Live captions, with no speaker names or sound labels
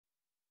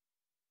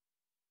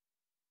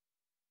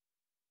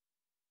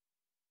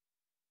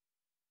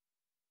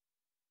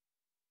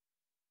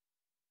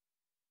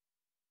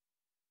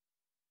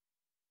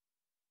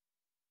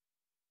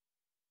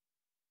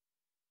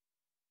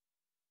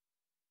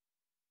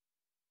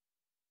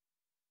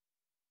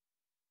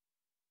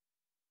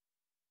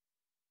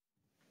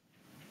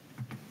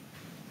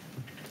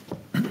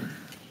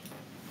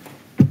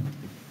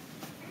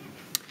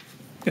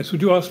Yes,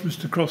 would you ask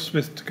Mr.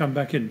 Cross-Smith to come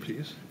back in,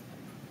 please?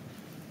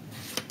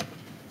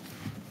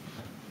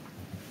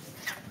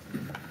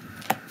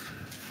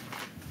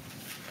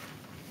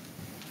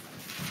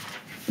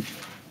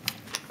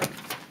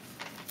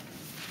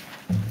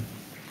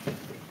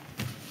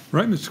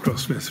 Right, Mr.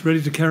 Cross-Smith,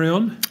 ready to carry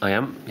on? I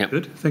am, yep.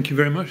 Good, thank you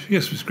very much.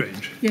 Yes, Ms.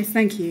 Grange. Yes,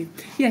 thank you.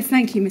 Yes,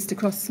 thank you, Mr.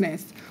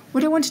 Cross-Smith.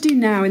 What I want to do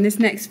now in this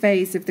next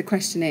phase of the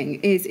questioning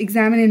is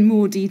examine in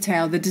more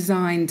detail the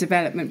design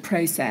development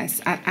process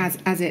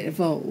as it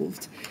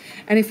evolved.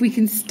 And if we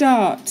can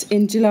start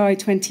in July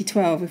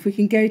 2012, if we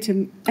can go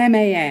to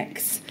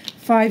MAX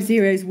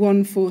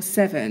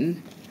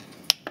 50147,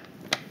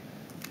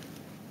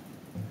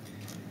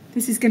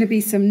 this is going to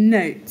be some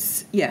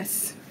notes,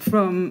 yes,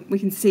 from, we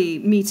can see,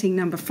 meeting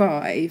number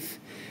 5,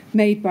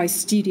 made by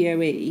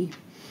Studio E,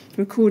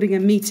 recording a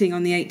meeting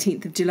on the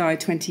 18th of July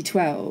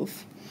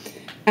 2012.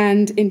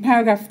 And in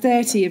paragraph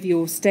 30 of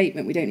your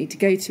statement, we don't need to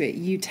go to it,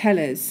 you tell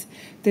us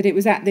that it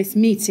was at this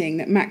meeting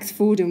that Max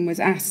Fordham was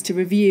asked to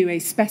review a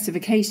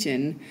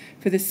specification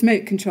for the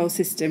smoke control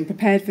system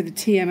prepared for the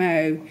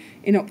TMO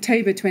in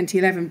October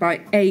 2011 by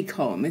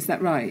ACOM, is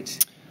that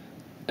right?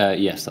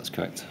 Yes, that's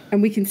correct.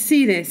 And we can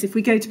see this if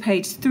we go to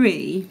page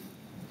 3,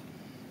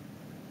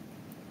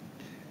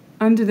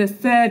 under the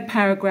third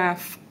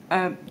paragraph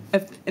of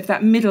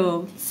that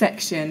middle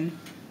section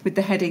with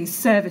the heading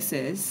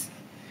Services,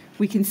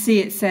 we can see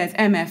it says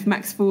MF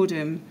Max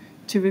Fordham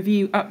to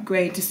review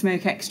upgrade to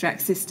smoke extract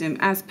system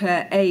as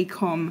per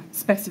ACOM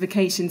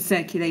specification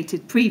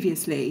circulated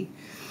previously.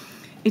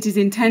 It is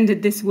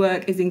intended this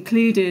work is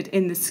included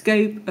in the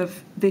scope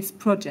of this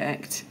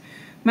project.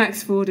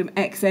 Max Fordham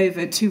X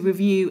over to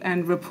review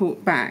and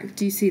report back.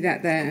 Do you see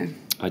that there?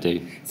 I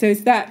do. So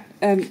is that,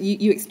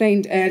 you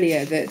explained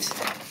earlier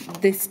that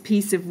this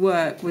piece of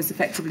work was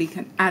effectively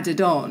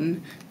added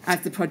on as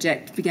the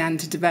project began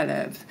to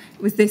develop.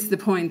 Was this the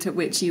point at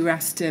which you were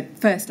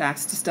first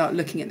asked to start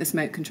looking at the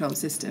smoke control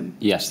system?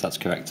 Yes, that's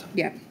correct.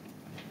 Yeah.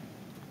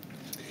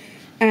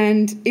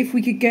 And if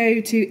we could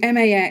go to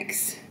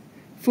MAX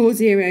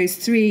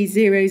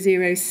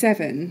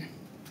 403007,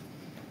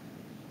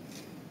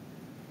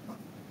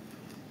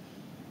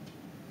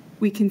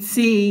 we can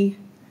see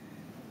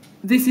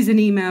this is an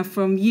email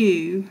from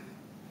you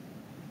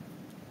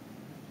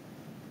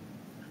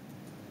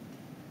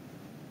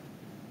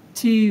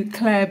to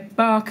Claire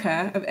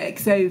Barker of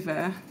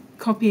Exover,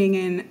 copying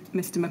in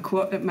Mr.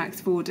 McQuat at Max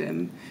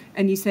Fordham,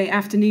 and you say,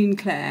 afternoon,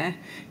 Claire,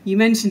 you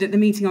mentioned at the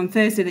meeting on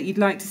Thursday that you'd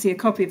like to see a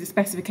copy of the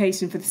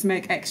specification for the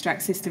smoke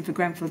extract system for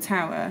Grenfell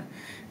Tower.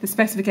 The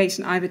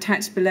specification I've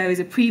attached below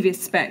is a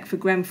previous spec for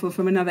Grenfell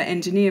from another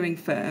engineering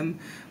firm.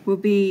 We'll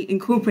be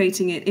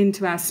incorporating it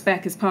into our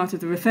spec as part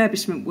of the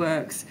refurbishment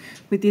works,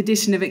 with the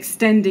addition of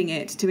extending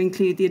it to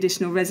include the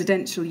additional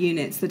residential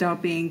units that are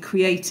being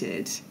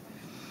created.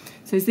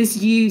 So is this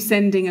you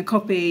sending a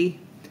copy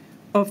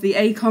of the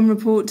ACOM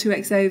report to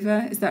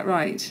Exover? Is that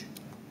right?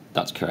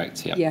 That's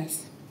correct, yeah.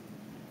 Yes.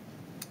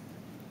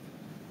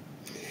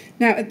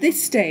 Now, at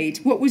this stage,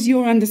 what was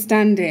your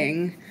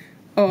understanding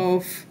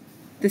of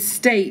the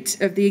state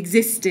of the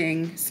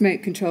existing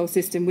smoke control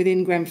system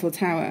within Grenfell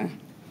Tower?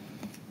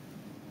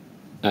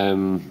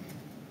 I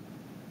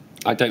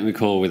don't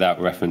recall without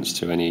reference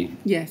to any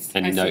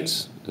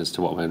notes as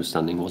to what my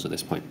understanding was at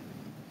this point.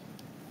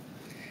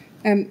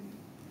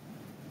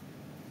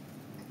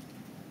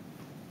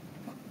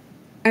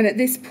 And at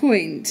this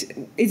point,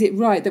 is it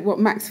right that what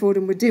Max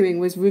Fordham were doing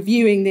was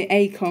reviewing the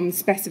ACOM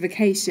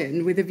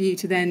specification with a view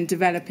to then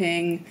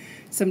developing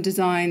some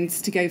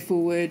designs to go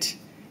forward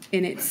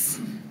in its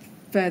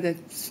further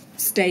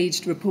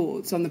staged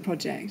reports on the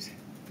project?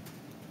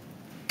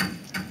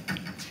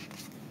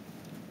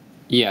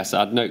 Yes,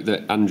 I'd note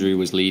that Andrew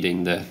was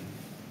leading the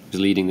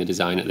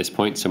design at this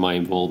point, so my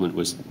involvement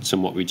was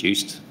somewhat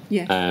reduced.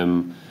 Yes.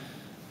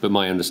 But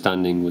my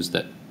understanding was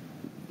that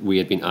we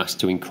had been asked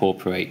to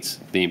incorporate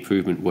the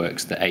improvement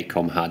works that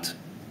ACOM had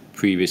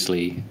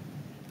previously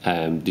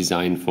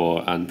designed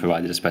for and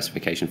provided a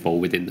specification for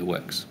within the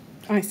works.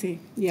 I see,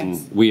 yes.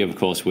 And we, of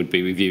course, would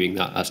be reviewing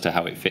that as to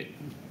how it fit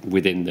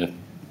within the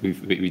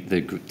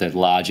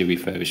larger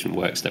refurbishment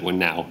works that were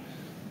now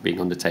being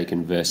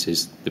undertaken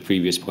versus the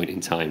previous point in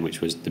time,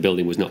 which was the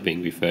building was not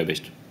being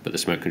refurbished, but the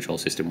smoke control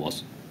system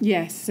was.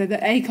 Yes, so the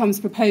ACOM's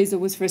proposal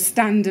was for a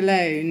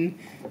standalone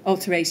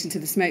alteration to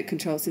the smoke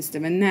control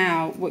system, and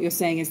now what you're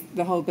saying is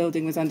the whole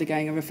building was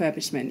undergoing a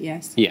refurbishment,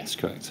 yes? Yes,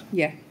 correct.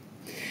 Yeah.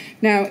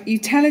 Now, you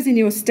tell us in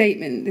your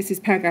statement, this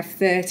is paragraph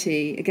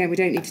 30, again, we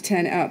don't need to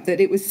turn it up,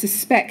 that it was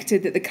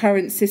suspected that the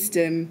current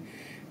system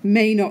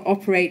may not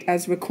operate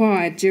as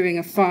required during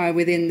a fire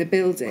within the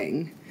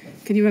building.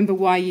 Can you remember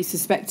why you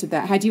suspected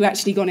that? Had you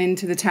actually gone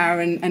into the tower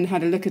and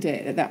had a look at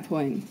it at that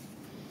point?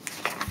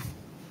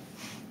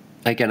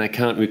 Again, I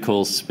can't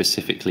recall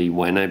specifically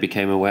when I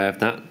became aware of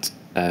that,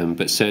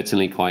 but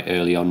certainly quite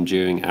early on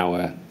during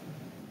our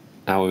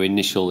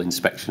initial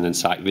inspection and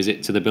site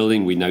visit to the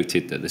building, we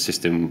noted that the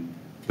system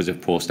was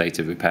of poor state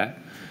of repair.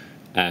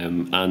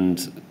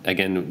 And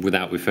again,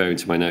 without referring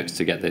to my notes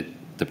to get the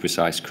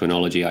precise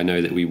chronology, I know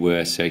that we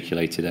were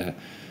circulated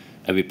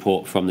a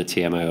report from the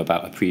TMO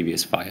about a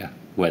previous fire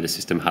where the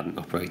system hadn't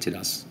operated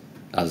as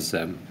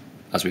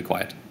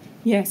required.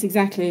 Yes,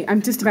 exactly.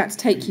 I'm just about to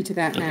take you to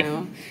that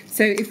now.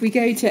 So if we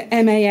go to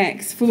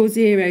MAX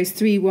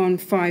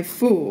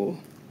 403154,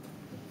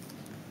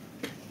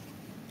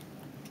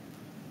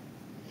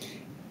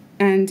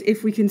 and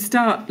if we can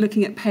start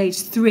looking at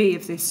page 3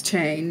 of this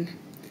chain,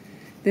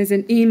 there's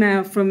an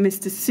email from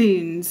Mr.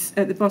 Soons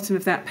at the bottom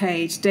of that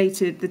page,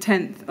 dated the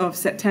 10th of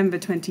September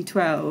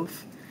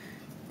 2012.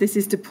 This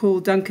is to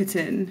Paul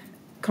Dunkerton,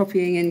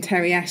 copying in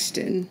Terry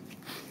Ashton.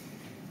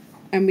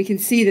 And we can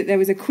see that there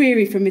was a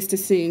query from Mr.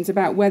 Soons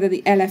about whether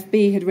the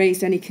LFB had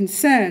raised any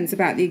concerns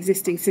about the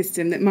existing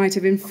system that might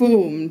have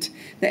informed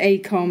the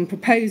ACOM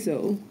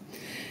proposal.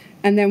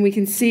 And then we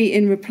can see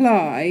in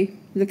reply,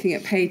 looking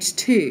at page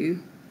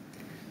 2,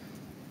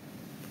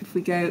 if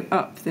we go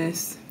up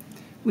this,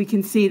 we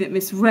can see that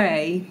Miss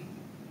Ray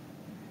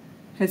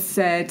has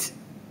said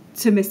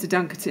to Mr.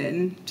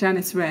 Dunkerton,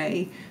 Janice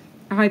Ray,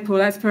 "Hi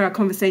Paul, as per our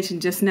conversation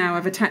just now,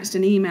 I've attached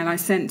an email I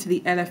sent to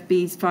the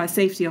LFB's fire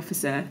safety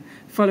officer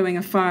following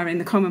a fire in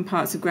the common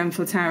parts of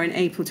Grenfell Tower in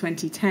April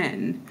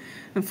 2010.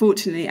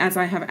 Unfortunately, as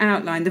I have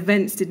outlined, the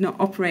vents did not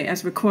operate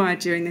as required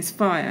during this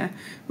fire,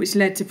 which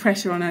led to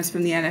pressure on us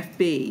from the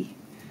LFB."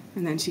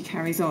 And then she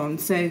carries on.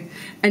 So,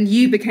 and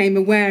you became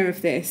aware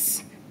of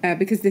this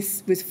because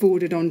this was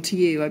forwarded on to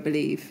you, I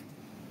believe.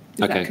 Is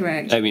that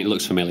correct? I mean, it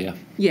looks familiar.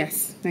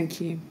 Yes, thank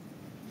you.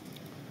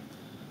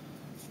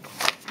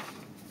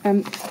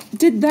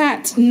 Did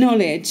that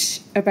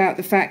knowledge about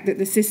the fact that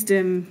the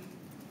system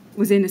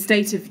was in a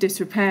state of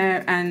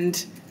disrepair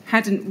and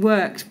hadn't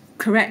worked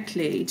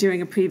correctly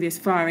during a previous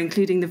fire,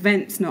 including the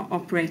vents not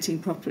operating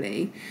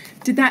properly,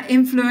 did that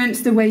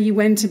influence the way you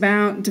went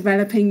about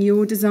developing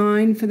your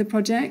design for the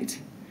project?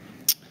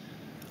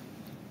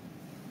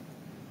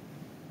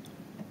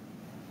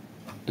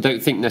 I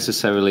don't think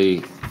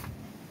necessarily,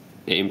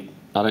 I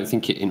don't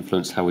think it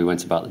influenced how we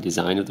went about the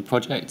design of the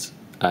project.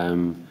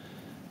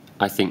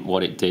 I think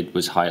what it did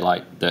was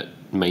highlight that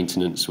planned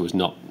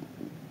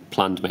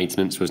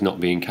maintenance was not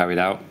being carried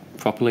out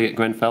properly at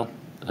Grenfell.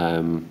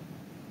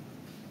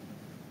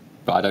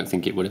 But I don't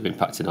think it would have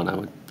impacted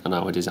on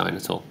our design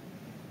at all.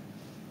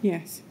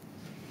 Yes.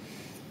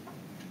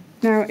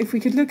 Now, if we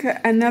could look at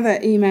another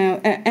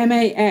email at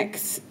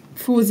MAX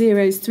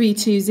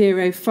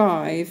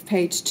 403205,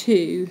 page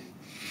 2.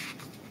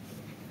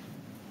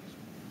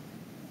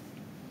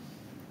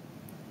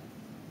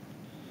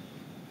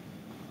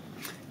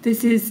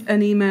 This is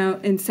an email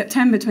in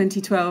September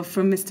 2012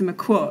 from Mr.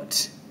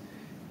 McQuat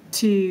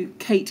to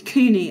Kate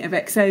Cooney of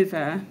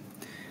Exover.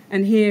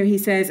 And here he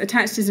says,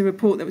 attached is a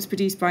report that was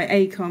produced by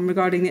ACOM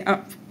regarding the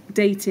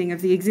updating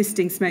of the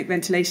existing smoke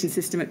ventilation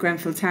system at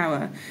Grenfell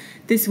Tower.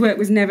 This work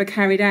was never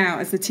carried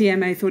out as the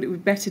TMO thought it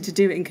would be better to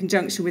do it in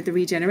conjunction with the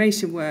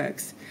regeneration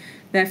works.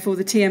 Therefore,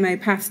 the TMO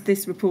passed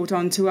this report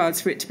on to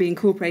us for it to be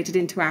incorporated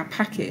into our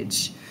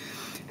package.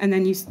 And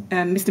then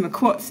Mr.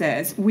 McQuat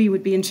says, we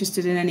would be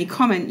interested in any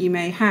comment you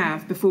may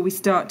have before we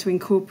start to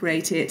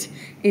incorporate it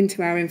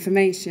into our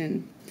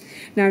information.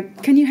 Now,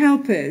 can you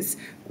help us?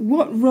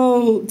 What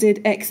role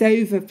did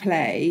Exover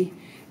play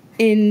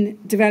in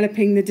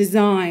developing the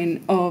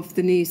design of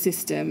the new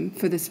system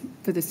for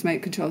the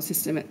smoke control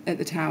system at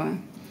the tower?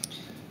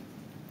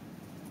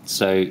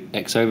 So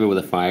Exover were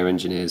the fire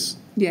engineers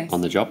on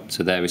the job,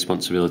 so their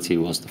responsibility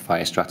was the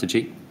fire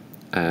strategy.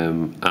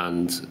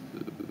 And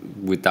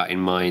with that in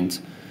mind,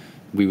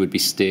 we would be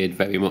steered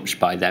very much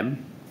by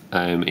them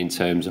in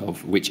terms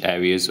of which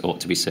areas ought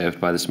to be served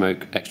by the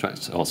smoke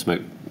extract or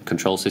smoke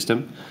control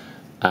system,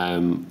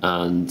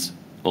 and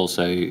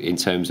also in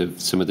terms of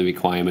some of the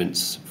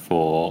requirements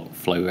for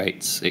flow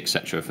rates,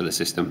 etc. for the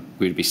system.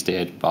 We would be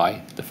steered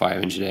by the fire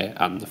engineer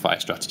and the fire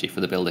strategy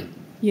for the building.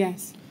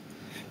 Yes.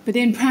 But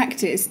in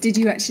practice, did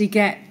you actually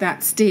get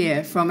that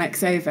steer from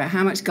Exover?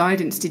 How much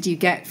guidance did you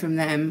get from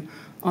them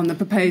on the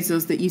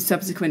proposals that you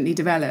subsequently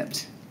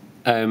developed?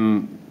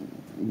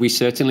 We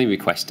certainly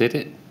requested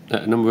it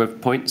at a number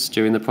of points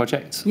during the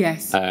project.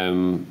 Yes.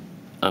 And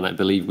I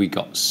believe we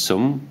got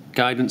some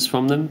guidance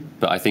from them,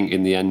 but I think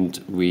in the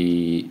end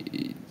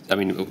we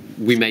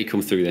may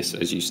come through this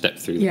as you step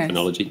through the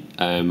chronology,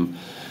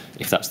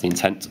 if that's the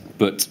intent.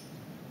 But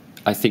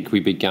I think we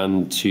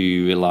began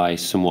to rely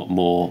somewhat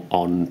more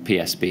on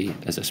PSB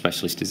as a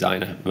specialist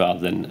designer rather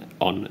than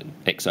on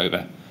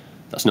Exover.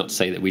 That's not to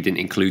say that we didn't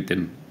include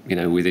them,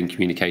 within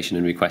communication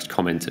and request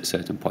comment at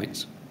certain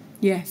points.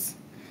 Yes.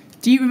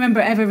 Do you remember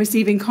ever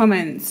receiving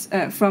comments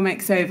from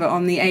Exover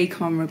on the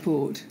ACOM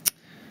report?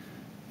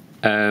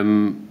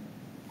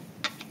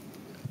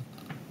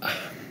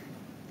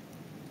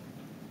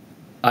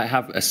 I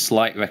have a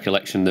slight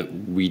recollection that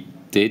we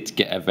did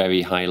get a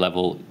very high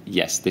level,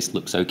 yes, this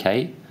looks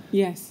okay.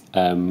 Yes.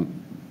 But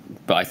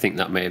I think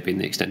that may have been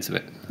the extent of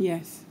it.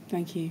 Yes,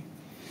 thank you.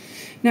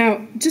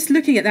 Now, just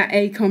looking at that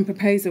ACOM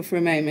proposal for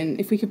a moment,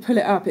 if we could pull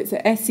it up, it's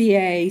at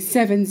SEA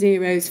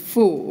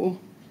 704.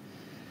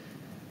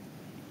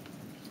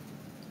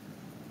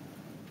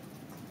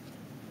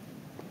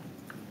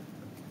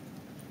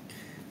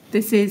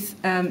 This is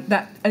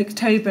that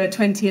October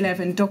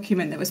 2011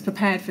 document that was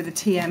prepared for the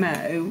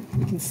TMO.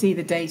 We can see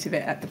the date of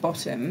it at the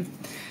bottom.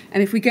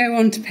 And if we go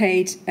on to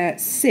page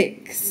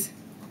 6,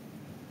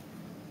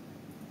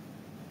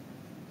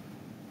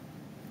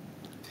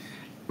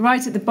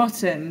 right at the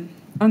bottom,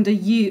 under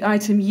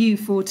item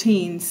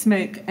U14,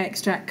 smoke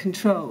extract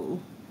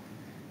control,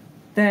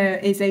 there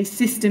is a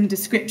system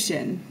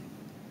description,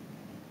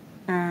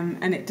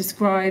 and it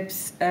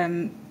describes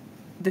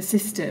the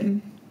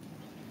system.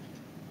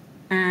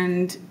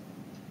 And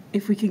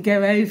if we can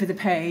go over the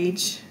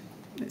page,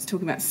 let's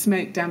talk about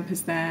smoke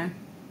dampers there.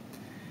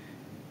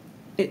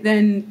 It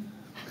then,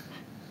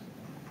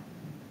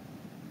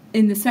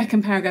 in the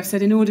second paragraph,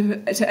 said, in order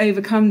to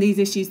overcome these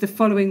issues, the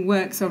following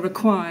works are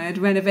required: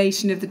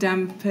 renovation of the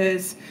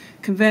dampers,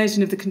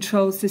 conversion of the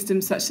control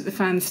system such that the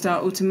fans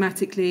start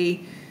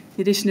automatically,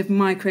 the addition of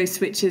micro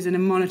switches and a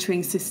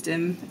monitoring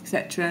system,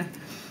 etc.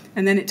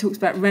 And then it talks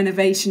about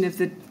renovation of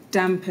the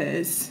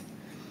dampers,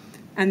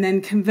 and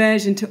then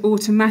conversion to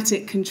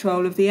automatic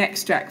control of the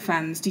extract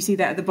fans. Do you see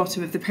that at the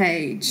bottom of the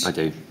page? I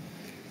do.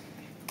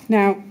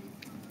 Now,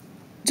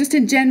 just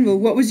in general,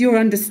 what was your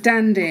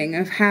understanding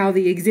of how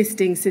the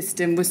existing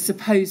system was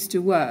supposed to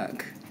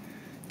work?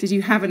 Did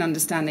you have an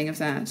understanding of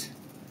that?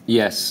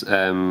 Yes,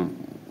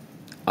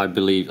 I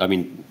believe, I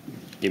mean,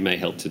 it may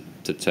help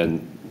to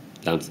turn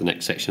down to the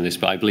next section of this,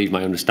 but I believe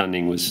my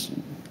understanding was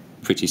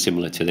pretty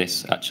similar to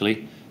this,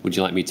 actually. Would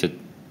you like me to?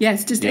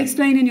 Yes, just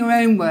explain in your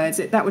own words.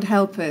 That would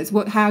help us.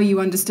 How you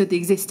understood the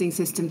existing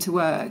system to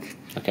work.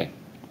 Okay.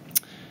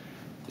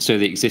 So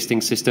the existing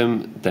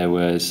system, there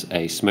was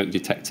a smoke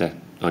detector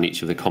on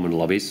each of the common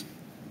lobbies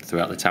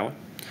throughout the tower.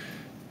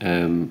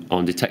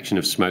 On detection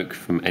of smoke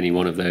from any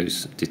one of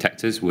those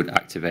detectors would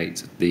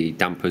activate the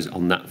dampers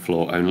on that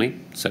floor only.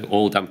 So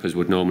all dampers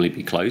would normally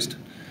be closed.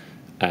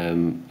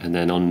 And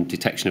then on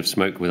detection of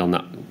smoke on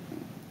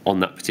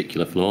that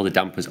particular floor, the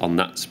dampers on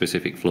that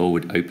specific floor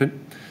would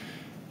open.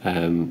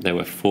 There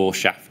were 4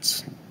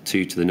 shafts,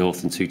 2 to the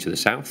north and 2 to the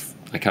south.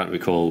 I can't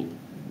recall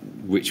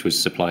which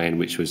was supply and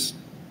which was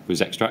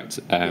extract.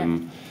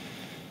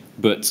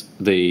 But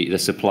the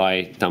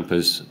supply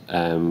dampers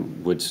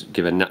would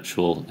give a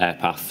natural air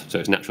path, so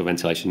it's natural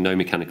ventilation, no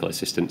mechanical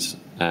assistance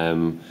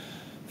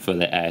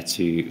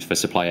for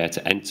supply air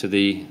to enter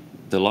the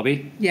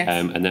lobby. Yes.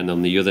 And then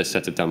on the other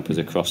set of dampers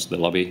across the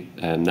lobby,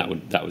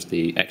 that was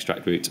the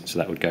extract route, so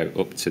that would go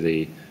up to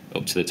the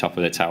top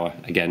of the tower.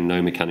 Again,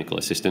 no mechanical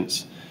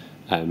assistance.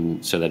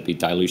 So there'd be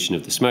dilution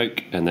of the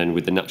smoke, and then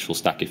with the natural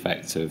stack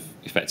effect of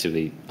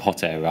effectively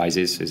hot air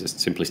rises, is a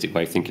simplistic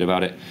way of thinking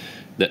about it,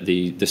 that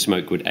the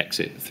smoke would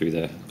exit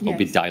through or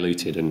be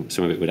diluted, and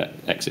some of it would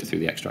exit through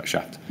the extract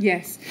shaft.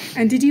 Yes.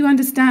 And did you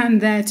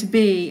understand there to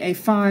be a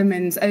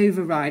fireman's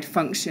override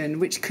function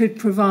which could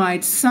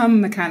provide some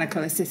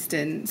mechanical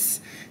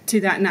assistance to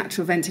that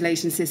natural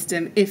ventilation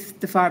system if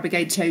the fire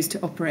brigade chose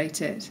to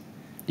operate it?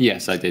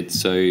 Yes, I did.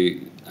 So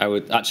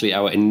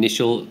our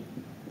initial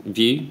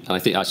view, and I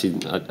think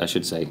actually I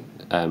should say,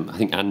 I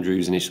think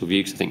Andrew's initial view,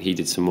 because I think he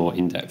did some more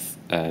in-depth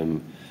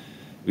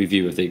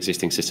review of the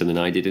existing system than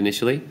I did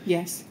initially.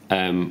 Yes.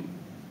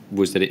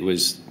 Was that it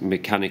was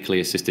mechanically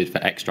assisted for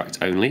extract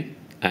only,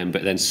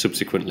 but then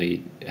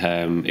subsequently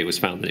it was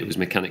found that it was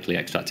mechanically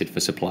extracted for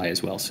supply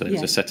as well. So there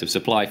was a set of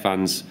supply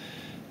fans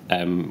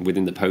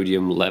within the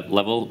podium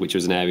level, which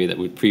was an area that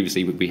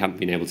we hadn't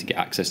been able to get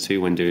access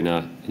to when doing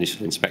our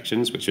initial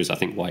inspections, which was, I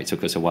think, why it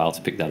took us a while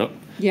to pick that up.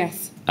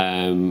 Yes.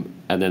 And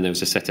then there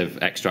was a set of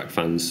extract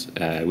fans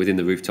within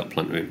the rooftop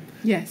plant room.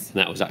 Yes. And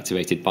that was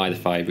activated by the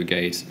fire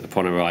brigade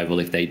upon arrival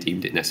if they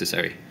deemed it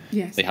necessary.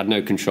 Yes. They had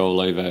no control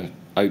over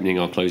opening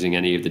or closing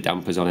any of the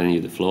dampers on any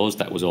of the floors.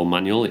 That was all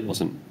manual.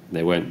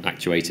 They weren't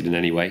actuated in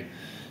any way.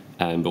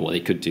 But what they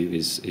could do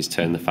is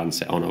turn the fan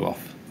set on or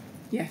off.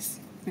 Yes.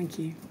 Thank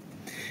you.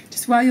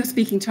 Just while you're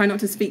speaking, try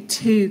not to speak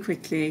too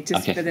quickly,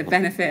 just for the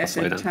benefit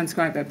of the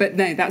transcriber. But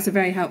no, that's a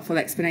very helpful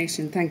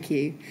explanation. Thank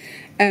you.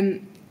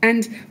 And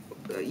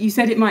you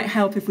said it might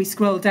help if we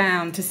scroll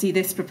down to see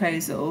this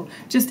proposal.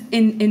 Just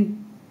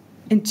in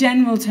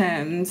general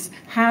terms,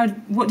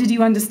 what did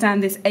you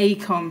understand this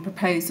ACOM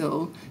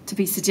proposal to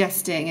be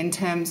suggesting in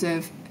terms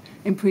of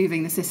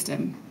improving the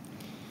system?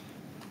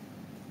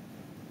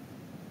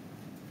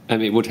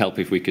 It would help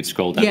if we could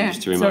scroll down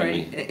just to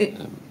remind me.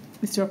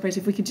 Mr. Operator,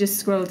 if we could just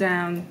scroll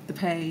down the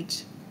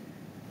page.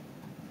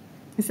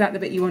 Is that the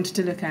bit you wanted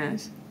to look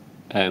at?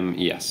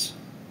 Yes.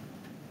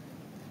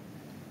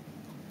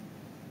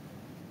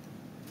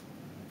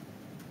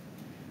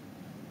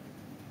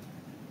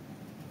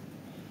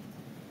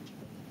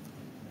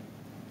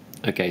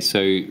 Okay,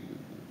 so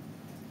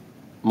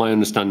my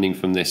understanding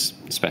from this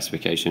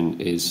specification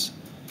is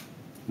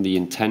the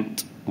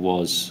intent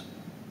was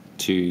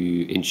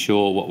to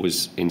ensure what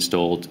was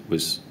installed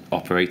was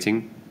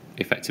operating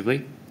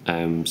effectively.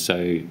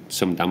 So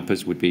some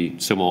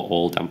or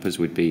all dampers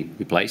would be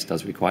replaced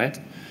as required.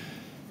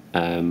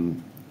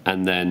 And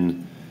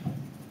then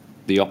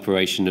the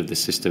operation of the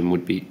system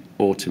would be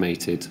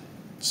automated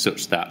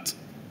such that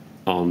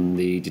on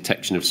the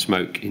detection of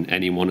smoke in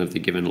any one of the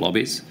given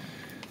lobbies,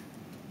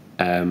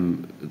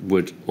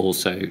 would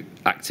also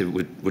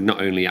would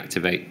not only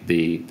activate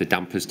the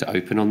dampers to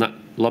open on that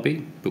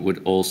lobby, but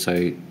would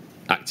also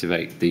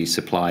activate the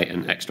supply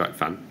and extract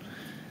fan.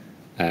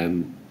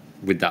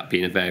 With that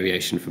being a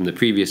variation from the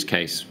previous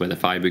case where the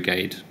fire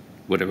brigade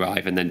would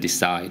arrive and then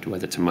decide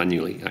whether to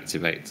manually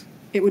activate.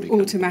 It would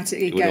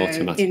automatically go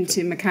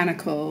into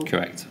mechanical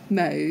Correct.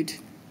 mode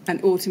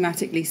and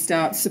automatically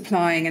start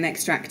supplying and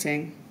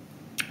extracting.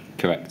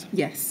 Correct.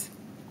 Yes.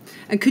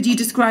 And could you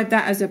describe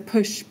that as a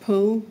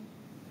push-pull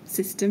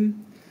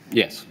system?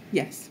 Yes.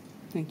 Yes.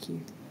 Thank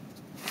you.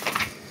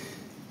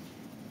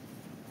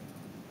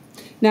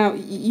 Now,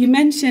 you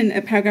mention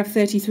at paragraph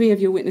 33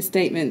 of your witness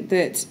statement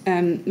that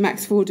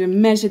Max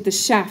Fordham measured the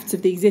shafts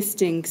of the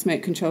existing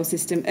smoke control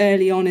system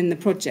early on in the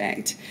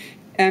project.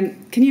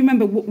 Can you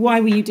remember why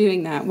were you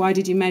doing that? Why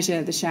did you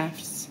measure the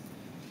shafts?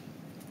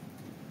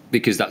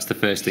 Because that's the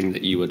first thing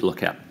that you would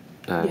look at.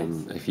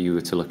 Yes. If you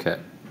were to look at,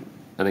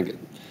 I think,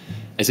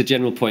 as a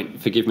general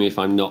point, forgive me if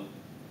I'm not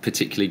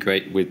particularly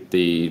great with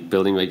the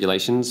building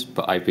regulations,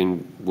 but I've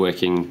been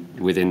working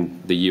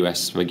within the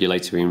US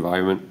regulatory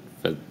environment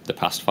for the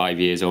past 5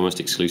 years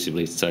almost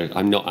exclusively, so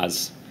I'm not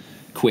as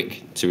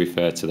quick to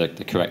refer to the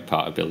correct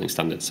part of building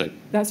standards, so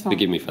that's fine.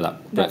 Forgive me for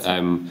that. That's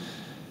but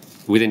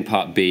within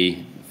part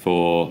B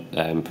for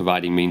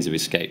providing means of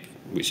escape,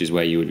 which is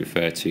where you would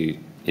refer to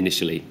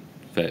initially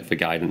for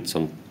guidance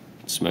on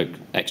smoke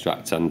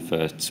extract and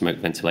for smoke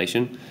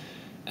ventilation,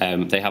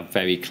 they have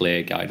very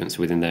clear guidance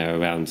within there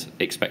around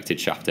expected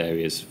shaft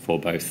areas for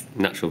both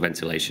natural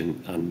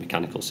ventilation and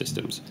mechanical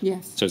systems.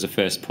 Yes. So as a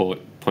first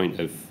point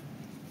of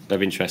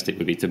interest, it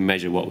would be to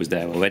measure what was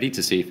there already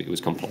to see if it was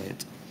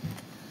compliant.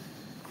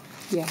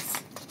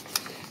 Yes.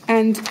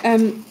 And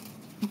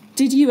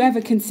did you ever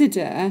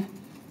consider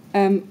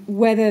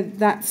whether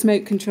that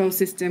smoke control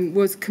system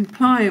was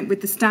compliant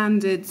with the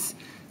standards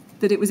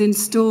that it was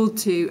installed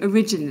to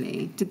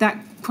originally? Did that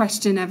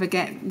question ever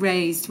get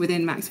raised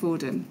within Max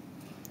Fordham?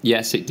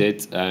 Yes, it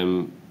did. I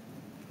mean,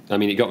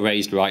 it got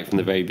raised right from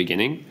the very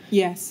beginning.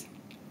 Yes.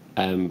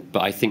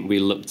 But I think we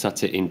looked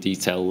at it in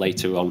detail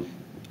later on.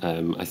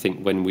 I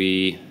think when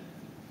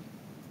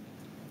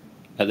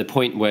at the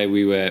point where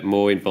we were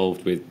more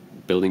involved with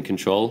building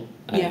control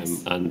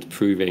yes. and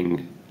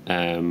proving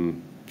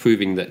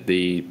that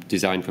the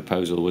design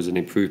proposal was an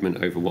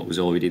improvement over what was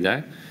already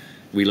there,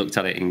 we looked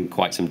at it in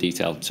quite some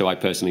detail. So I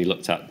personally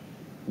looked at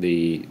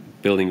the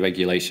building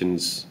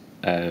regulations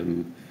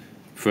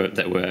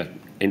that were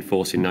in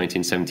force in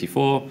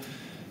 1974.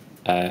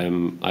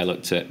 I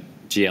looked at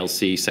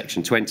GLC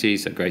Section 20,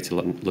 so Greater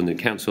London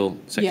Council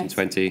Section yes.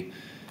 20.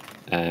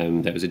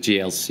 There was a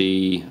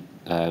GLC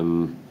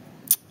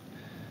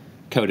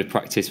Code of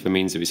Practice for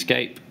Means of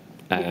Escape,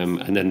 yes.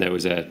 and then there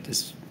was the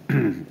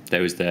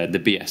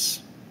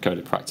BS Code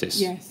of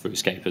Practice yes. for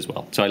escape as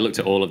well. So I looked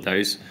at all of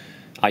those.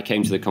 I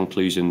came to the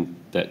conclusion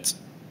that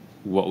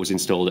what was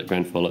installed at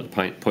Grenfell at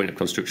the point of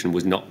construction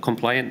was not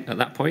compliant at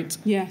that point.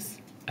 Yes.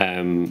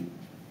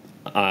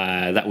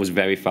 That was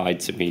verified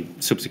to me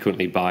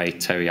subsequently by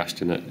Terry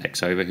Ashton at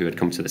Exova, who had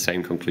come to the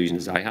same conclusion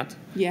as I had.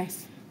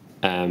 Yes.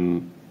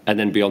 And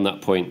then beyond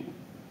that point,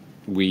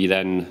 we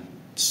then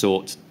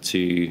sought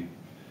to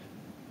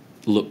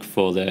look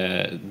for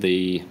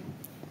the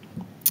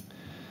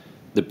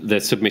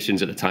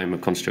submissions at the time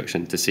of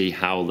construction to see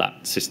how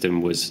that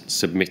system was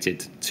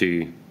submitted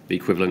to the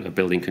equivalent of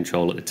building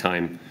control at the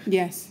time.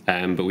 Yes.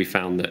 But we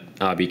found that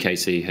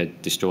RBKC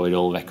had destroyed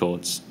all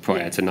records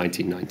prior yes. to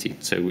 1990,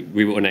 so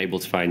we were unable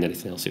to find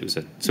anything else. It was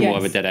somewhat yes.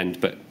 of a dead end,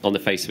 but on the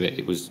face of it,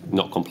 it was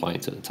not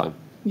compliant at the time.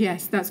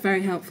 Yes, that's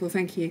very helpful,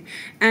 thank you.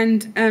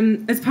 And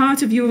as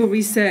part of your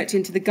research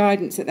into the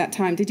guidance at that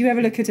time, did you ever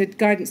look at a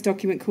guidance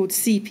document called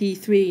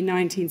CP3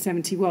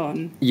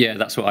 1971? Yeah,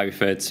 that's what I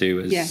referred to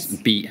as yes.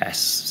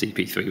 BS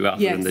CP3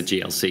 rather yes. than the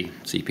GLC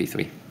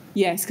CP3.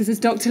 Yes, because as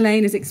Dr.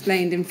 Lane has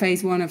explained in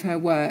phase 1 of her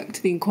work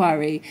to the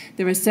inquiry,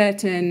 there are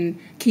certain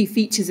key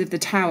features of the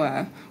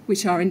tower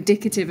which are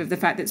indicative of the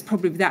fact that it's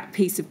probably that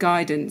piece of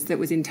guidance that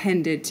was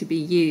intended to be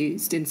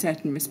used in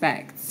certain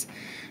respects.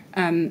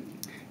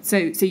 So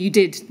you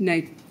did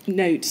note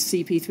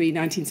CP3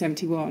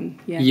 1971,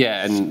 yeah?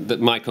 Yeah, and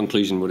my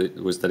conclusion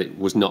was that it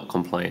was not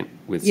compliant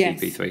with yes,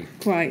 CP3.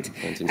 Quite.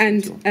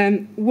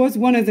 And was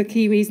one of the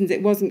key reasons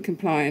it wasn't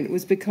compliant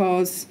was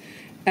because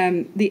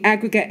the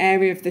aggregate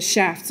area of the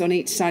shafts on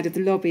each side of the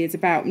lobby is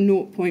about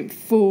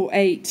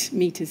 0.48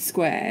 metres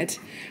squared,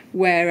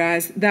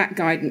 whereas that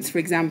guidance, for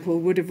example,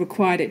 would have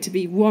required it to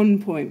be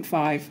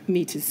 1.5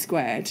 metres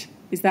squared.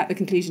 Is that the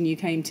conclusion you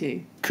came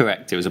to?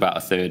 Correct. It was about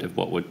a third of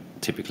what would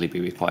typically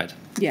be required.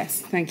 Yes,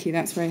 thank you.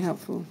 That's very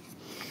helpful.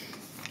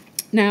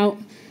 Now,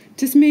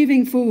 just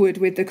moving forward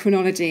with the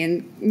chronology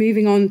and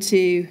moving on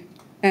to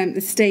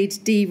the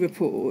Stage D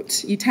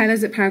report, you tell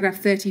us at paragraph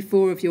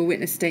 34 of your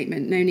witness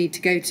statement, no need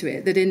to go to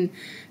it, that in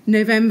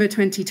November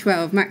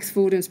 2012, Max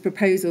Fordham's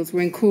proposals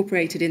were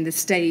incorporated in the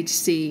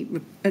Stage D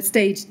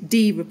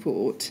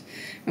report,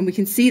 and we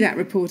can see that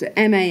report at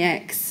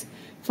MAX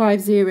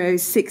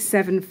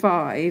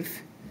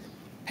 50675,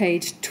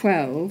 page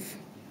 12.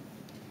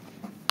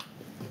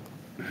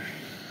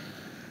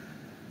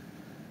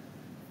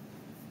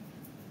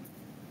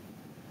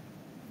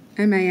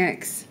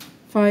 MAX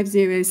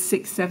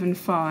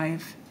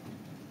 50675.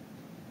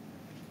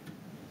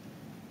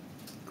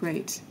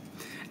 Great.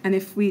 And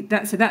if we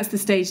so that's the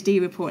stage D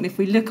report. And if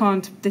we look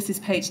on, this is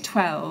page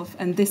 12,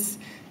 and this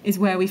is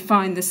where we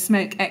find the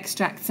smoke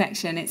extract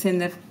section. It's in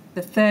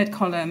the third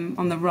column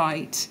on the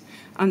right,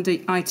 under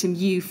item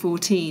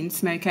U14,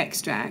 smoke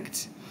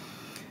extract.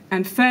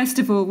 And first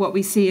of all, what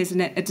we see is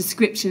a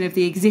description of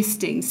the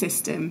existing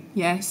system,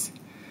 yes?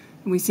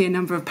 And we see a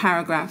number of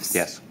paragraphs.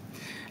 Yes.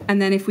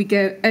 And then if we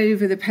go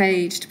over the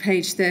page to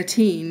page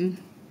 13,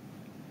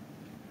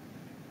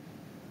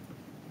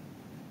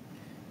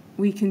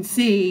 we can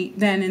see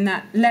then in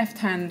that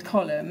left-hand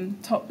column,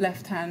 top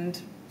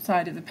left-hand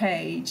side of the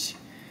page,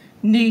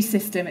 new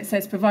system. It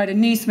says provide a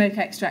new smoke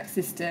extract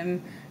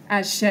system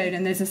as shown,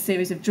 and there's a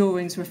series of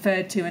drawings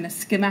referred to in a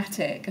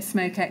schematic, a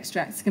smoke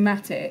extract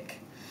schematic.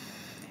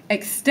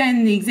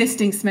 Extend the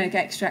existing smoke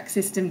extract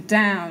system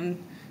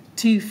down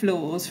 2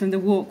 floors from the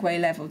walkway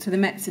level to the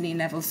mezzanine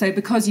level. So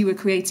because you were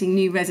creating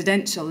new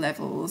residential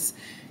levels,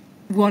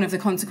 one of the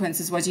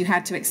consequences was you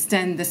had to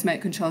extend the smoke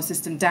control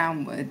system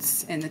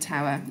downwards in the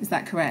tower. Is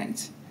that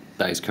correct?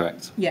 That is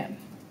correct. Yeah.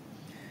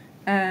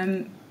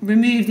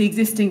 Remove the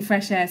existing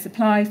fresh air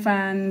supply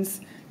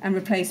fans and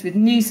replace with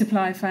new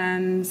supply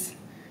fans.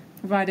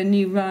 Provide a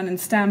new run and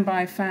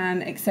standby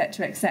fan,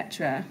 etc.,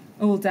 etc.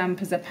 All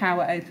dampers are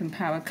power open,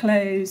 power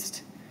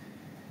closed.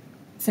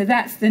 So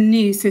that's the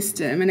new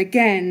system. And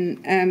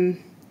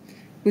again,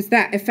 was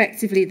that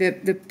effectively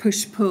the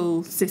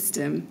push-pull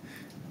system,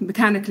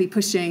 mechanically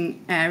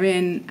pushing air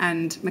in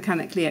and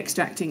mechanically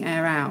extracting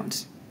air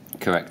out?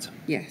 Correct.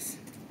 Yes.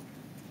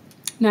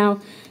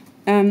 Now,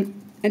 and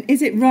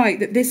is it right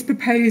that this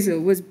proposal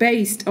was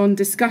based on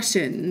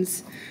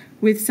discussions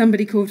with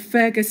somebody called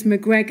Fergus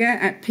McGregor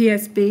at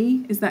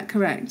PSB? Is that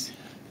correct?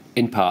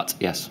 In part,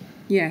 yes.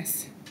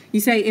 Yes. You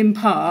say in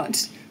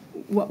part.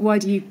 Why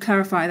do you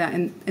clarify that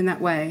in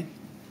that way?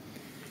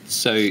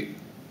 So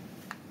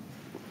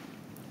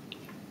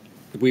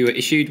we were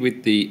issued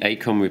with the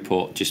ACOM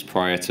report just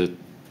prior to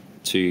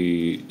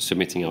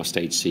submitting our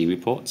Stage C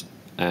report.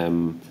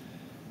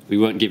 We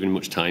weren't given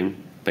much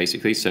time,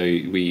 basically, so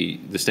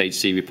the Stage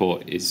C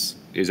report is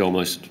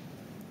almost,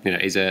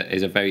 is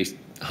a very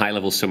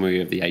high-level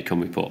summary of the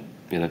ACOM report,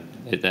 the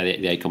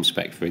ACOM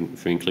spec for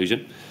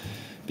inclusion.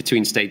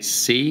 Between Stage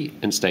C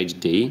and Stage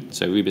D,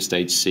 so REBA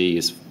Stage C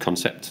is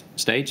concept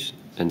stage,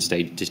 and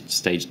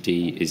Stage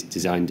D is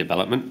design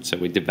development, so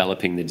we're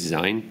developing the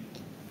design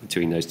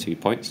between those 2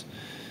 points.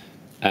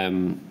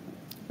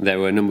 There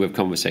were a number of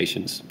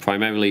conversations.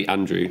 Primarily,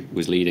 Andrew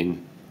was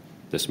leading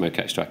the smoke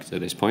extract at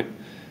this point.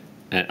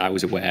 I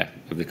was aware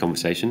of the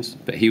conversations,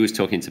 but he was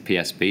talking to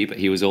PSB, but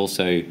he was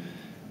also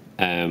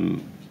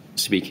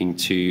speaking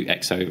to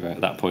Exova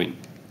at that point,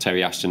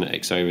 Terry Ashton at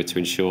Exova, to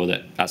ensure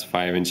that as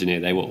fire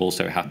engineer they were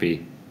also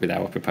happy with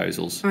our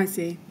proposals. I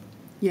see,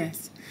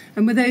 yes.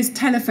 And were those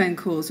telephone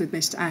calls with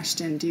Mr.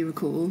 Ashton, do you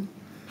recall?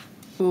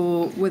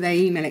 Or were they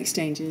email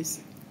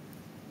exchanges?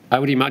 I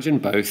would imagine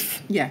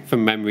both. Yeah.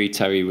 From memory,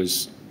 Terry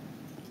was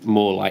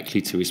more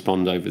likely to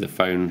respond over the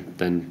phone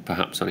than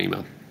perhaps on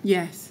email.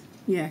 Yes,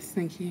 yes,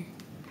 thank you.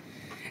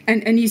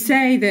 And you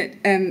say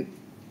that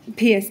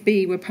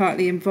PSB were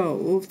partly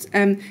involved.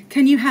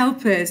 Can you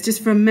help us,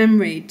 just from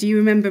memory, do you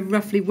remember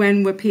roughly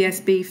when were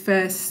PSB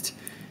first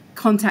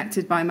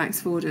contacted by Max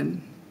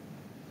Fordham?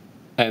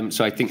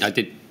 So I think I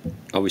did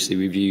obviously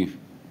review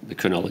the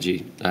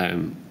chronology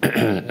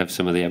of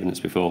some of the evidence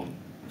before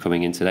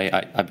coming in today.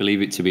 I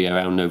believe it to be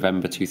around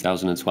November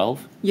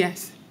 2012.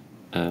 Yes.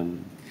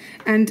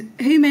 And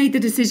who made the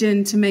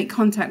decision to make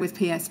contact with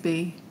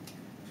PSB?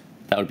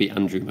 That would be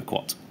Andrew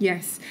McWatt.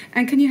 Yes.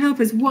 And can you help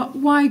us?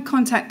 Why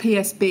contact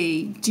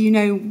PSB? Do you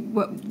know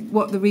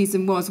what the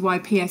reason was why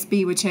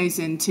PSB were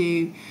chosen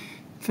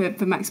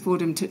for Max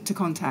Fordham to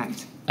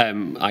contact?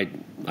 I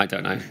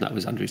don't know. That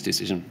was Andrew's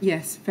decision.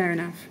 Yes, fair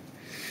enough.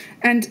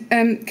 And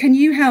can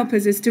you help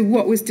us as to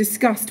what was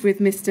discussed with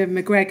Mr.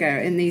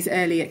 McGregor in these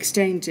early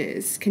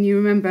exchanges? Can you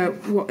remember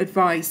what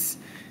advice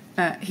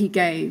he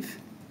gave?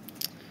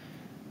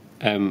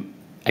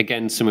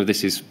 Again, some of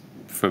this is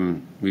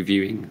from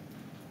reviewing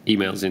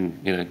emails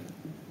in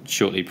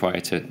shortly prior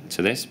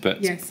to this,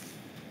 but yes.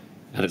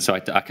 So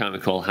I can't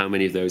recall how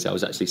many of those I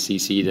was actually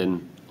CC'd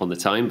in on the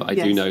time, but I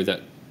do know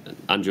that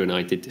Andrew and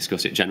I did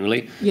discuss it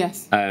generally.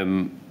 Yes.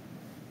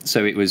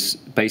 So it was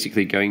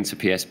basically going to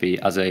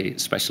PSB as a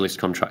specialist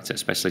contractor,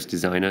 specialist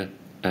designer,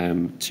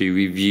 to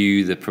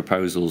review the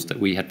proposals that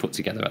we had put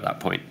together at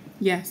that point.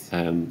 Yes.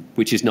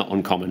 Which is not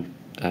uncommon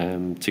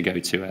to go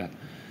to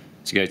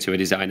a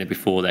designer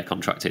before they're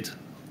contracted.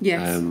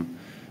 Yes.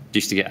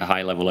 Just to get a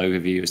high-level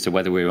overview as to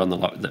whether we're along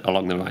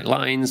the right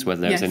lines,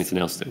 whether there's yes. anything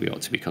else that we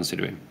ought to be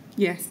considering.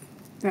 Yes,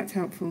 that's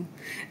helpful.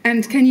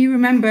 And can you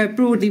remember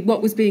broadly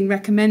what was being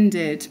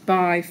recommended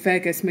by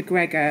Fergus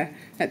McGregor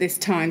at this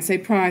time, so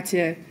prior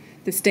to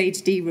the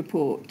Stage D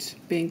report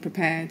being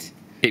prepared?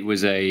 It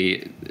was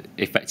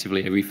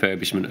effectively a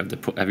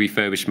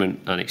refurbishment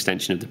and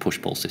extension of the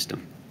push-pull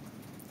system.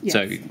 Yes.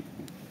 So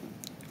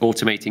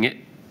automating it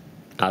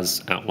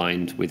as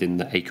outlined within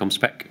the ACOM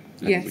spec,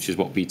 Yes. which is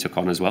what we took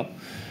on as well.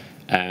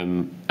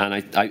 And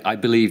I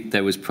believe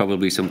there was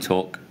probably some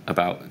talk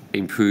about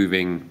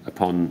improving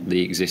upon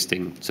the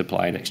existing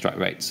supply and extract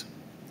rates.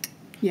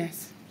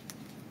 Yes.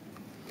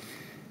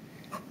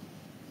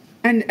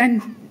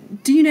 And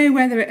do you know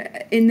whether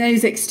in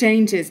those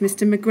exchanges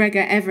Mr.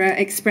 McGregor ever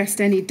expressed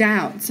any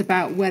doubts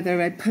about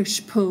whether a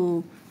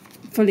push-pull,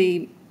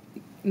 fully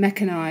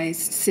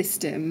mechanised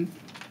system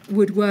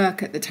would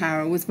work at the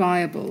tower, was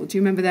viable? Do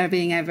you remember there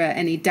being ever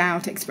any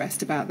doubt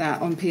expressed about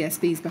that on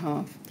PSB's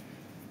behalf?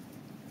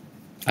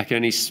 I can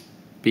only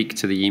speak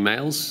to the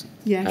emails.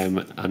 Yes.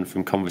 And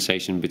from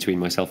conversation between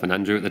myself and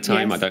Andrew at the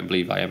time, Yes. I don't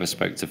believe I ever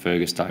spoke to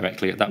Fergus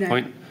directly at that No.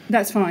 point.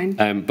 That's fine.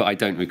 But I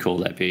don't recall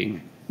there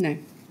being No.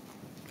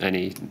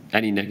 any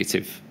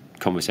negative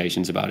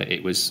conversations about it.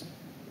 It was,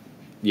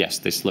 yes,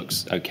 this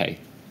looks okay.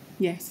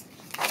 Yes.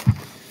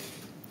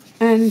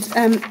 And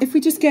if we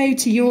just go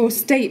to your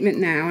statement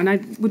now, and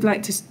I would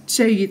like to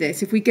show you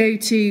this. If we go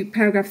to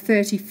paragraph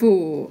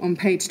 34 on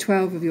page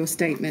 12 of your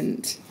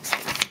statement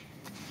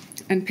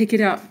and pick it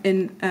up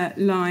in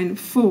line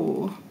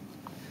 4,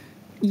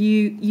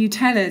 you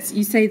tell us,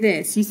 you say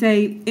this, you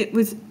say, it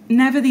was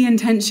never the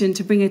intention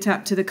to bring it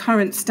up to the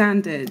current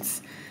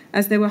standards,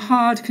 as there were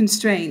hard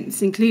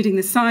constraints, including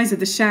the size of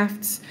the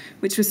shafts,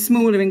 which were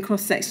smaller in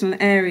cross-sectional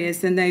areas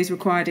than those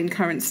required in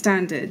current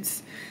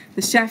standards.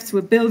 The shafts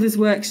were builders'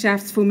 work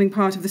shafts forming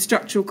part of the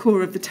structural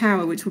core of the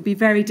tower, which would be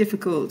very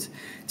difficult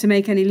to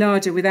make any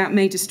larger without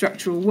major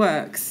structural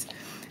works.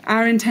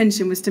 Our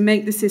intention was to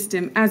make the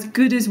system as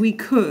good as we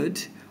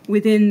could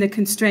within the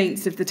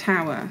constraints of the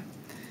tower.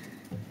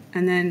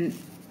 And then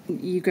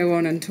you go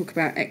on and talk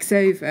about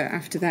ex-over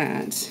after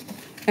that.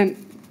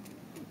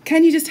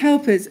 Can you just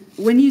help us,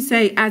 when you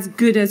say as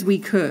good as we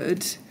could,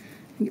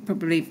 I think it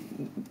probably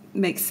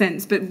makes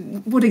sense, but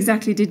what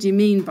exactly did you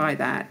mean by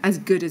that, as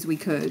good as we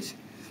could?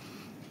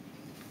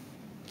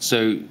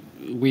 So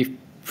we've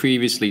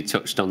previously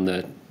touched on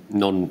the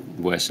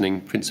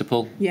non-worsening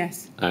principle.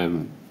 Yes.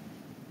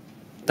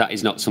 That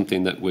is not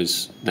something that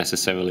was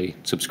necessarily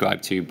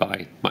subscribed to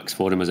by Max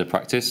Fordham as a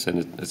practice,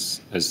 and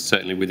as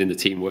certainly within the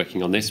team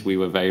working on this, we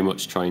were very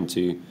much trying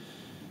to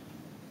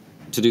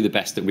do the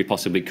best that we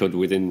possibly could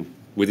within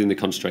the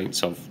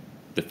constraints of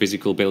the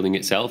physical building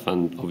itself,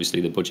 and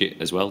obviously the budget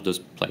as well does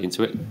play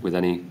into it with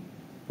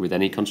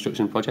any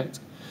construction project.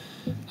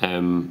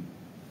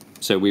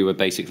 So we were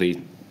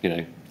basically,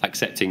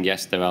 accepting,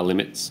 yes, there are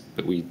limits,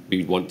 but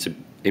we want to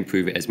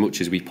improve it as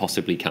much as we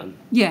possibly can.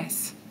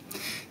 Yes.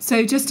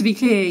 So just to be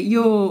clear,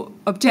 your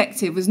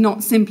objective was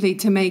not simply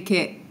to make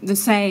it the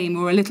same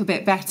or a little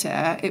bit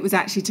better, it was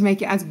actually to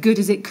make it as good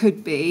as it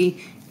could be,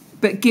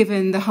 but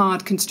given the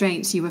hard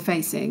constraints you were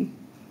facing.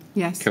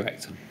 Yes?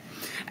 Correct.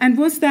 And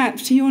was that,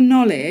 to your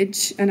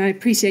knowledge, and I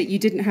appreciate you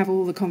didn't have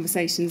all the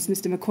conversations,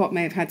 Mr. McQuat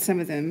may have had some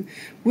of them,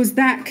 was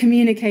that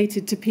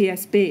communicated to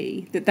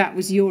PSB, that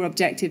was your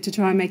objective, to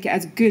try and make it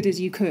as good as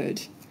you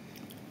could?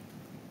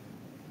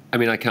 I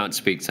mean, I can't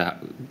speak to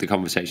the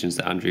conversations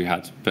that Andrew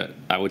had, but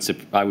I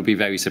would be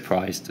very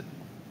surprised.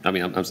 I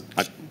mean, at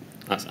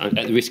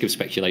the risk of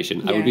speculation,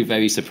 yeah. I would be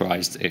very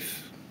surprised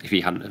if he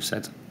hadn't have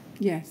said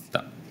yes.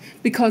 that.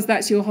 Because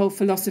that's your whole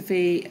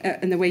philosophy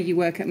and the way you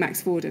work at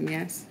Max Fordham,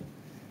 yes?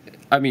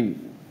 I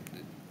mean,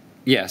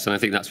 yes, and I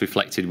think that's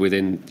reflected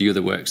within the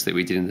other works that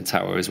we did in the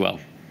tower as well.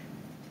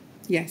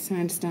 Yes, I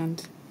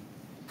understand.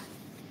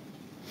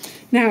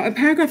 Now, at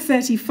paragraph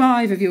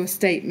 35 of your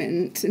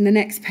statement, in the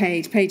next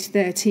page, page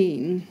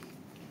 13,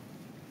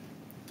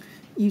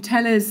 you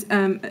tell us,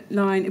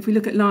 if we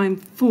look at line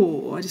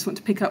 4, I just want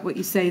to pick up what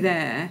you say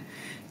there.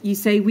 You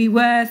say, we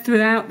were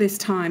throughout this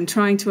time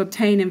trying to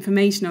obtain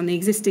information on the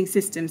existing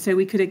system so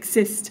we could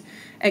assist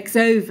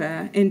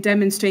ex-over in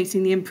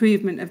demonstrating the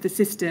improvement of the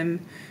system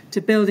to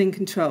building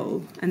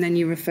control, and then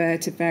you refer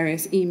to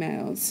various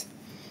emails.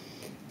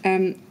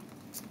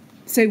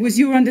 So was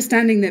your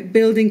understanding that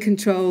building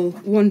control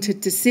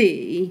wanted to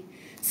see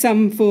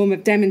some form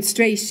of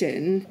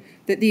demonstration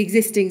that the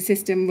existing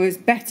system was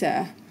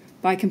better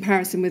by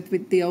comparison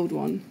with the old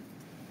one?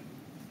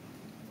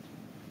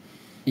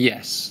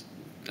 Yes.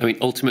 I mean,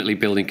 ultimately,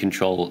 building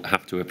control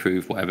have to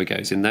approve whatever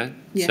goes in there.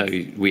 Yes. So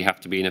we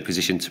have to be in a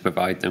position to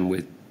provide them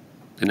with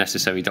the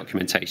necessary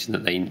documentation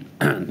that they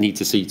need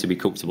to see to be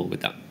comfortable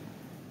with that.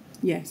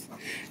 Yes.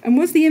 And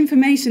was the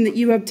information that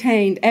you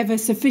obtained ever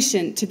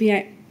sufficient to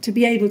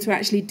be able to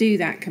actually do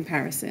that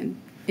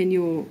comparison, in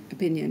your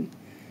opinion?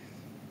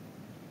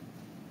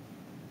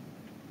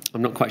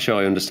 I'm not quite sure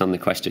I understand the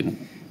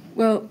question.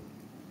 Well,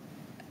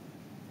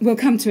 we'll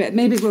come to it.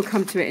 Maybe we'll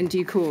come to it in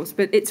due course.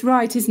 But it's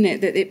right, isn't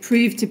it, that it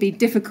proved to be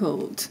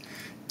difficult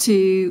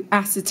to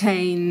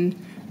ascertain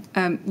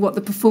what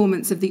the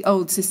performance of the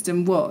old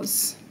system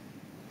was?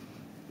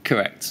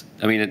 Correct.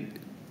 I mean,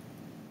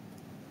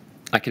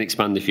 I can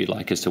expand if you'd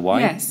like as to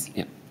why. Yes.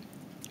 Yeah.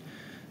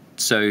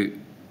 So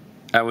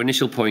our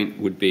initial point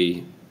would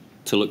be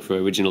to look for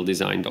original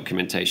design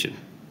documentation.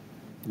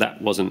 That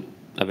wasn't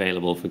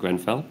available for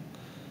Grenfell.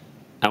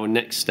 Our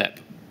next step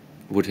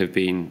would have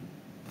been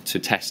to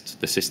test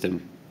the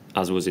system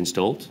as was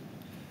installed,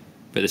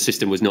 but the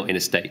system was not in a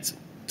state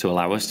to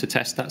allow us to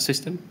test that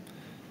system.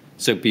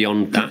 So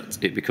beyond that,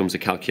 it becomes a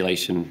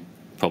calculation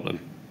problem.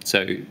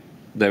 So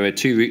there are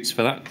two routes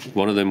for that.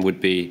 One of them would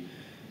be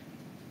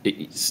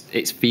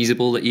it's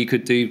feasible that you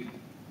could do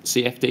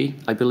CFD,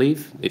 I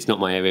believe. It's not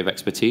my area of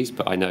expertise,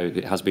 but I know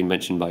it has been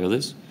mentioned by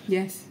others.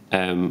 Yes.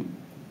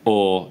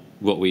 Or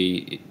what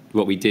we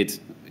did,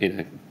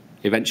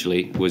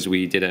 eventually was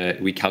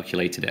we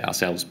calculated it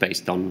ourselves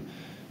based on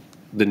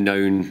the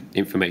known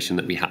information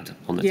that we had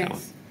on the tower.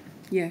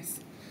 Yes.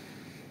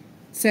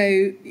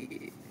 So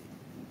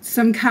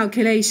some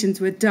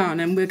calculations were done,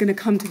 and we're going to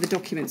come to the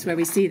documents where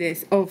we see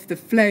this, of the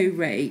flow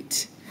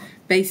rate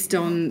based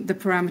on the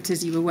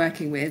parameters you were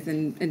working with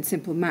and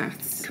simple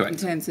maths. Correct. In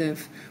terms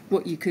of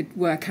what you could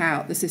work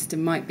out the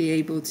system might be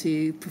able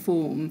to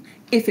perform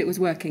if it was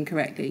working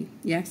correctly.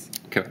 Yes?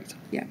 Correct.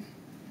 Yeah.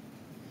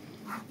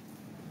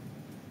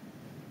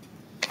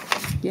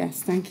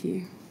 Yes, thank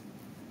you.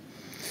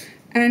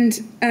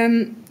 And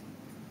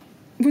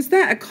was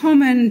that a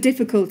common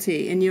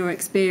difficulty in your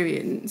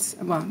experience?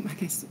 Well, I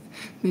guess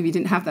maybe you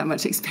didn't have that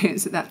much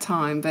experience at that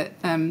time, but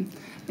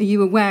are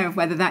you aware of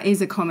whether that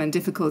is a common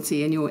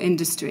difficulty in your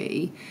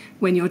industry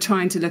when you're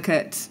trying to look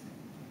at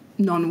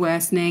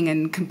non-worsening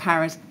and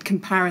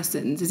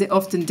comparisons? Is it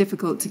often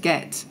difficult to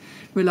get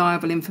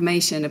reliable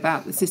information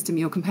about the system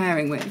you're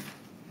comparing with?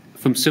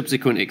 From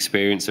subsequent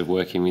experience of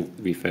working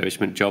with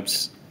refurbishment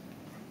jobs,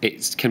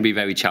 it can be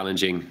very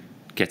challenging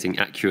getting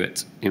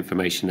accurate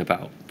information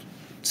about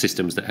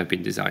systems that have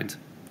been designed.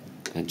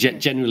 And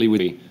generally,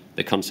 with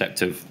the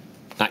concept of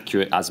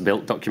accurate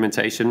as-built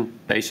documentation,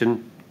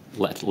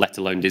 let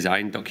alone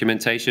design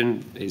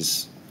documentation,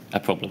 is a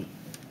problem.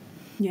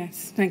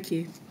 Yes, thank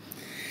you.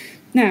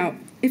 Now,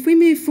 if we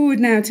move forward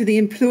now to the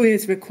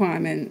employer's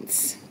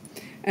requirements,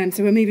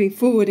 so we're moving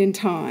forward in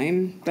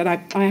time, but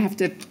I have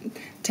to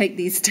take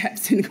these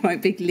steps in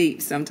quite big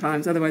leaps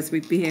sometimes, otherwise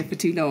we'd be here for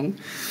too long.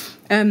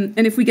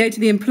 And if we go to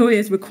the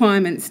employer's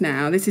requirements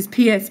now, this is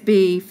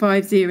PSB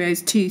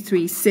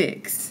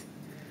 50236.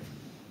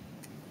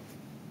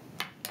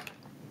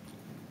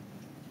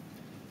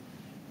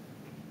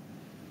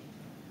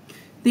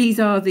 These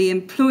are the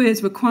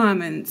employer's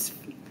requirements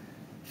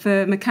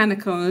for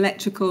mechanical,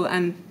 electrical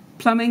and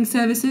plumbing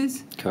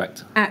services.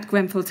 Correct. At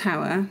Grenfell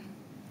Tower.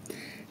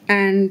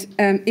 And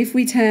if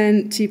we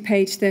turn to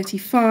page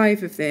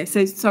 35 of this,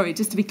 so sorry,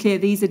 just to be clear,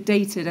 these are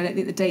dated, I don't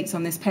think the date's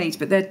on this page,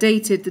 but they're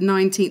dated the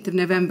 19th of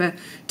November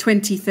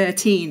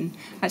 2013.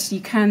 Actually,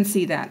 you can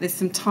see that. There's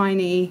some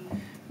tiny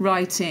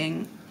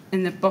writing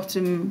in the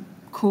bottom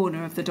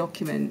corner of the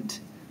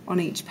document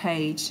on each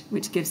page,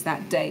 which gives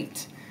that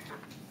date,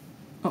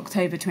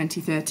 October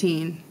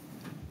 2013.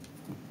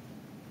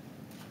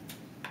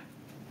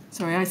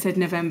 Sorry, I said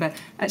November.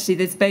 Actually,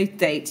 there's both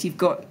dates. You've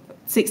got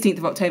 16th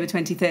of October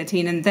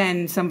 2013, and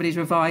then somebody's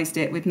revised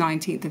it with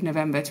 19th of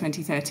November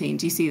 2013.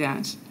 Do you see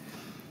that?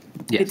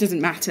 Yes. It doesn't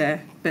matter,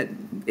 but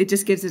it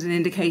just gives us an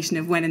indication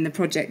of when in the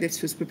project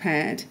this was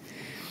prepared.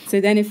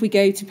 So then if we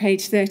go to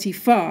page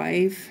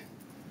 35,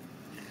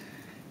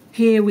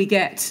 here we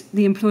get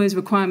the employer's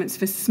requirements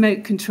for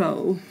smoke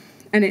control.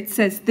 And it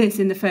says this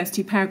in the first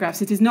two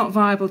paragraphs: it is not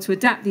viable to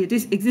adapt the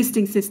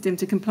existing system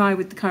to comply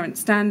with the current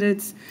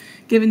standards.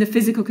 Given the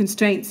physical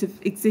constraints of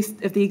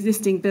the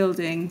existing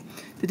building,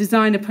 the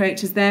design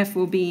approach has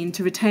therefore been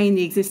to retain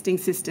the existing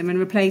system and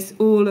replace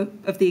all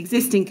of the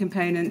existing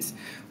components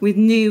with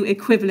new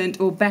equivalent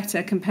or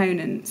better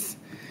components.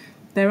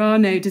 There are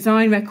no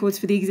design records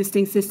for the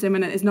existing system,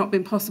 and it has not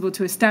been possible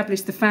to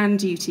establish the fan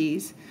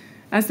duties.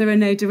 As there are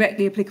no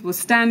directly applicable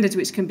standards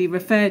which can be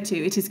referred to,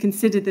 it is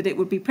considered that it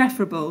would be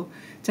preferable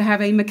to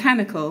have a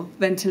mechanical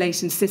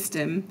ventilation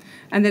system,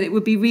 and that it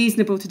would be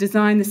reasonable to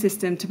design the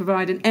system to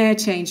provide an air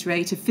change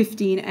rate of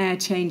 15 air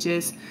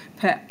changes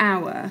per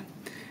hour.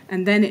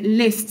 And then it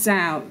lists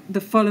out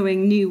the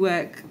following new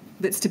work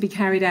that's to be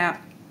carried out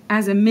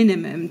as a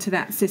minimum to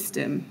that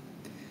system.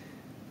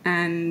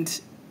 And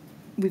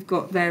we've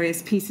got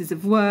various pieces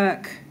of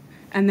work,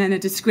 and then a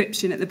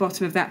description at the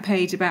bottom of that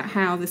page about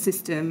how the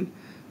system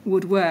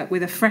would work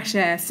with a fresh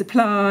air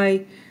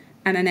supply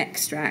and an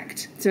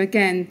extract. So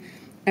again,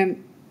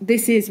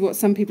 this is what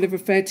some people have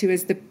referred to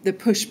as the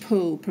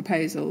push-pull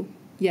proposal,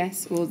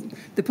 yes? Or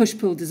the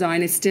push-pull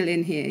design is still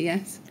in here,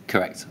 yes?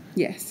 Correct.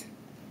 Yes.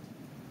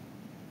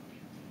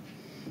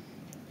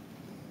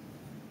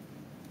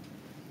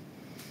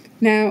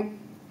 Now,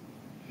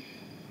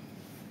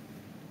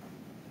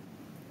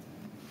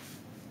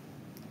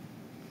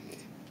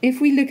 if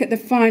we look at the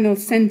final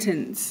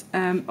sentence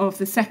of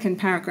the second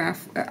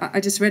paragraph, I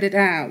just read it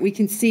out, we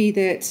can see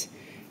that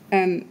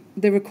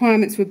the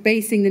requirements were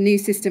basing the new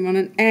system on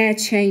an air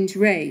change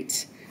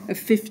rate of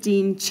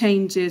 15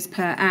 changes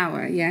per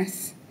hour,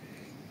 yes?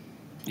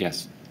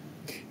 Yes.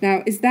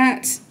 Now, is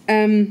that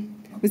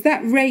was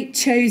that rate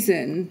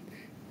chosen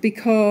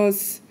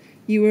because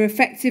you were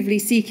effectively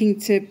seeking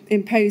to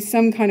impose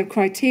some kind of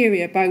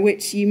criteria by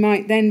which you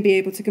might then be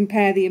able to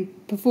compare the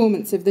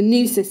performance of the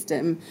new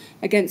system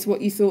against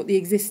what you thought the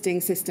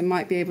existing system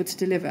might be able to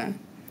deliver?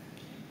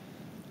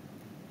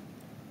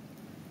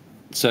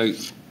 So,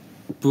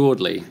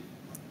 broadly,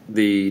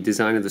 the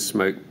design of the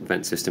smoke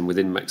vent system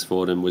within Max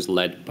Fordham was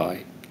led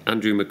by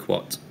Andrew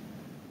McWatt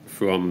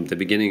from the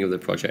beginning of the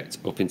project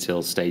up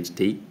until stage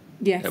D,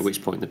 Yes. at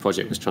which point the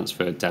project was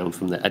transferred down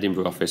from the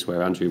Edinburgh office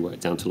where Andrew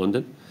worked down to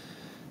London.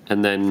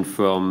 And then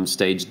from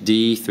stage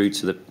D through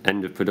to the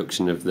end of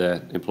production of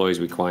the employees'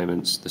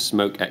 requirements, the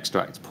smoke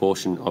extract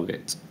portion of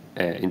it,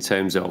 in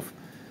terms of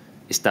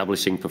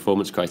establishing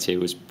performance criteria,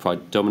 was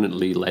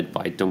predominantly led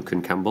by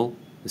Duncan Campbell,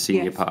 the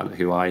senior Yes. partner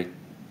who I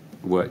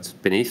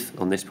worked beneath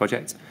on this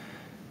project.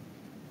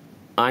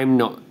 I'm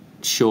not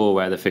sure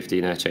where the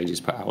 15 air changes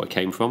per hour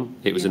came from.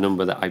 It was a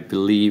number that I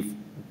believe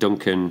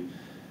Duncan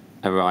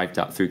arrived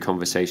at through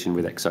conversation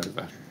with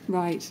Exova.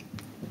 Right.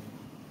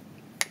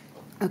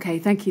 Okay,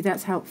 thank you.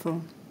 That's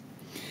helpful.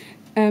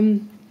 Now,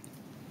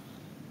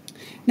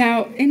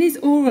 in his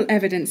oral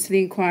evidence to the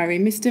inquiry,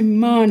 Mr.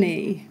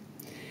 Marnie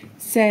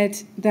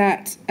said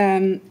that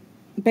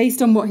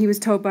based on what he was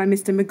told by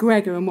Mr.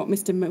 McGregor and what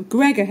Mr.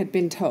 McGregor had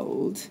been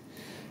told,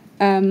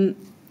 and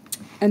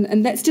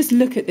let's just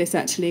look at this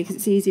actually because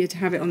it's easier to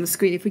have it on the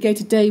screen. If we go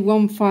to day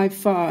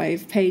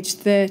 155, page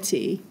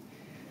 30.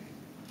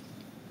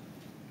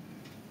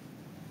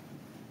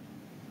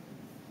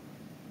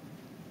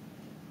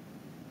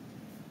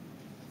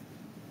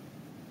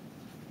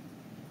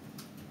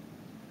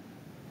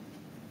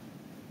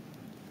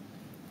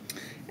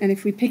 And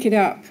if we pick it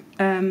up,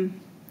 no,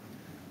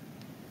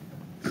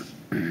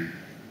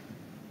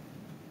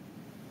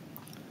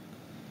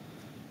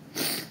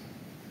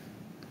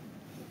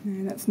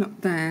 that's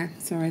not there.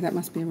 Sorry, that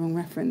must be a wrong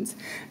reference.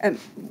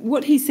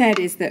 What he said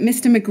is that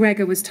Mr.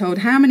 McGregor was told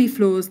how many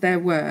floors there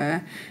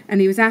were,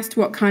 and he was asked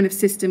what kind of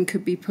system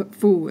could be put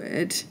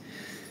forward.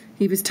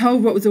 He was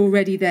told what was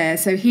already there,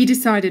 so he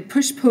decided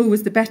push-pull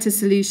was the better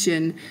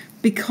solution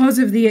because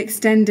of the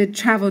extended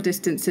travel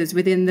distances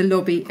within the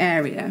lobby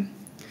area.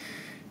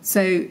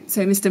 So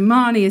Mr.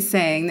 Marnie is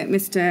saying that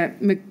Mr.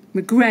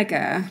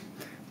 McGregor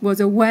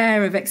was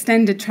aware of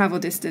extended travel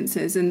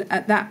distances, and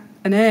at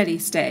an early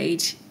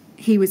stage,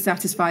 he was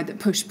satisfied that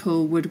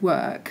push-pull would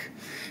work.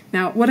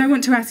 Now, what I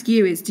want to ask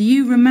you is, do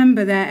you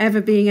remember there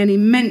ever being any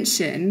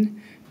mention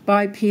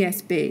by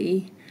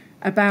PSB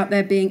about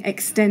there being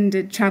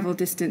extended travel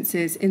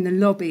distances in the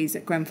lobbies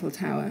at Grenfell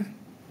Tower?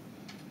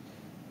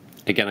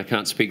 Again, I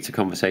can't speak to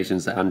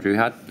conversations that Andrew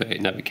had, but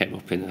it never came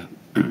up in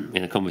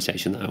a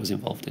conversation that I was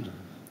involved in.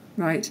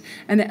 Right.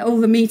 And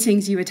all the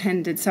meetings you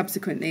attended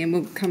subsequently, and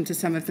we'll come to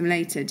some of them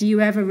later, do you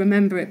ever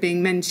remember it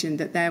being mentioned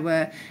that there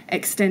were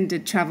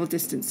extended travel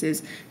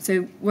distances?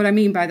 So what I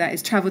mean by that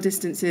is travel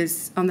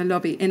distances on the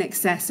lobby in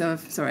excess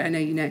of, sorry, I know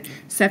you know,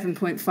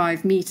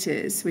 7.5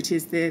 metres, which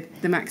is the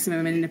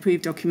maximum in an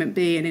approved document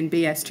B and in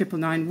BS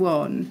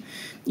 9991.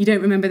 You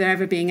don't remember there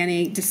ever being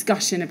any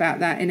discussion about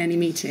that in any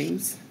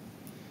meetings?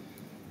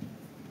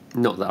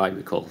 Not that I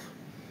recall.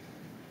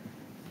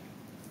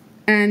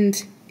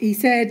 And he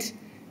said...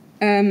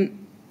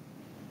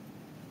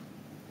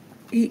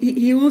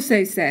 He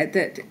also said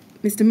that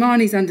Mr.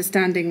 Marnie's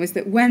understanding was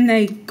that when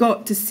they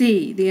got to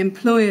see the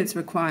employer's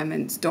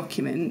requirements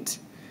document,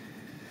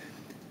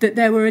 that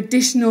there were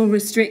additional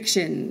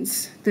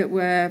restrictions that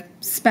were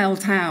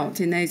spelt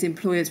out in those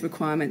employer's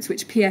requirements,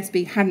 which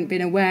PSB hadn't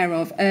been aware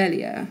of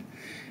earlier,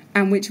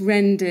 and which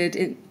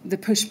rendered the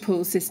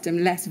push-pull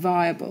system less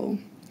viable.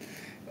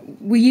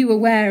 Were you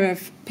aware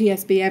of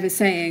PSB ever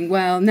saying,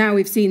 well, now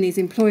we've seen these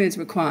employers'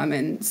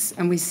 requirements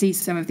and we see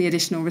some of the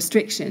additional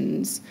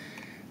restrictions,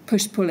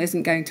 push-pull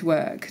isn't going to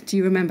work? Do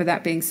you remember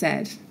that being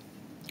said?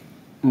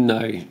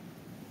 No,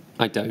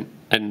 I don't.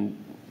 And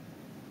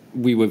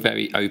we were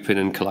very open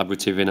and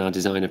collaborative in our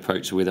design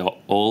approach with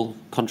all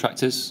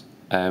contractors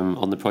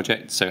on the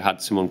project. So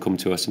had someone come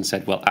to us and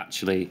said, well,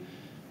 actually,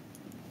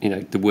 you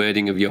know, the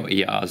wording of your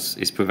ERs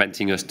is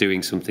preventing us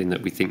doing something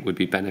that we think would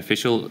be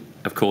beneficial,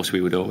 of course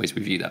we would always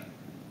review that.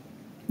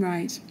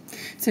 Right.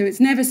 So it's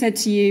never said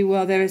to you,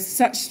 well, there are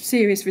such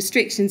serious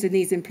restrictions in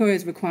these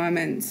employers'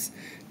 requirements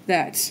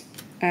that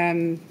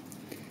we're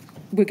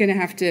going to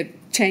have to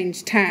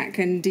change tack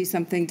and do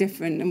something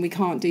different and we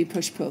can't do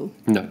push-pull?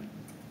 No.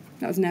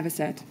 That was never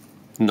said?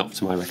 Not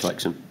to my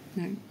recollection.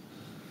 No.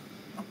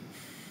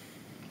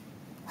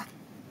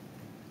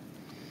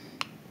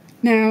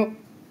 Now,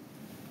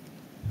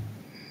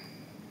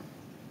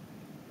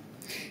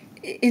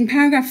 in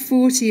paragraph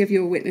 40 of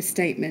your witness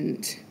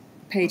statement,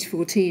 page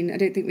 14, I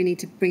don't think we need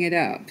to bring it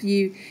up,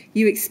 you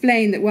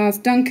explain that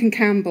whilst Duncan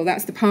Campbell,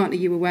 that's the partner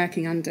you were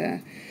working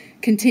under,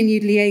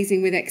 continued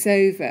liaising with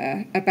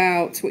Exova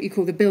about what you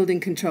call the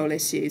building control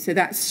issue, so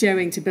that's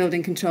showing to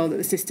building control that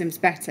the system's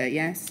better,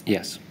 yes?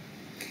 Yes.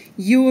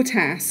 Your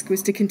task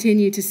was to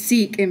continue to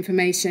seek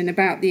information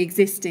about the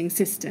existing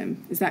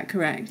system, is that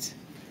correct?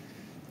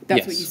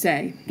 That's yes. what you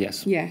say?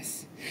 Yes.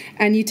 Yes.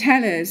 And you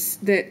tell us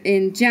that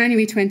in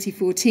January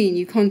 2014,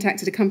 you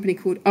contacted a company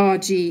called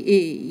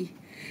RGE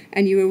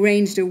and you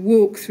arranged a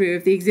walkthrough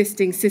of the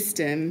existing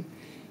system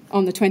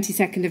on the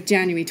 22nd of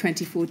January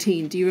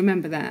 2014. Do you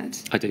remember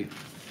that? I do.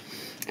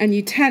 And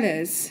you tell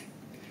us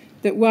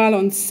that while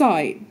on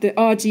site, the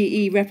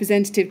RGE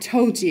representative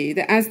told you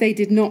that as they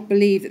did not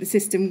believe that the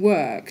system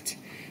worked,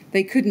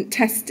 they couldn't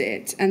test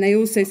it, and they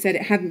also said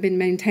it hadn't been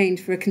maintained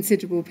for a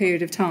considerable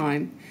period of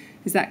time.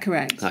 Is that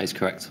correct? That is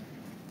correct.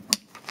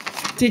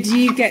 Did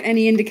you get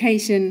any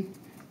indication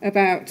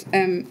about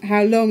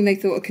how long they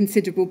thought a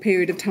considerable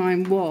period of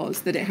time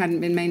was that it hadn't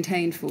been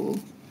maintained for?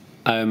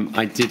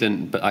 I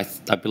didn't, but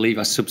I believe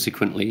I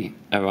subsequently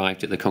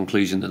arrived at the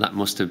conclusion that that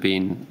must have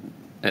been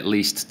at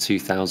least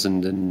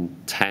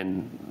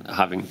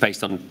 2010,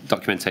 based on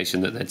documentation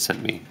that they'd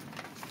sent me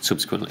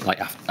subsequently, like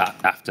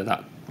after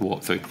that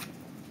walkthrough.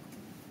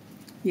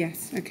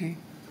 Yes, okay.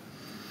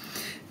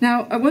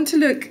 Now, I want to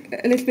look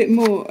a little bit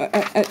more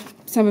at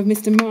some of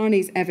Mr.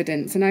 Marnie's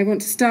evidence, and I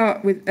want to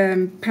start with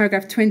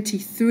paragraph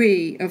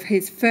 23 of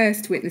his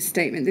first witness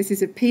statement. This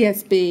is a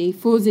PSB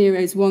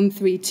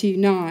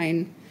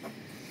 401329,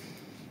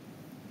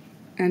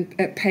 and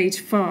at page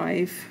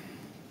 5.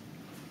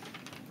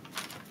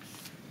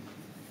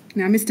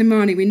 Now, Mr.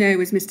 Marnie, we know,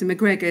 was Mr.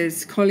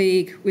 McGregor's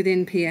colleague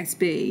within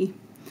PSB,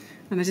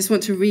 and I just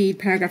want to read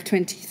paragraph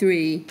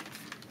 23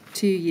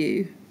 to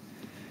you.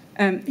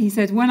 He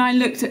said, when I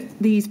looked at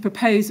these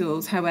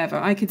proposals, however,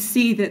 I could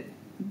see that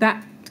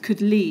could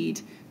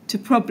lead to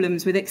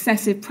problems with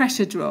excessive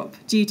pressure drop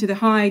due to the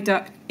high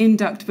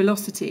induct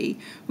velocity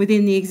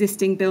within the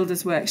existing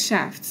builder's work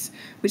shafts,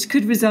 which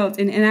could result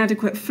in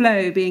inadequate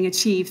flow being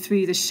achieved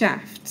through the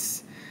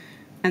shafts.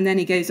 And then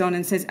he goes on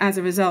and says, as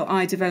a result,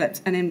 I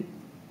developed an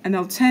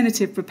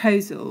alternative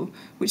proposal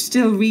which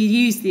still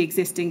reused the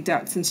existing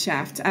ducts and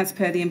shafts as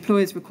per the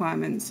employer's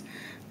requirements,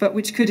 but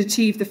which could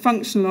achieve the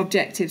functional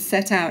objectives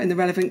set out in the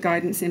relevant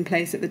guidance in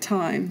place at the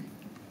time.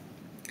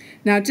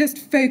 Now, just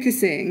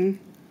focusing,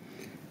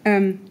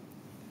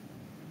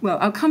 well,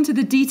 I'll come to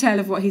the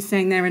detail of what he's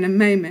saying there in a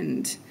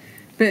moment,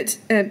 but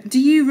do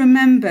you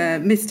remember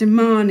Mr.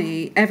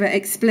 Marnie ever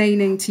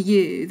explaining to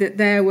you that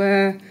there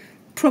were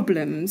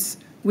problems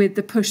with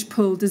the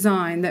push-pull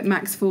design that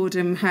Max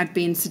Fordham had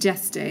been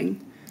suggesting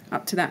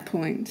up to that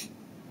point?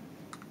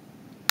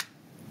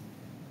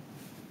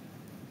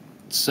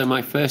 So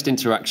my first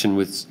interaction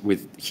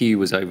with Hugh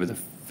was over the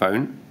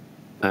phone,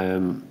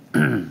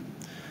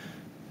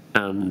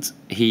 and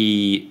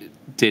he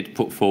did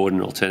put forward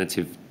an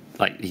alternative,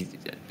 like he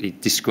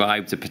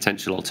described a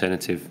potential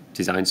alternative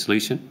design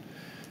solution.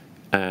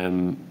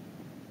 I'm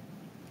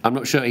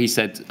not sure he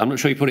said, I'm not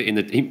sure he put it in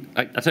the,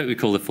 I don't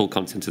recall the full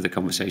content of the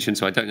conversation,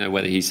 so I don't know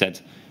whether he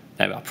said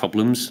there are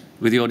problems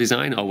with your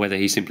design or whether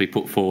he simply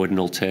put forward an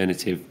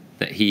alternative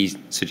that he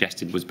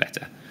suggested was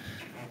better.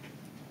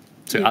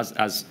 So yeah.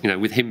 As you know,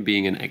 with him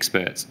being an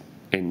expert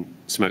in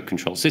smoke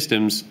control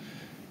systems,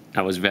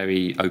 I was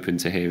very open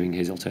to hearing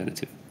his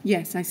alternative.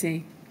 Yes, I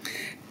see.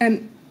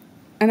 And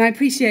I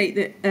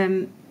appreciate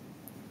that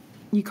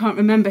you can't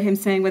remember him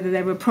saying whether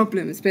there were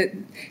problems, but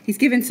he's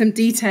given some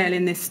detail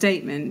in this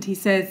statement. He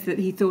says that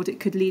he thought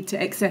it could lead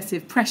to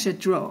excessive pressure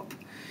drop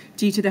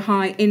due to the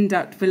high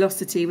induct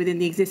velocity within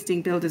the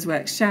existing builder's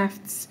work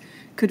shafts,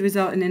 could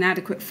result in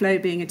inadequate flow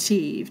being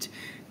achieved.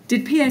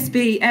 Did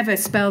PSB ever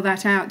spell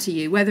that out to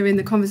you, whether in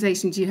the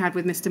conversations you had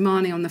with Mr.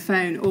 Marnie on the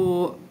phone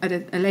or at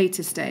a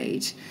later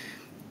stage?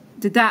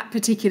 Did that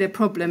particular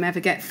problem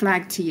ever get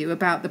flagged to you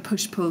about the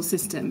push-pull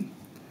system?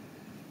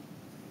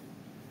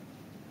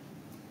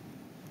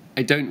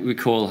 I don't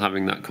recall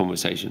having that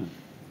conversation.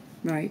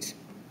 Right.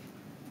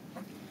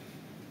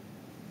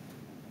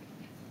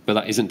 But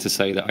that isn't to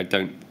say that I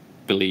don't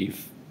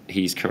believe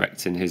he's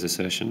correct in his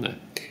assertion there.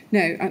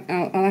 No,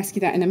 I'll ask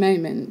you that in a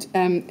moment.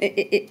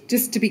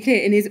 Just to be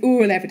clear, in his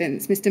oral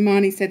evidence, Mr.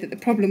 Marnie said that the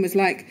problem was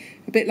a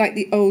bit like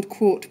the old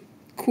quart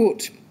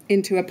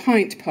into a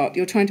pint pot.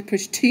 You're trying to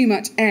push too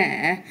much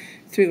air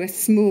through a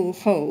small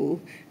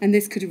hole, and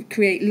this could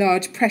create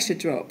large pressure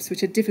drops,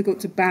 which are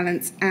difficult to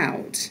balance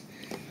out.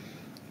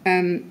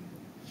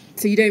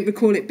 So you don't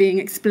recall it being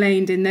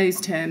explained in those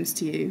terms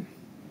to you?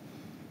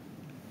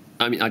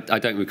 I mean, I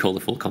don't recall the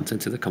full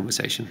content of the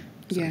conversation.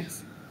 So.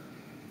 Yes.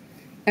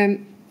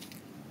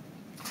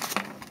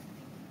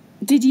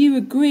 Did you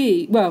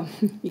agree? Well,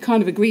 you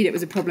kind of agreed it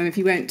was a problem if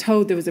you weren't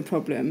told there was a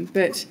problem,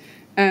 but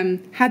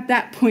had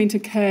that point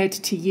occurred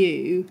to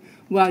you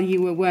while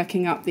you were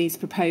working up these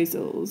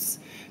proposals,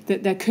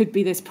 that there could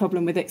be this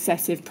problem with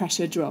excessive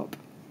pressure drop?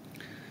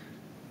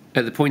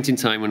 At the point in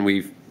time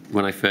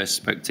when I first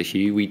spoke to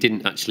Hugh, we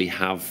didn't actually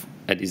have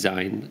a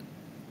design.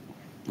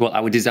 Well,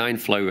 our design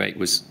flow rate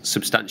was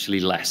substantially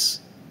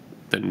less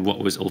than what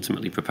was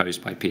ultimately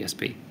proposed by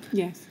PSB.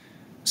 Yes.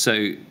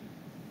 So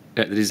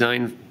at the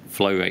design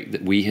flow rate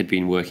that we had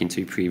been working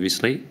to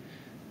previously,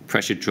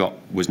 pressure drop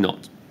was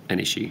not an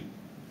issue.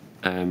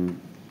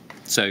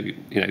 So,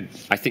 you know,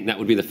 I think that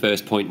would be the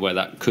first point where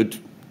that could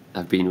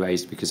have been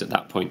raised, because at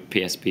that point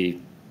PSB,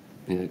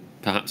 you know,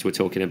 perhaps we're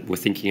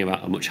thinking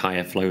about a much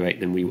higher flow rate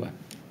than we were.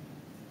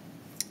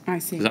 I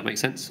see. Does that make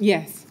sense?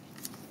 Yes.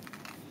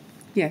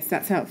 Yes,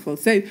 that's helpful.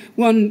 So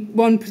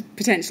one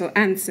potential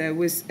answer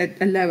was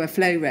a lower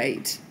flow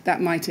rate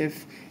that might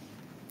have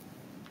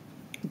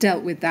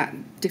dealt with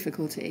that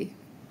difficulty,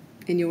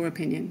 in your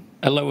opinion.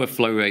 A lower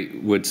flow rate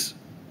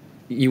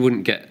you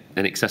wouldn't get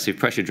an excessive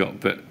pressure drop,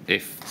 but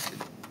if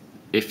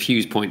if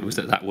Hugh's point was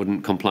that that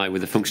wouldn't comply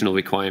with the functional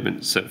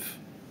requirements of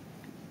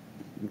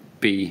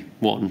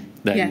B1,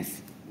 then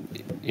Yes.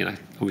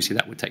 obviously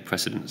that would take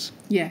precedence.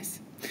 Yes.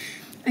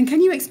 And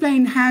can you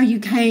explain how you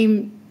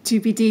came to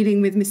be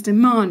dealing with Mr.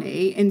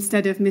 Marnie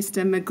instead of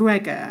Mr.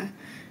 McGregor?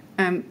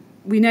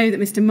 We know that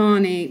Mr.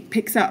 Marnie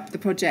picks up the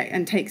project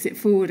and takes it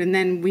forward, and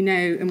then we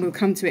know, and we'll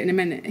come to it in a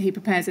minute, he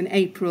prepares an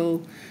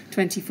April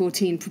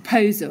 2014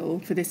 proposal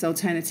for this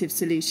alternative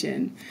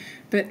solution.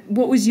 But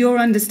what was your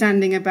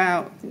understanding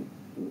about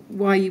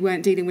why you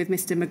weren't dealing with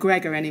Mr.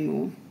 McGregor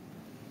anymore?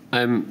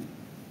 I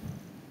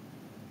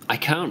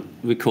can't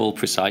recall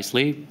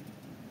precisely,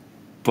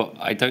 but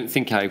I don't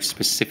think I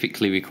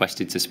specifically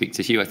requested to speak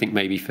to Hugh. I think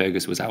maybe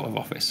Fergus was out of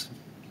office.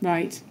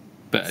 Right.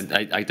 But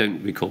I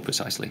don't recall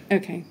precisely.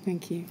 Okay,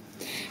 thank you.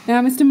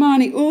 Now, Mr.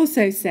 Marnie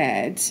also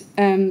said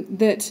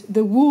that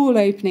the wall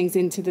openings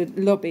into the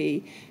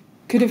lobby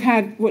could have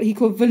had what he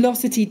called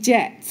velocity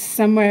jets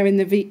somewhere in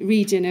the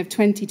region of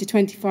 20 to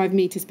 25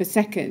 metres per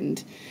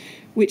second,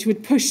 which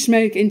would push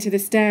smoke into the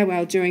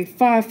stairwell during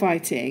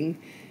firefighting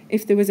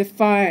if there was a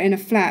fire in a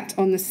flat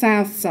on the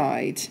south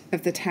side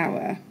of the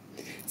tower.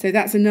 So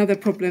that's another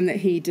problem that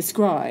he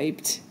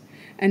described.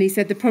 And he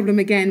said the problem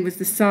again was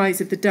the size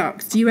of the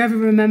ducts. Do you ever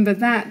remember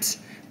that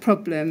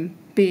problem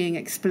being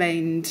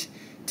explained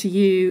to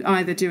you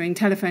either during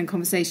telephone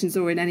conversations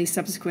or in any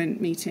subsequent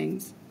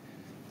meetings?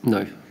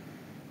 No.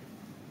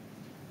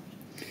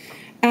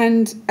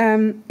 And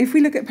if we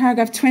look at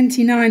paragraph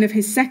 29 of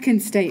his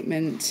second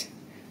statement,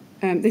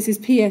 this is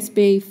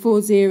PSB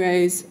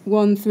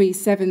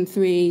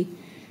 401373,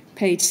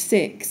 page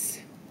 6.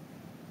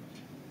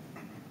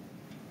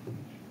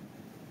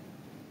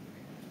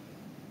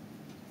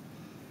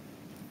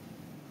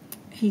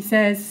 He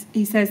says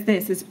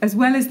this, as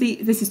well as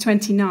this is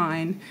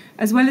 29,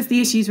 as well as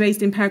the issues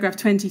raised in paragraph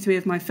 23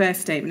 of my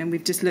first statement, and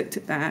we've just looked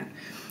at that,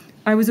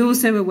 I was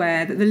also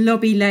aware that the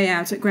lobby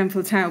layout at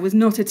Grenfell Tower was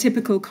not a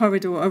typical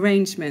corridor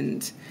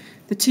arrangement.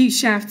 The two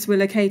shafts were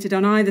located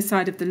on either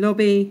side of the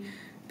lobby,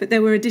 but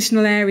there were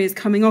additional areas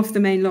coming off the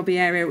main lobby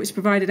area which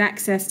provided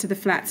access to the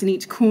flats in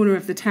each corner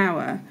of the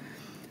tower.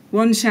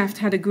 One shaft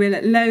had a grille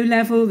at low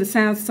level, the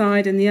south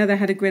side, and the other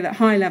had a grille at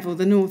high level,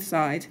 the north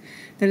side.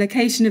 The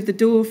location of the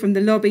door from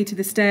the lobby to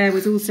the stair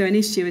was also an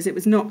issue as it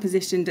was not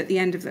positioned at the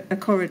end of a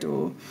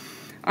corridor.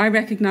 I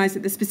recognised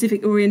that the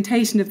specific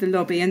orientation of the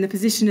lobby and the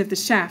position of the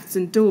shafts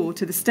and door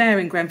to the stair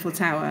in Grenfell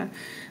Tower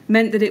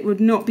meant that it would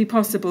not be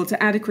possible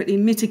to adequately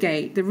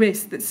mitigate the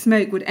risk that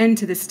smoke would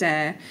enter the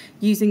stair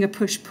using a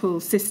push-pull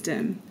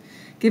system.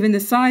 Given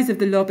the size of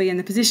the lobby and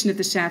the position of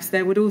the shafts,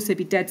 there would also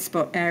be dead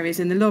spot areas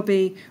in the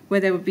lobby where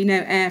there would be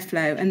no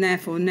airflow and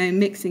therefore no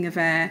mixing of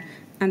air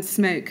and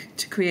smoke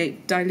to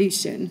create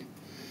dilution.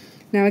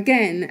 Now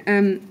again,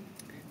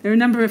 there are a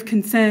number of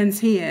concerns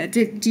here.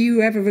 Do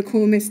you ever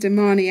recall Mr.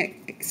 Marnie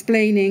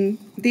explaining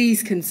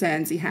these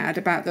concerns he had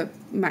about the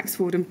Max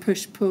Fordham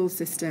push-pull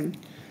system?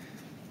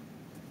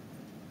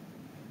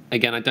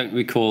 Again, I don't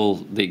recall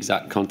the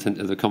exact content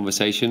of the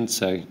conversation,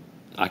 so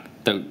I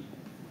don't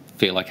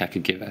feel like I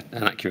could give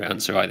an accurate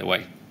answer either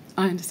way.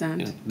 I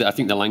understand. Yeah. I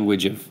think the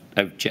language of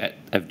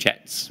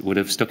jets would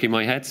have stuck in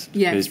my head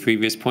Yes. at his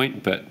previous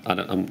point, but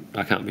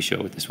I can't be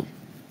sure with this one.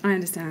 I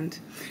understand.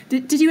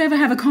 Did you ever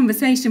have a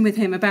conversation with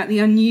him about the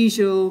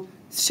unusual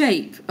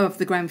shape of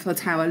the Grenfell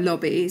Tower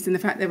lobbies and the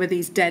fact there were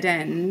these dead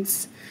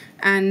ends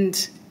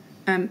and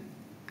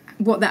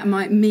what that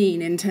might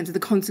mean in terms of the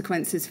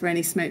consequences for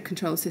any smoke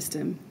control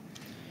system?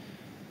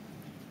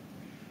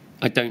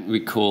 I don't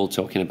recall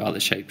talking about the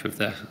shape of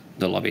the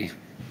lobby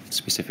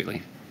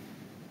specifically.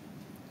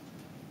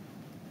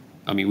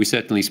 I mean, we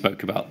certainly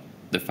spoke about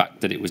the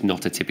fact that it was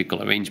not a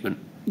typical arrangement.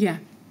 Yeah.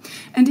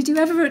 And did you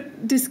ever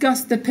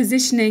discuss the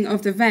positioning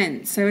of the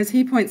vents? So as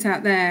he points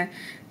out there,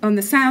 on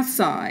the south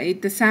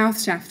side, the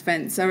south shaft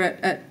vents are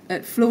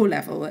at floor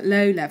level, at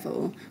low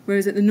level,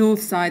 whereas at the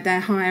north side, they're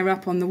higher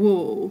up on the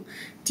wall.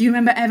 Do you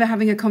remember ever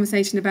having a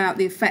conversation about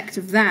the effect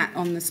of that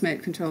on the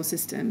smoke control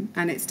system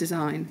and its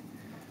design?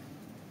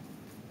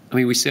 I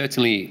mean, we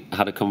certainly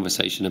had a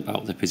conversation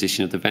about the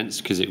position of the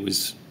vents because it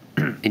was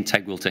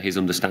integral to his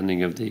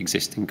understanding of the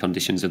existing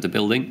conditions of the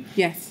building.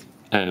 Yes.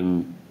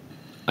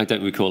 I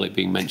don't recall it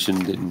being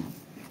mentioned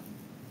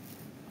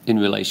in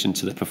relation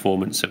to the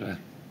performance of a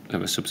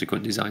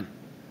subsequent design.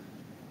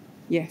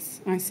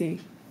 Yes, I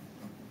see.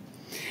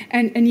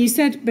 And you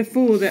said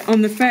before that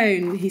on the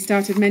phone he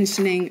started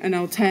mentioning an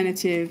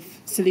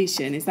alternative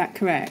solution. Is that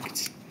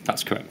correct?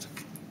 That's correct.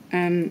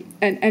 And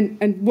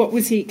what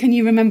was he? Can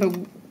you remember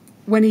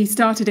when he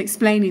started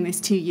explaining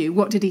this to you?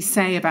 What did he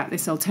say about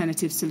this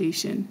alternative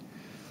solution?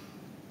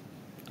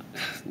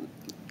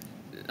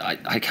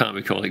 I can't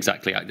recall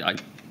exactly. I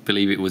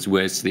believe it was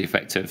words to the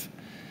effect of,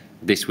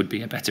 this would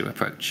be a better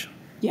approach.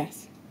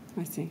 Yes,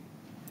 I see.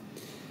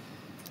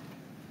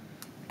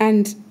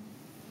 And,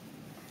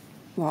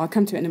 well, I'll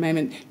come to it in a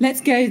moment.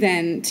 Let's go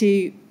then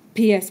to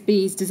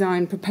PSB's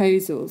design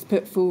proposals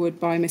put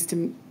forward by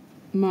Mr.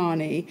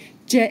 Marnie.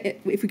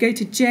 If we go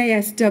to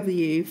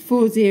JSW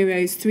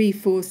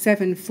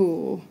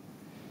 403474.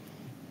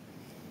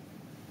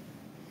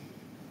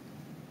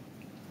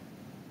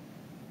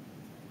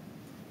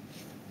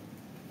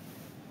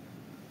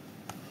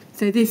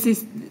 So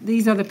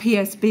these are the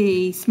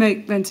PSB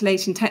smoke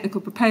ventilation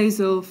technical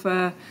proposal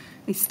for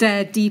a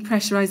stair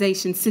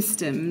depressurisation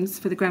systems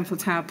for the Grenfell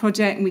Tower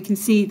project, and we can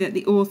see that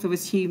the author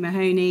was Hugh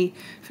Mahoney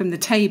from the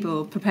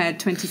table prepared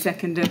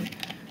 22nd of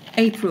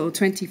April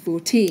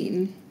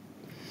 2014.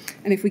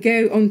 And if we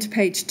go on to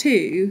page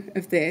 2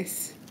 of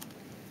this,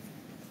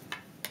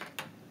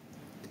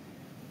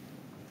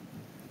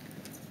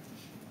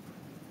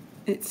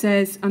 it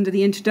says, under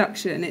the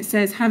introduction, it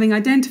says, having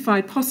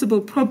identified possible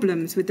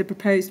problems with the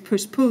proposed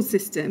push-pull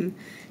system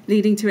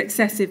leading to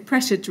excessive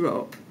pressure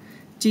drop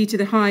due to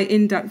the high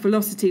induct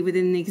velocity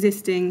within the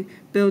existing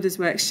builder's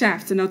work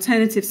shafts, an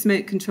alternative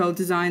smoke control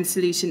design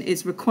solution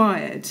is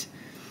required.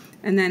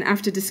 And then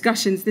after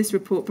discussions, this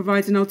report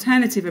provides an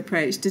alternative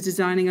approach to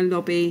designing a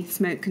lobby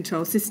smoke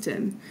control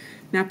system.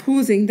 Now,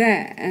 pausing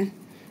there,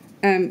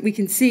 we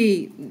can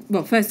see,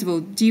 well, first of all,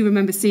 do you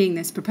remember seeing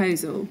this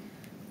proposal?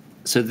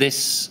 So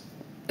this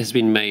has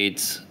been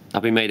made,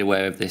 I've been made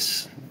aware of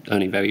this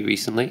only very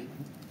recently.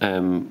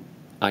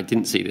 I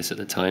didn't see this at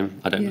the time.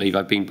 I don't believe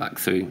I've been back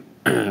through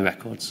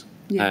records.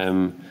 Yes.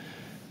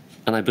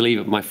 And I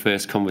believe my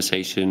first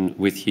conversation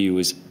with Hugh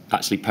was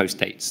actually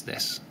post-dates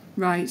this.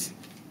 Right.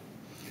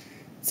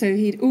 So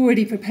he'd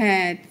already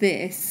prepared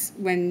this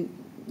when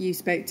you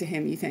spoke to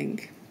him, you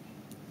think?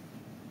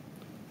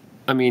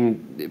 I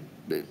mean,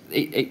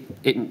 it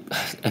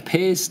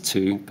appears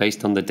to,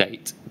 based on the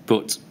date,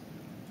 but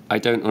I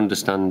don't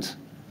understand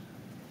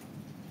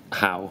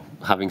how,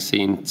 having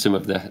seen some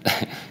of the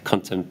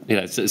content,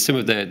 some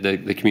of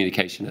the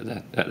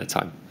communication at the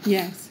time.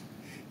 Yes.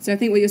 So I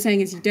think what you're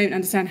saying is you don't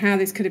understand how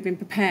this could have been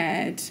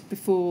prepared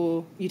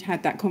before you'd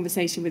had that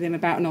conversation with him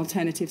about an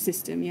alternative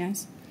system,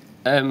 yes?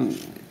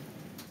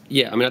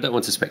 Yeah, I mean, I don't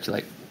want to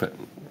speculate, but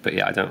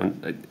yeah, I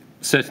don't.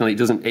 Certainly,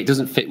 it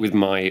doesn't fit with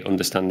my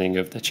understanding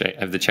of the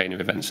chain of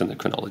events and the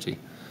chronology.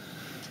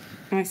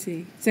 I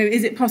see. So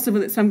is it possible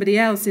that somebody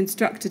else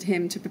instructed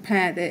him to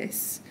prepare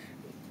this,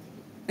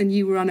 and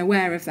you were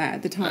unaware of that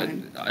at the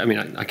time? I mean,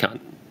 I can't.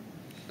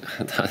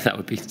 That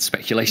would be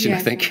speculation,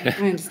 yes, I think.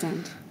 I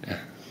understand. Yeah.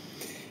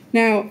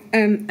 Now,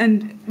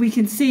 and we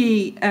can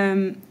see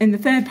in the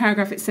third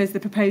paragraph it says the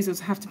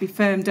proposals have to be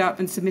firmed up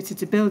and submitted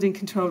to Building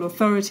Control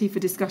Authority for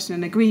discussion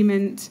and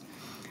agreement.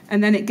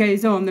 And then it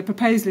goes on, the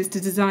proposal is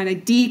to design a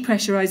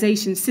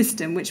depressurisation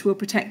system which will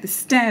protect the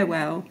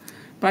stairwell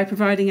by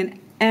providing an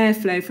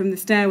airflow from the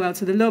stairwell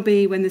to the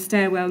lobby when the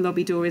stairwell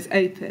lobby door is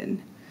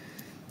open.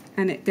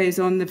 And it goes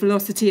on, the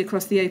velocity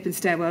across the open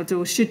stairwell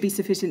door should be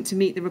sufficient to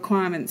meet the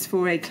requirements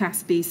for a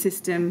Class B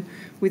system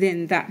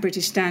within that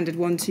British Standard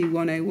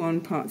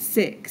 12101 Part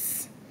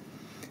 6.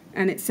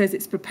 And it says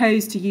it's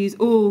proposed to use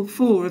all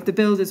 4 of the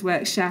builder's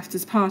work shafts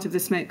as part of the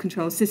smoke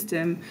control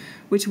system,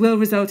 which will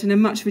result in a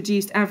much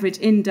reduced average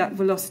induct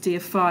velocity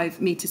of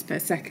 5 metres per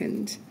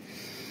second.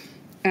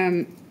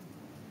 Now,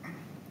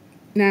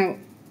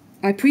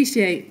 I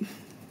appreciate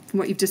from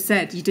what you've just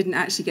said, you didn't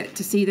actually get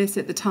to see this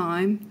at the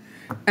time.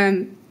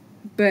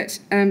 But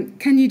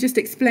can you just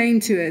explain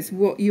to us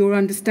what your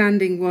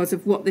understanding was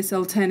of what this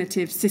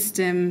alternative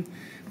system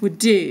would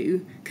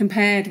do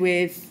compared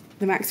with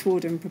the Max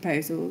Fordham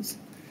proposals?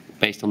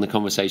 Based on the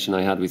conversation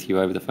I had with you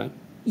over the phone?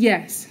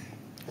 Yes.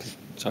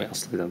 Sorry, I'll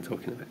slow down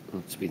talking a bit.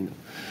 I'm speeding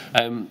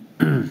up.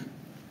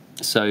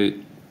 So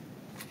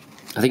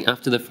I think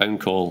after the phone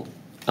call,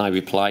 I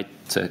replied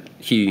to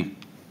Hugh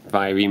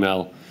via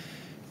email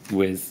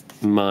with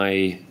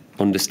my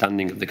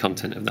understanding of the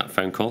content of that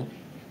phone call,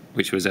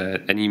 which was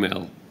an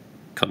email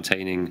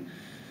containing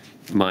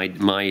my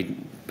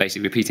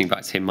basically repeating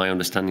back to him my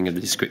understanding of the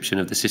description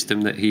of the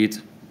system that he'd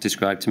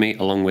described to me,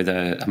 along with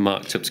a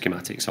marked up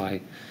schematic. So I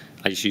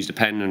just used a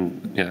pen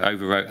and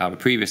overwrote our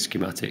previous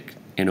schematic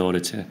in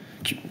order to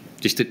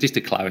just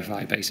to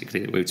clarify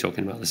basically that we were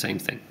talking about the same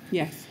thing.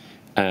 Yes.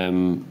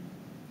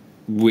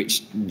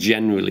 Which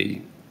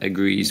generally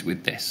agrees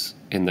with this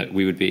in that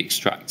we would be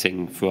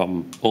extracting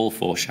from all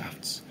 4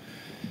 shafts,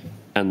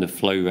 and the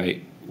flow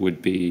rate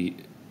would be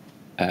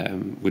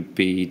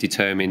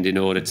determined in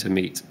order to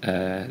meet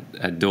an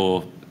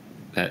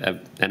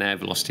air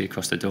velocity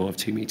across the door of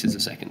 2 meters a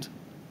second.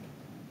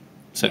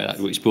 So yes.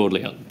 Which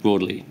broadly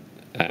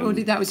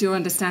that was your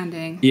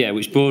understanding. Yeah,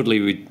 which broadly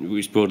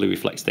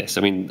reflects this.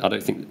 I mean,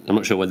 I'm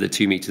not sure whether the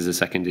 2 meters a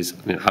second is,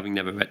 having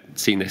never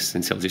seen this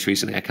until just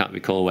recently, I can't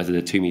recall whether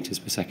the 2 meters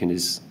per second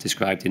is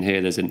described in here.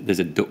 There's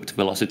a duct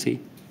velocity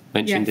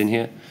mentioned in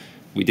here.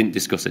 We didn't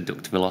discuss a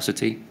duct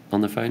velocity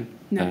on the phone.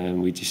 No.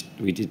 We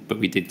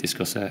did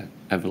discuss a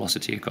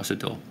velocity across a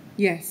door.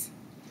 Yes.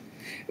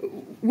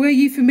 Were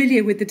you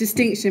familiar with the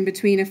distinction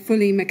between a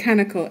fully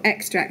mechanical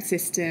extract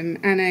system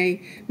and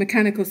a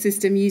mechanical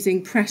system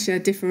using pressure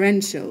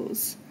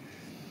differentials?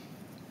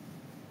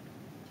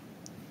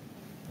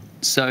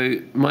 So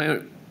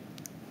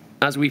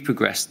as we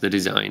progressed the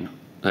design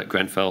at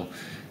Grenfell,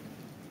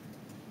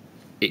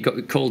 it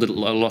got called a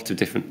lot of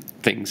different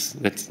things.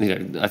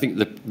 I think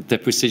the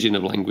precision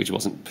of language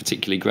wasn't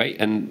particularly great,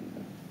 and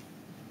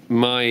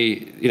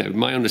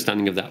my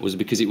understanding of that was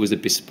because it was a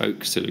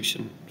bespoke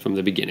solution from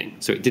the beginning,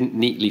 so it didn't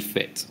neatly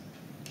fit,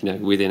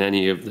 within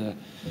any of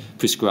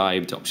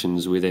prescribed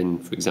options within,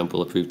 for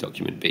example, approved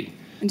document B.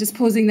 And just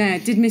pausing there,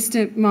 did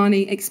Mr.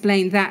 Marnie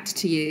explain that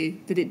to you,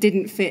 that it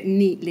didn't fit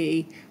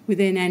neatly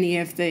within any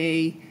of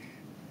the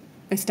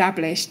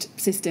established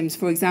systems,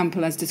 for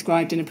example, as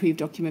described in approved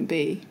document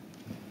B?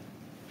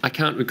 I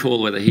can't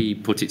recall whether he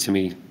put it to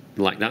me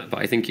like that, but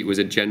I think it was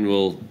a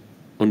general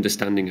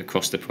understanding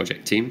across the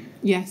project team.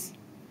 Yes.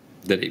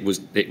 That it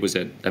was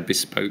a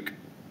bespoke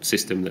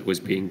system that was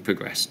being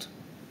progressed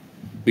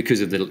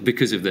because of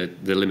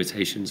the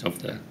limitations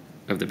of the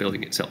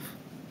building itself.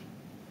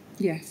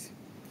 Yes.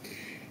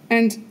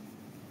 And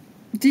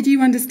did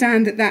you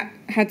understand that that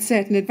had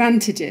certain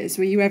advantages?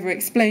 Were you ever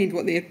explained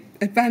what the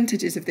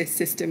advantages of this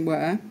system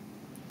were?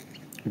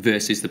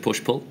 Versus the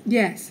push-pull?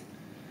 Yes.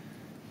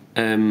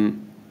 I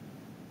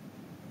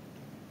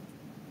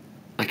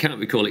can't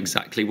recall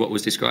exactly what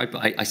was described,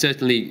 but I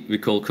certainly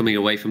recall coming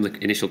away from the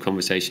initial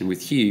conversation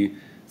with Hugh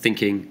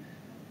thinking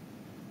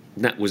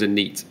that was a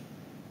neat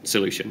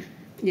solution.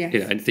 Yes.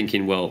 You know, and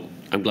thinking, well,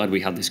 I'm glad we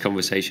had this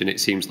conversation. It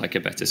seems like a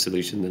better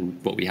solution than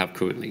what we have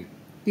currently.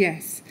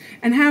 Yes.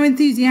 And how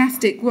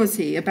enthusiastic was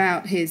he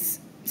about his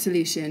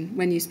solution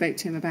when you spoke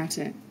to him about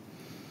it?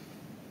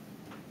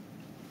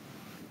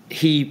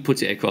 He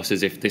put it across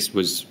as if this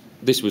was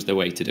the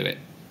way to do it.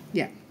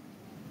 Yeah.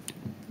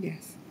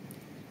 Yes.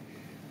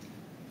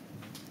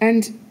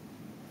 And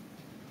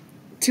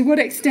to what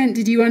extent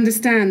did you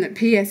understand that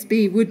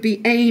PSB would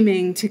be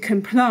aiming to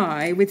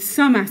comply with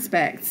some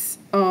aspects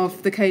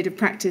of the code of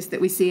practice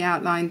that we see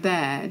outlined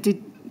there?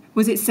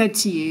 Was it said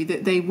to you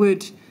that they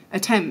would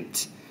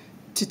attempt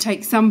to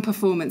take some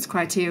performance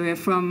criteria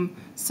from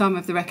some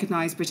of the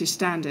recognised British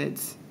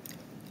standards?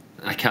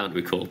 I can't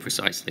recall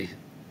precisely,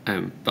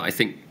 but I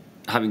think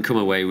having come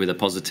away with a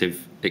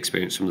positive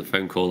experience from the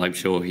phone call, I'm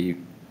sure he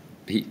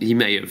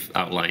may have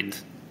outlined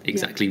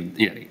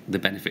exactly the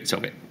benefits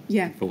of it.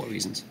 Yeah. For what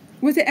reasons?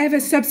 Was it ever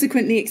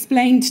subsequently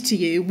explained to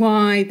you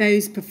why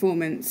those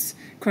performance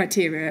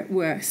criteria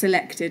were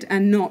selected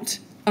and not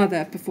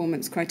other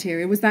performance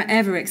criteria? Was that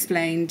ever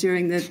explained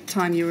during the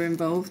time you were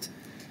involved?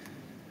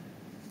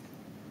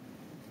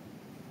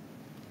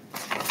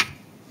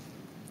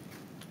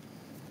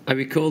 I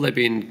recall there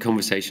being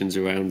conversations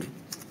around,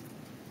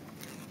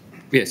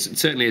 yes,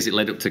 certainly as it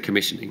led up to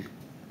commissioning,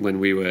 when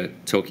we were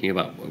talking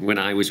about, when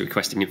I was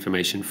requesting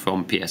information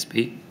from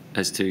PSP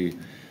as to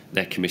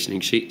their commissioning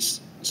sheets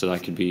so that I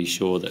could be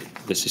sure that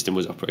the system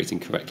was operating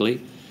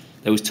correctly.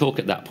 There was talk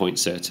at that point,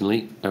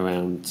 certainly,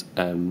 around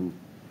BS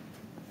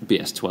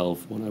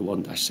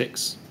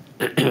 12-101-6,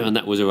 and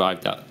that was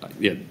arrived at.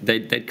 Yeah,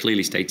 they'd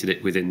clearly stated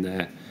it within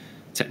their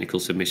technical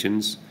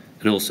submissions,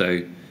 and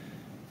also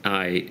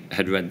I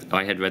had read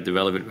the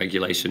relevant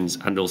regulations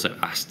and also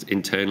asked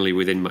internally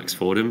within Max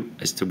Fordham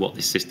as to what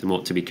this system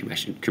ought to be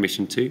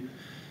commissioned to,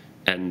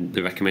 and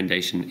the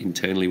recommendation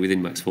internally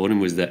within Max Fordham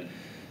was that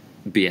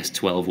BS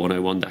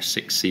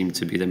 12-101-6 seemed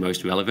to be the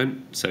most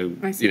relevant. So,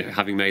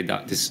 having made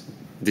that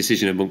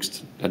decision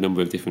amongst a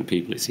number of different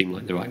people, it seemed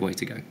like the right way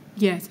to go.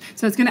 Yes.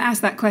 So I was going to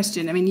ask that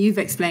question. I mean, you've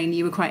explained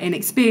you were quite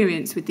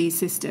inexperienced with these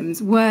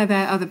systems. Were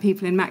there other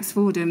people in Max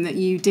Fordham that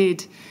you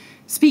did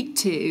speak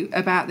to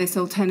about this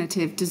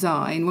alternative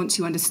design once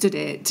you understood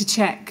it, to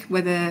check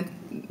whether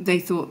they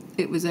thought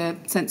it was a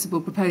sensible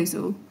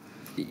proposal?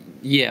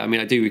 Yeah, I mean,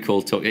 I do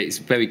recall talk. It's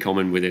very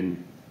common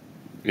within.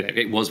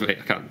 It was very.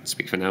 I can't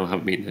speak for now. I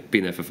haven't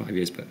been there for 5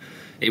 years, but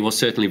it was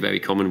certainly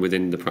very common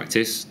within the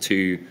practice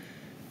to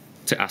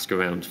ask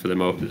around for the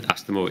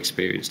more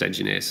experienced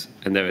engineers,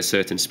 and there are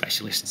certain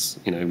specialists,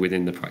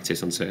 within the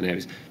practice on certain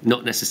areas.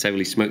 Not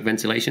necessarily smoke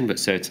ventilation, but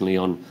certainly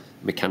on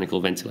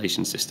mechanical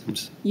ventilation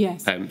systems.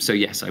 Yes. So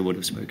yes, I would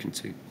have spoken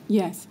to.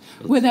 Yes.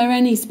 Were there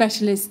any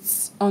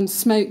specialists on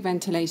smoke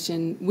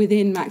ventilation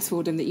within Max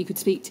Fordham that you could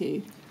speak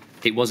to?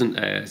 It wasn't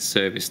a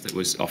service that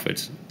was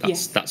offered.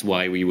 That's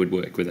why we would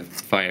work with a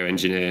fire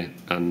engineer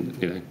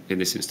and, in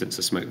this instance,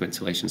 a smoke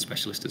ventilation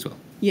specialist as well.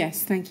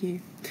 Yes, thank you.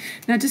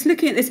 Now, just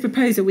looking at this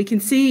proposal, we can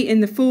see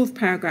in the fourth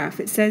paragraph,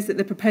 it says that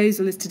the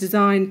proposal is to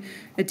design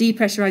a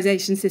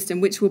depressurisation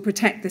system which will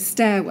protect the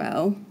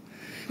stairwell.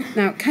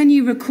 Now, can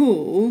you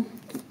recall,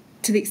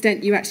 to the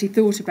extent you actually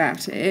thought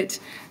about it,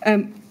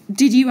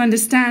 did you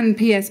understand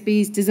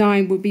PSB's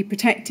design would be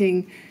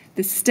protecting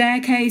the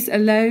staircase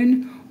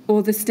alone,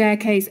 or the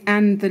staircase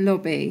and the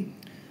lobby?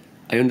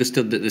 I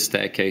understood that the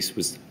staircase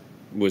was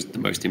the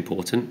most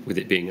important, with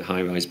it being a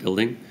high-rise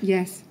building.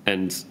 Yes.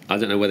 And I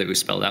don't know whether it was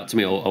spelled out to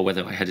me or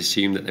whether I had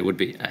assumed that there would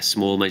be a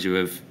small measure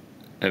of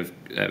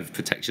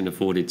protection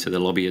afforded to the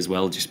lobby as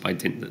well, just by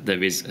dint that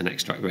there is an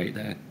extract rate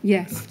there.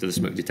 Yes. After the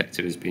smoke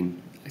detector has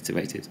been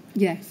activated.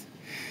 Yes.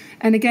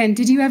 And again,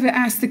 did you ever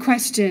ask the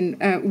question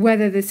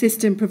whether the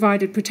system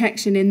provided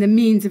protection in the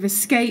means of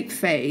escape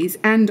phase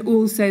and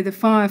also the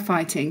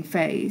firefighting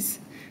phase?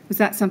 Was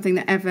that something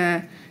that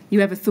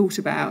you ever thought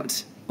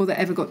about or that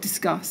ever got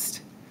discussed?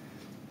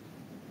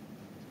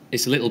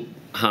 It's a little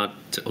hard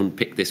to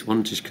unpick this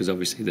one, just because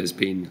obviously there's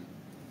been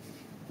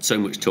so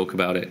much talk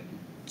about it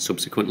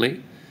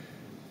subsequently.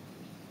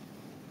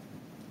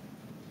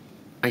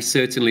 I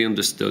certainly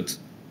understood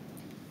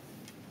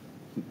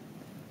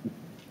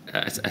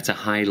at a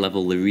high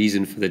level the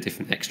reason for the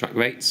different extract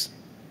rates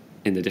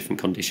in the different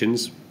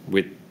conditions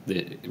with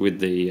the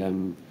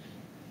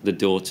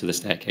door to the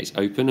staircase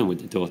open and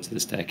with the door to the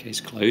staircase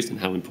closed, and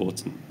how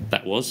important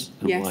that was,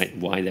 and Yes.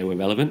 why they were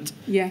relevant.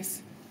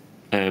 Yes.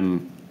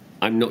 I'm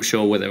not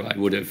sure whether at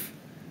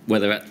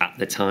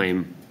the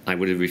time I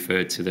would have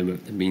referred to them as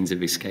the means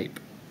of escape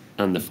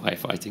and the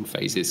firefighting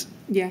phases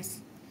Yes.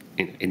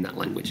 in that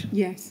language.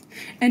 Yes.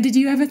 And did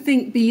you ever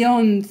think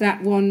beyond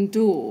that one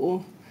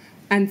door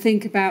and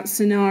think about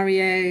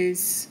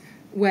scenarios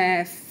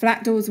where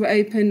flat doors were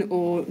open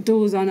or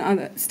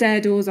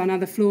stair doors on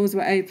other floors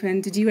were open?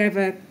 Did you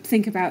ever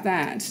think about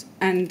that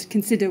and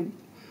consider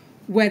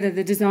whether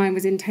the design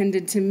was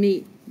intended to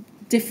meet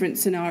different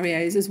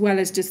scenarios as well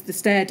as just the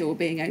stair door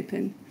being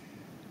open?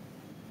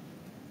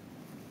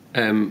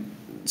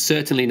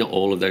 Certainly not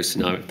all of those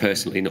scenarios.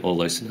 Personally, not all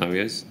those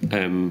scenarios.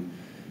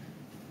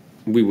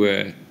 We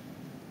were,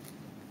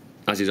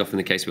 as is often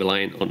the case,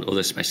 reliant on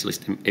other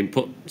specialist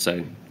input,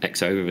 so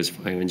ex-over as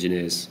fire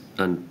engineers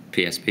and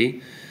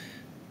PSP.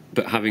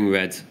 But having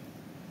read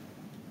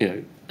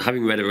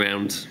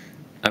around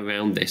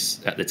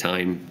this at the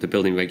time, the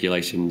building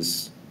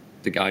regulations,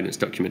 the guidance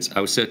documents, I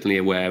was certainly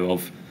aware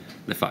of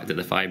the fact that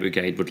the fire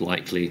brigade would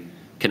likely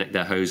connect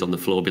their hose on the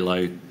floor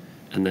below,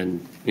 and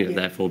then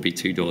therefore be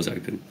two doors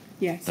open.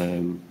 Yes.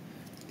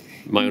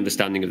 My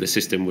understanding of the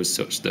system was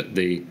such that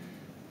the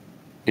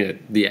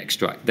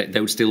extract, that they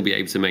would still be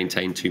able to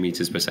maintain 2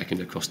 meters per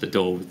second across the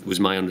door, was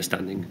my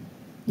understanding.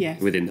 Yes.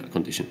 Within that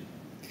condition.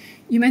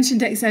 You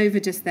mentioned ex-over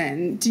just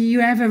then. Do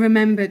you ever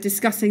remember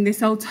discussing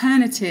this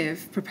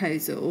alternative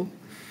proposal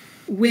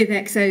with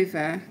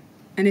ex-over,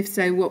 and if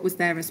so, what was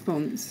their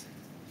response?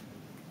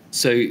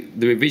 So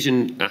the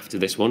revision after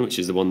this one, which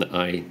is the one that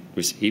I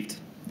received,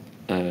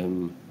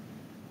 I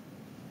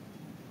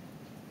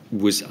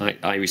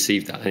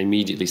received that and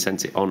immediately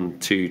sent it on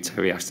to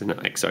Terry Aston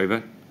at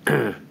ex-over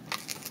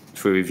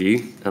for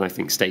review, and I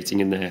think stating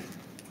in there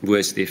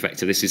words to the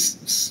effect of, this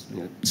is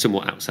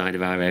somewhat outside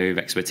of our area of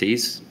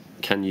expertise.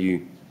 Can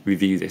you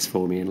review this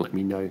for me and let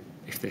me know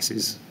if this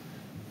is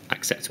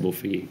acceptable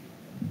for you?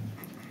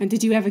 And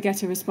did you ever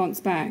get a response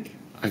back?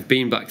 I've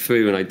been back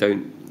through and I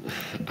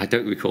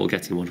don't recall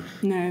getting one.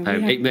 No.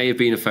 It may have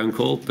been a phone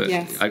call, but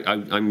yes.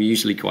 I'm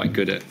usually quite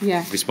good at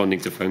responding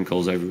to phone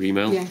calls over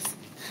email. Yes.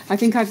 I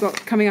think I've got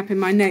coming up in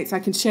my notes, I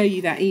can show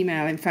you that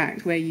email, in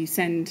fact, where you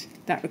send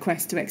that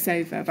request to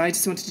ex-over. But I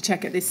just wanted to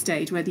check at this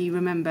stage whether you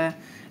remember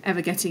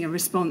ever getting a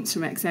response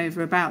from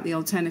ex-over about the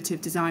alternative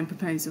design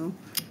proposal.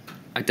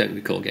 I don't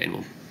recall getting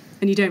one.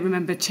 And you don't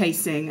remember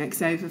chasing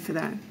ex-over for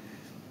that?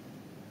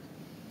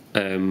 I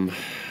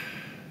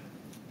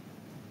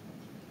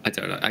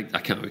don't know. I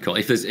can't recall.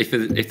 If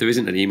there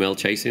isn't an email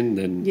chasing,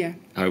 then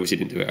I obviously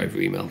didn't do it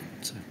over email.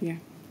 So. Yeah.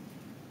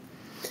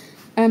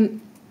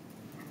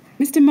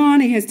 Mr.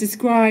 Marnie has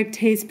described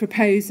his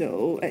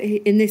proposal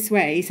in this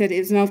way. He said it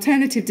was an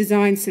alternative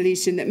design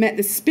solution that met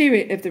the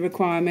spirit of the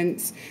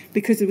requirements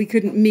because we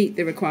couldn't meet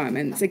the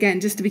requirements. Again,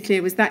 just to be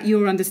clear, was that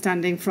your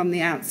understanding from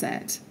the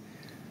outset?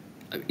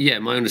 Yeah,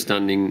 my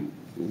understanding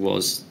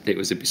was it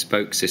was a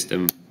bespoke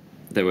system.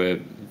 There were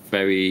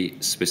very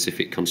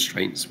specific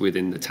constraints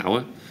within the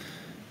tower,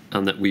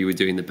 and that we were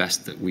doing the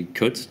best that we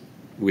could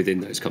within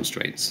those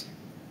constraints.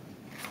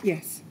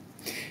 Yes.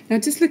 Now,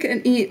 just look at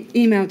an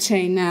email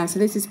chain now. So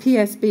this is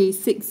PSB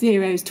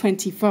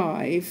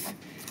 6025,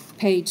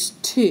 page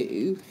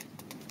 2.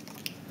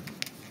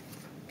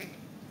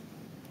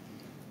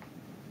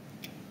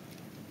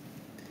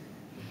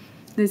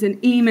 There's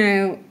an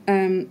email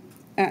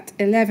at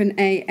 11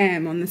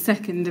 a.m. on the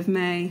 2nd of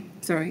May.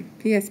 Sorry,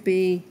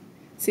 PSB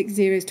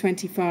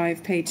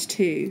 6025, page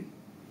 2.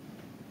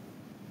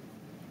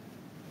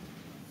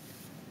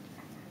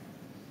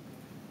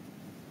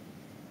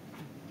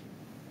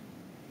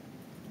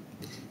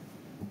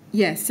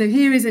 Yes, so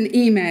here is an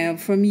email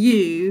from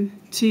you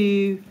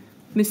to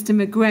Mr.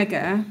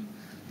 McGregor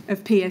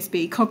of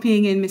PSB,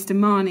 copying in Mr.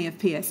 Marnie of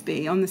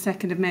PSB on the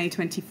 2nd of May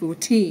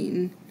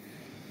 2014.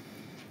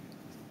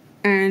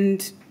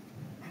 And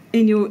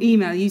in your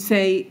email you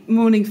say,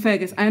 "Morning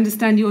Fergus, I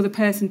understand you're the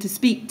person to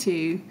speak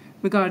to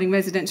regarding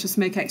residential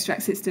smoke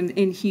extract systems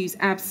in Hugh's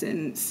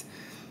absence."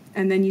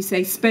 And then you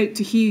say, "Spoke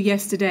to Hugh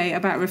yesterday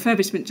about a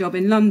refurbishment job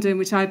in London,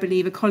 which I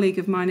believe a colleague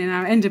of mine in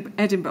our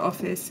Edinburgh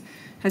office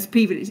has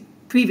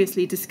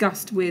previously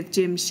discussed with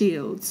Jim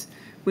Shields.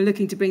 We're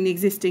looking to bring the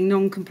existing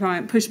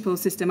non-compliant push-pull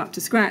system up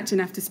to scratch,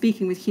 and after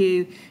speaking with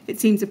Hugh, it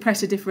seems a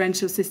pressure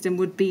differential system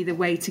would be the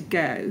way to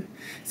go."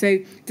 So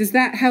does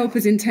that help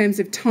us in terms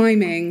of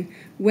timing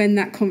when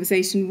that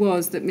conversation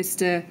was that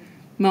Mr.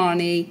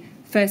 Marnie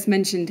first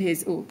mentioned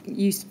or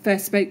you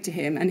first spoke to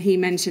him and he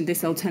mentioned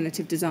this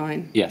alternative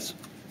design? Yes.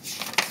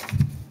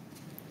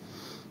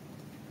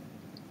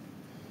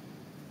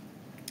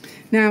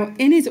 Now,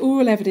 in his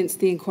oral evidence to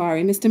the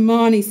inquiry, Mr.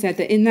 Marnie said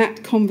that in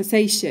that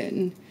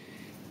conversation,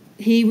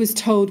 he was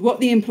told what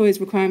the employer's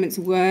requirements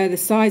were, the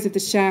size of the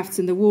shafts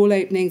and the wall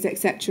openings,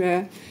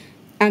 etc.,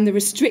 and the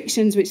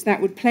restrictions which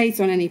that would place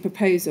on any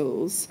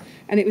proposals.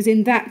 And it was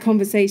in that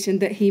conversation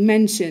that he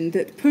mentioned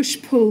that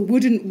push-pull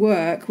wouldn't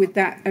work with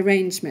that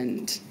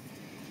arrangement.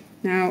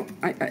 Now,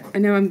 I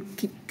know I'm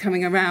keep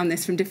coming around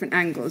this from different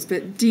angles,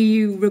 but do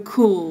you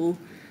recall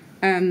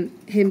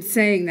him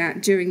saying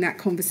that during that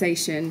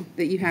conversation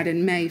that you had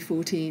in May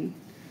 14?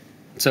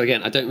 So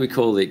again, I don't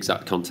recall the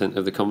exact content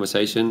of the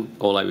conversation.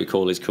 All I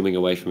recall is coming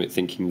away from it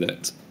thinking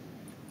that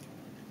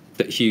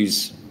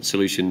Hugh's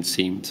solution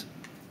seemed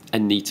a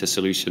neater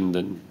solution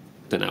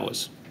than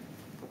ours.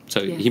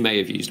 So Yes. he may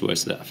have used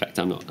words to that effect.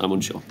 I'm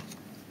unsure.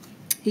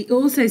 He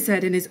also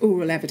said in his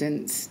oral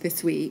evidence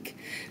this week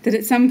that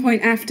at some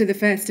point after the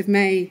 1st of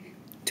May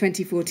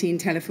 2014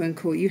 telephone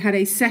call, you had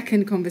a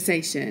second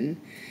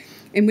conversation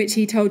in which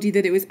he told you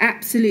that it was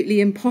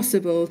absolutely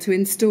impossible to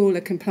install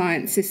a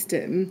compliant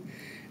system,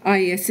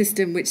 i.e. a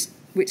system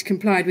which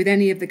complied with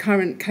any of the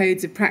current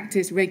codes of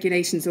practice,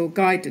 regulations or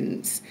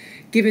guidance,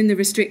 given the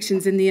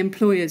restrictions in the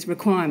employer's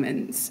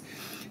requirements.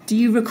 Do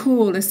you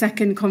recall a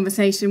second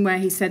conversation where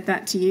he said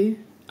that to you?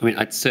 I mean,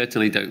 I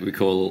certainly don't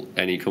recall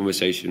any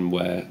conversation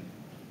where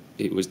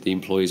it was the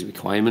employee's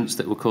requirements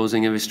that were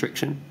causing a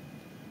restriction.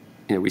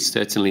 You know, we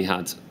certainly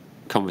had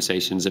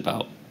conversations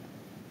about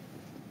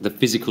the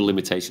physical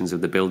limitations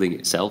of the building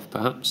itself,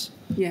 perhaps.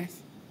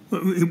 Yes.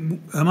 Well,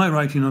 am I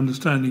right in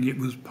understanding it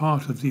was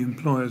part of the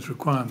employer's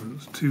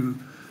requirements to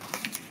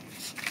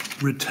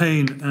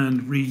retain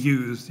and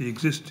reuse the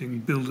existing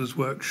builders'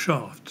 work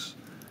shafts?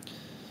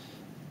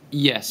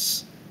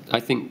 Yes. I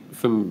think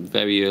from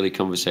very early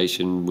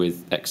conversation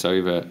with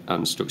Exover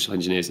and structural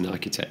engineers and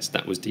architects,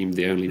 that was deemed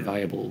the only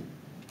viable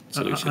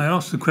solution. I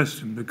asked the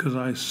question because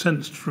I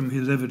sensed from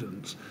his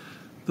evidence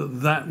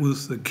that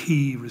was the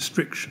key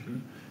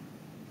restriction,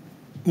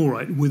 all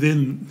right,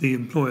 within the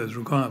employer's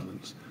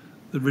requirements,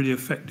 that really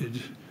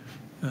affected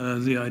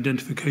the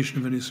identification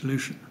of any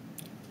solution.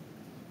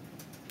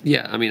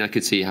 Yeah, I mean, I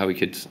could see how we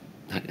could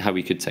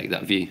take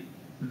that view,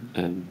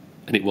 and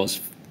it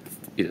was,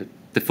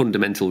 the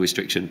fundamental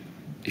restriction,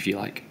 if you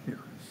like. Yeah.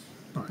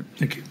 All right.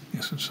 Thank you.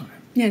 Yes, I'm sorry.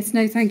 Yes,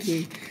 no, thank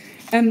you.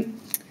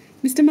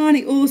 Mr.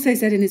 Marnie also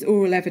said in his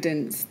oral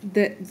evidence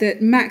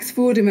that Max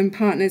Fordham and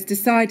partners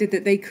decided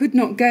that they could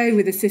not go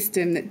with a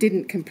system that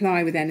didn't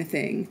comply with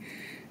anything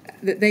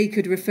that they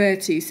could refer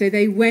to. So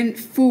they went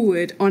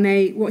forward on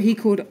what he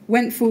called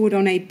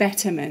a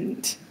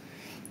betterment.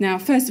 Now,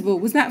 first of all,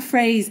 was that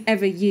phrase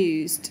ever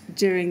used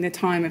during the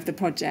time of the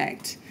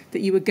project, that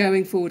you were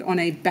going forward on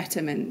a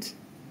betterment?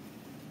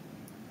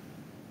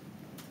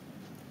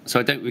 So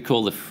I don't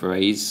recall the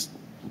phrase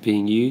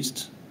being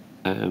used,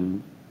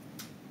 and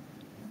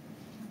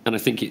I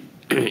think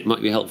it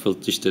might be helpful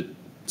just to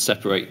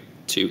separate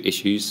two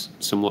issues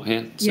somewhat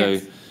here.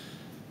 Yes. So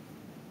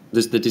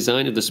there's the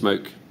design of the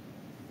smoke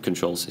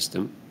control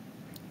system,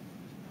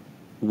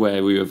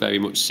 where we were very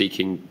much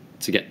seeking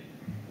to get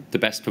the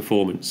best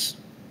performance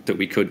that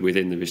we could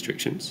within the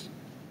restrictions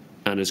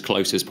and as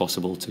close as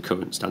possible to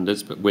current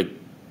standards, but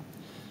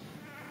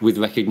with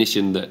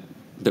recognition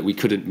that we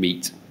couldn't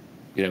meet.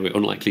 We're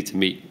unlikely to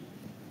meet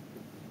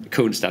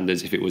current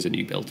standards if it was a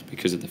new build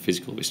because of the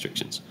physical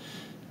restrictions.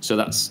 So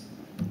that's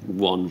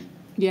one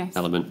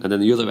element. And then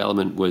the other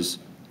element was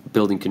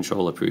building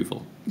control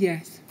approval.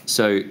 Yes.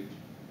 So,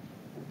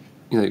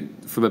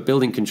 from a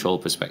building control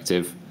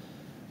perspective,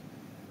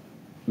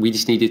 we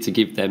just needed to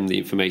give them the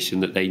information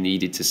that they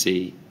needed to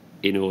see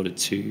in order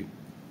to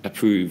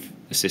approve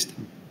the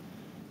system.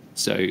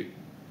 So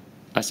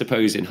I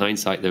suppose in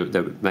hindsight, there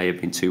may have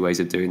been two ways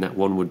of doing that.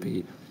 One would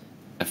be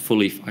a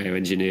fully fire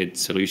engineered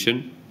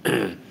solution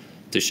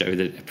to show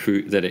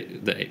that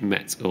it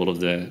met all of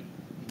the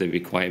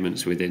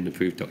requirements within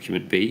approved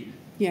document B.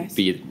 Yes.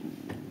 Be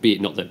it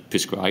not the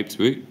prescribed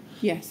route.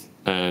 Yes.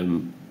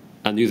 And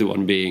the other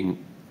one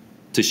being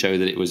to show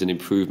that it was an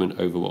improvement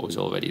over what was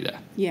already there.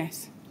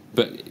 Yes.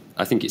 But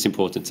I think it's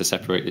important to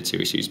separate the two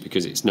issues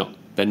because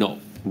they're not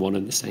one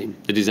and the same.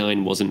 The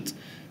design wasn't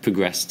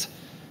progressed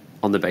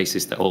on the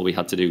basis that all we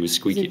had to do was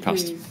squeak it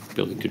past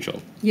building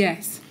control.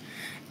 Yes.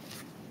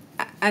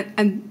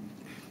 And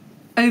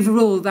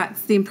overall,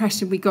 that's the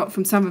impression we got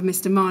from some of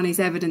Mr. Marnie's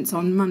evidence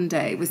on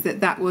Monday, was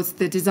that was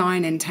the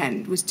design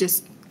intent, was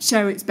just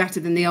show it's better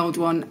than the old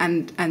one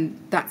and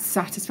that's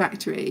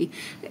satisfactory.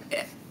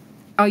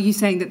 Are you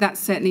saying that that's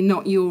certainly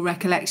not your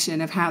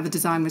recollection of how the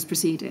design was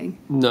proceeding?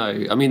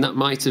 No, I mean, that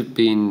might have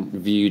been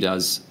viewed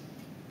as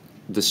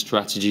the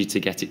strategy to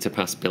get it to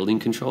pass building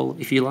control,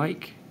 if you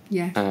like.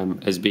 Yeah.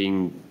 As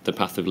being the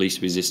path of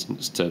least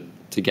resistance to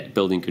get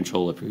building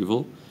control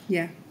approval.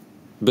 Yeah.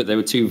 But there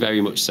were two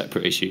very much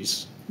separate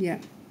issues. Yeah.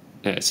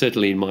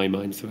 Certainly in my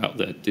mind throughout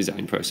the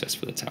design process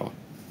for the tower.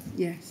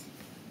 Yes.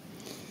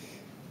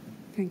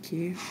 Thank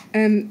you.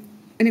 And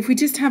if we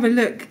just have a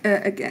look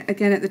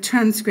again at the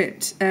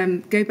transcript,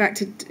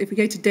 if we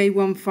go to day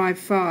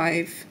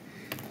 155,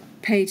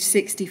 page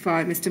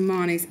 65, Mr.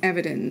 Marnie's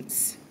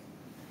evidence.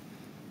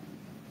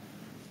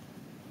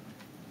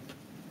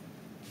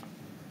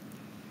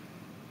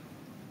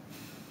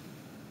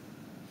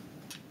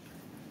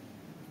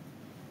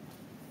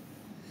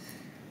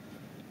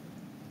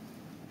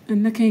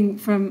 And looking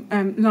from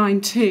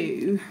line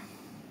 2,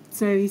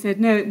 so he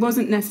said, no, it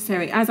wasn't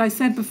necessary. As I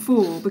said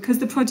before, because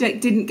the project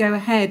didn't go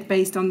ahead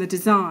based on the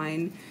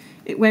design,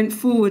 it went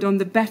forward on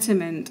the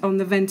betterment on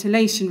the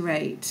ventilation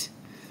rate.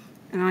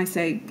 And I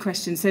say,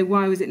 question, so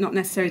why was it not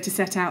necessary to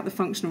set out the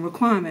functional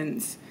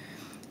requirements?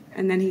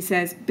 And then he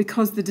says,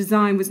 because the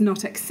design was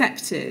not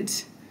accepted.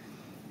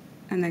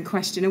 And then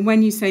question, and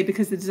when you say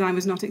because the design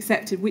was not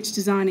accepted, which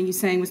design are you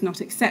saying was not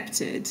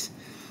accepted?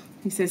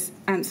 He says,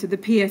 answer, the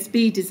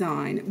PSB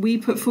design. We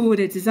put forward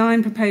a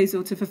design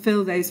proposal to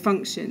fulfil those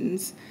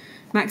functions.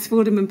 Max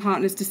Fordham and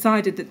partners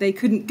decided that they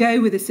couldn't go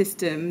with a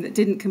system that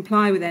didn't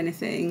comply with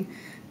anything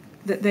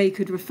that they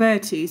could refer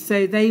to,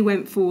 so they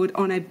went forward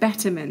on a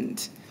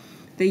betterment.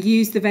 They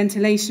used the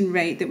ventilation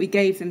rate that we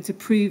gave them to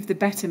prove the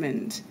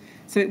betterment.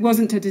 So it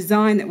wasn't a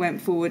design that went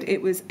forward,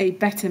 it was a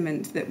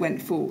betterment that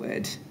went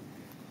forward.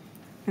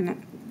 And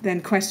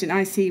then question,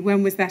 I see,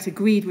 when was that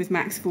agreed with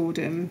Max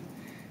Fordham?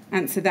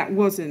 Answer, that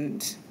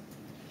wasn't.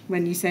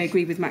 When you say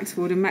agreed with Max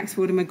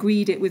Fordham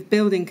agreed it with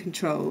building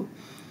control.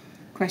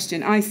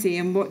 Question, I see,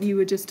 and what you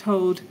were just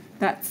told,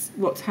 that's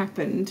what's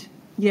happened?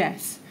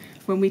 Yes.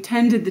 When we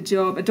tendered the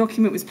job, a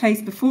document was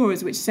placed before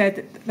us which said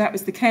that that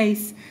was the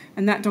case,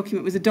 and that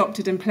document was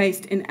adopted and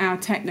placed in our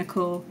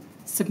technical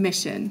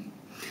submission.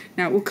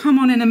 Now, we'll come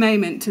on in a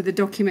moment to the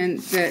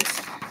document that,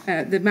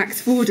 the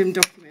Max Fordham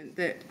document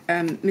that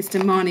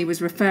Mr. Marnie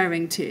was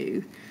referring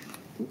to,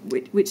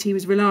 which he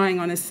was relying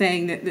on as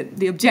saying that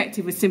the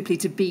objective was simply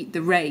to beat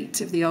the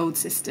rate of the old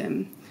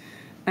system.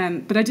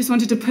 But I just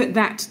wanted to put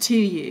that to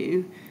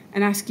you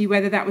and ask you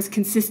whether that was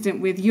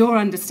consistent with your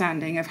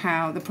understanding of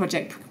how the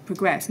project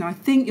progressed. Now, I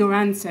think your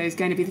answer is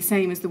going to be the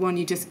same as the one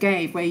you just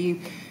gave, where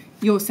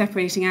you're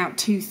separating out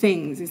two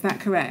things. Is that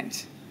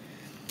correct?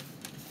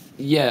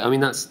 Yeah, I mean,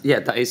 that's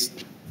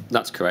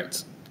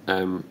correct.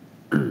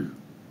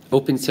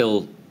 Up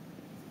until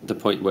the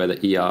point where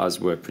the ERs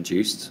were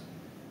produced,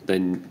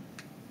 then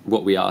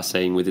what we are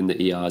saying within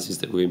the ERs is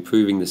that we're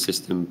improving the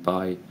system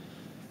by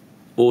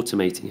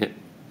automating it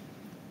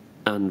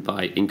and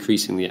by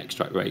increasing the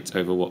extract rate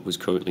over what was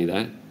currently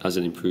there as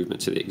an improvement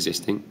to the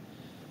existing.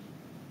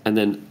 And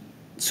then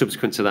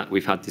subsequent to that,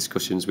 we've had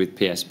discussions with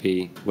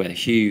PSP where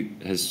Hugh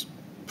has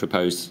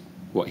proposed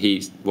what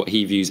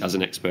he views as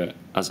an expert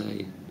as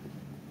an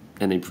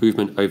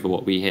improvement over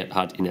what we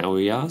had in our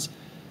ERs,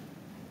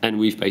 and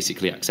we've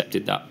basically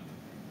accepted that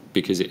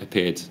because it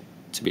appeared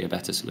to be a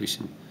better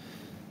solution.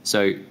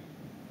 So,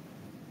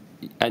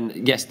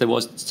 and yes, there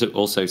was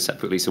also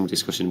separately some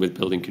discussion with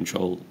building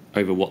control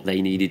over what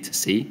they needed to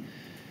see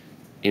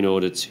in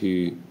order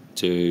to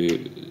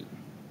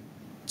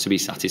be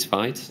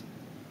satisfied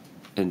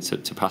and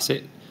to pass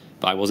it.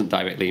 But I wasn't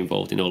directly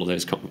involved in all of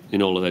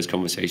those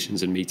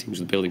conversations and meetings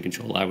with building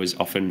control. I was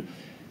often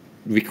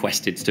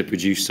requested to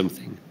produce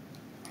something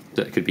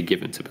that could be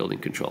given to building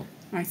control.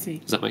 I see.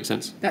 Does that make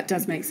sense? That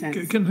does make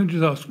sense. Can I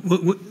just ask,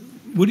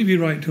 would it be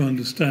right to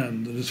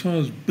understand that as far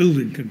as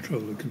building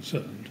control are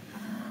concerned,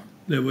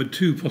 there were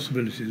two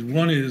possibilities?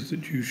 One is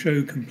that you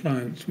show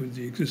compliance with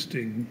the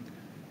existing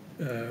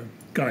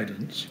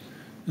guidance,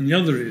 and the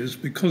other is,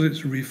 because it's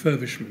a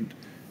refurbishment,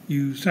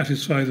 you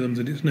satisfy them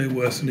that it's no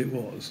worse than it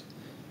was.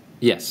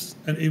 Yes.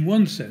 And in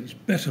one sense,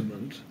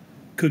 betterment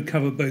could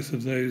cover both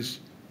of those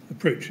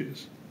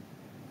approaches.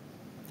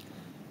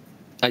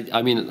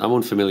 I mean, I'm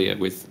unfamiliar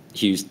with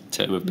Hugh's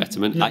term of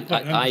betterment. No,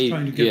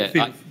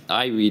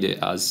 I read it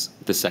as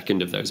the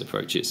second of those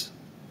approaches,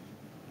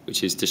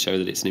 which is to show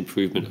that it's an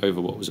improvement over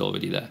what was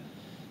already there.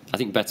 I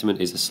think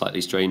betterment is a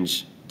slightly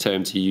strange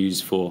term to use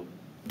for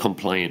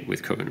compliant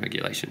with current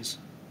regulations.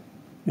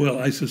 Well,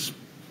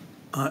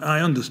 I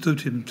understood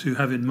him to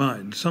have in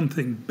mind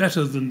something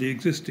better than the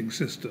existing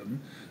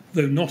system,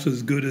 though not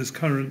as good as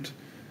compliance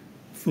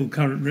with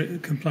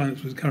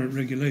current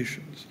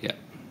regulations. Yeah.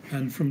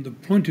 And from the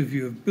point of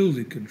view of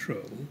building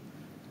control,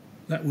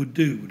 that would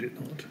do, would it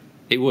not?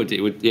 It would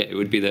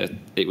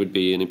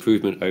be an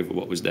improvement over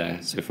what was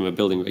there. So from a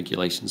building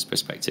regulations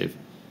perspective,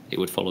 it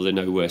would follow the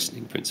no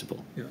worsening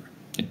principle. Yeah.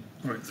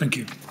 All right, thank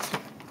you.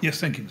 Yes,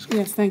 thank you, Ms. Scott.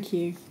 Yes, thank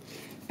you.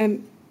 I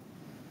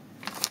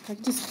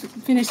just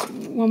finish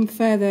one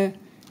further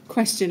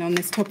question on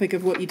this topic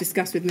of what you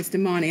discussed with Mr.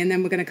 Marnie, and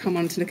then we're going to come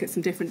on to look at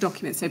some different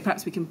documents, so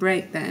perhaps we can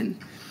break then.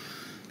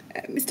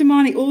 Mr.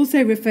 Marnie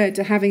also referred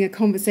to having a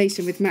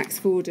conversation with Max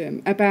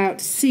Fordham about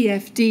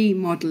CFD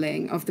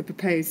modelling of the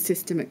proposed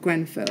system at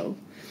Grenfell.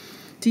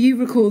 Do you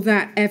recall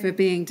that ever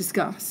being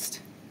discussed?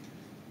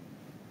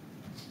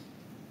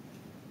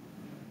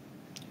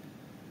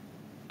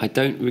 I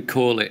don't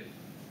recall it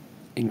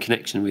in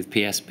connection with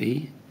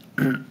PSB.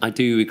 I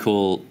do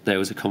recall there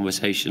was a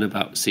conversation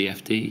about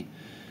CFD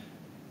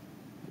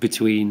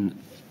between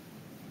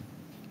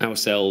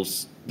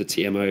ourselves, the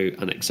TMO,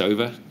 and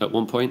Exova at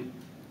one point,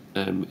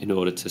 in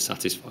order to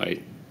satisfy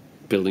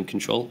building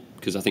control,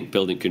 because I think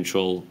building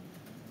control,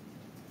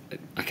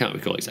 I can't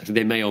recall exactly,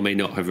 they may or may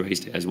not have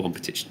raised it as one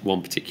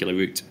particular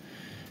route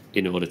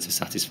in order to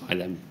satisfy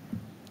them.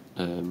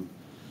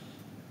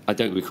 I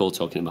don't recall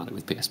talking about it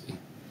with PSB.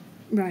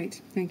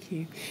 Right, thank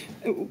you.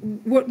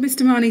 What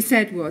Mr. Marnie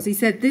said was, he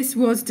said this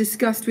was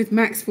discussed with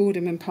Max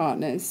Fordham and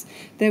partners.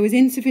 There was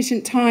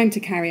insufficient time to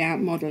carry out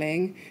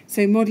modelling,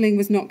 so modelling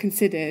was not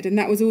considered, and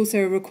that was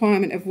also a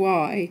requirement of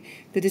why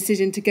the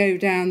decision to go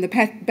down the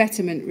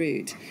betterment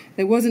route.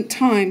 There wasn't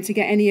time to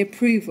get any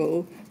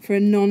approval for a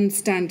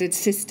non-standard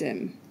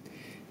system.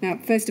 Now,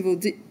 first of all,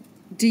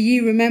 do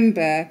you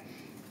remember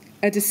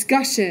a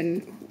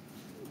discussion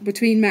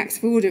between Max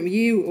Fordham,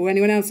 you or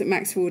anyone else at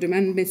Max Fordham,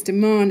 and Mr.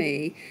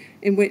 Marnie,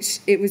 in which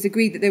it was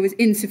agreed that there was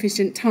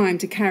insufficient time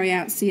to carry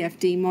out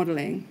CFD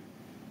modelling?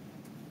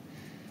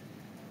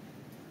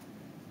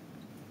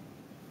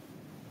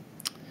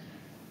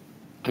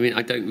 I mean,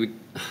 it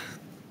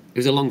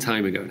was a long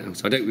time ago now,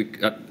 so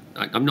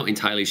I'm not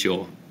entirely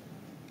sure.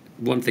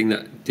 One thing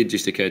that did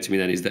just occur to me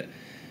then is that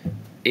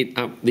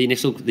the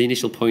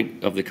initial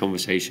point of the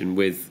conversation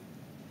with,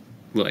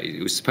 well,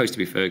 it was supposed to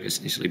be Fergus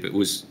initially, but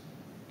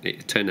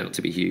it turned out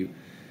to be Hugh,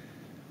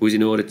 was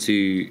in order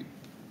to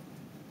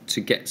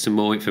get some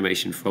more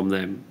information from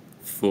them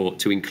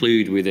to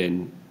include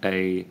within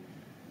a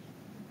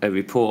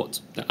report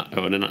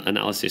or an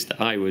analysis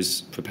that I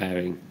was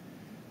preparing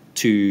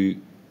to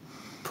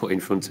put in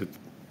front of,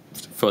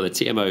 for the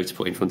TMO to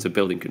put in front of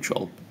building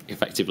control,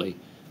 effectively,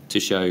 to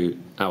show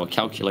our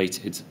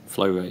calculated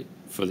flow rate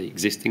for the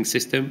existing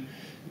system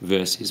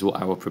versus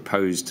what our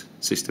proposed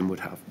system would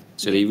have.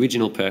 So the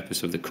original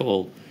purpose of the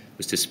call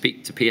was to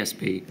speak to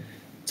PSP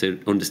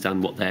to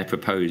understand what their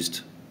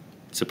proposed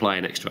supply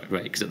and extract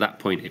rate, because at that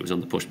point it was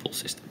on the push-pull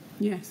system.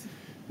 Yes.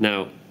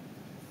 Now,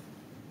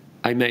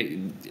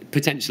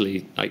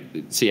 potentially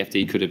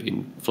CFD could have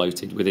been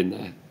floated within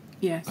there.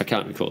 Yes. I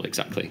can't recall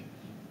exactly.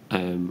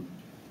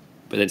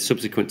 But then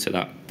subsequent to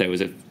that, there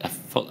was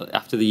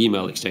after the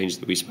email exchange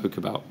that we spoke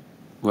about,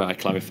 where I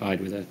clarified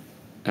with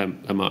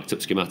a marked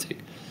up schematic,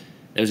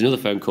 there was another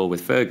phone call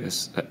with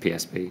Fergus at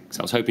PSP, because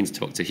I was hoping to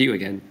talk to Hugh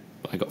again,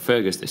 but I got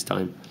Fergus this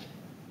time.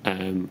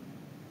 And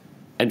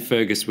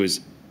Fergus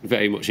was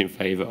very much in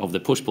favour of the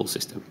push-pull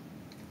system.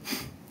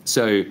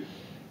 So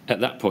at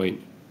that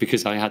point,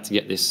 because I had to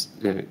get this,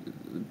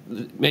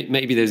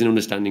 maybe there's an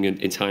understanding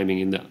in timing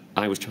in that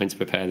I was trying to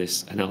prepare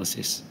this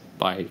analysis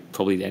by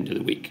probably the end of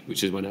the week,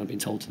 which is when I'd been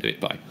told to do it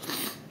by.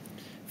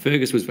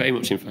 Fergus was very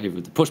much in favour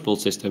of the push-pull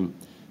system,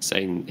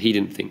 saying he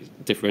didn't think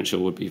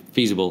differential would be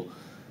feasible.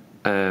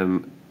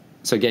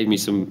 So gave me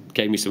some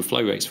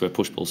flow rates for a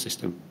push-pull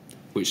system,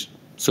 which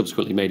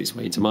subsequently made its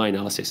way into my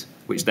analysis,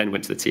 which then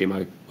went to the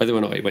TMO. Whether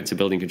or not it went to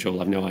building control, I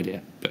have no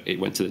idea, but it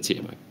went to the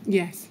TMO.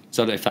 Yes.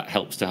 So I don't know if that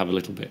helps to have a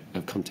little bit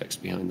of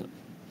context behind that.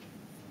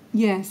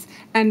 Yes.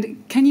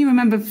 And can you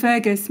remember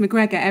Fergus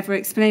McGregor ever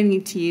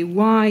explaining to you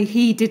why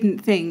he didn't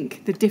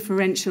think the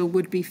differential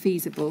would be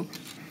feasible?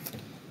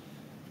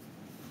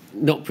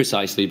 Not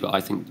precisely, but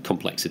I think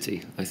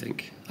complexity, I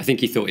think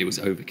he thought it was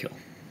overkill,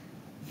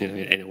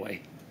 in a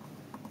way.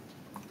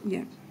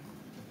 Yeah.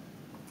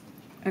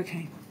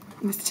 Okay.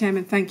 Mr.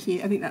 Chairman, thank you.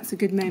 I think that's a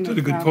good moment. That's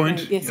a good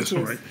point. Yes,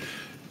 all right.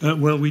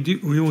 Well,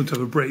 we always have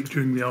a break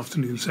during the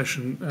afternoon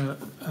session,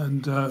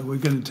 and we're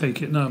going to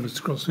take it now,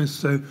 Mr. Crossmith.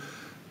 So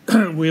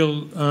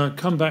we'll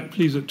come back,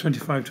 please, at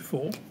 25 to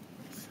 4.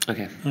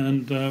 Okay.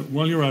 And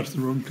while you're out of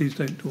the room, please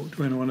don't talk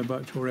to anyone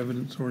about your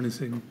evidence or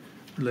anything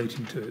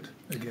relating to it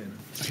again.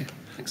 Okay.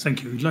 Thanks.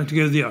 Thank you. We'd like to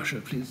go to the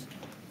usher, please.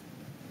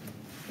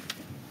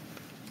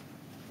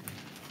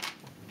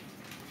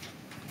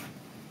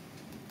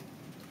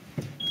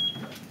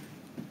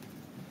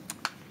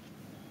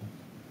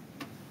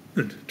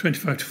 Good.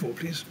 25 to 4,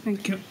 please.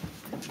 Thank you.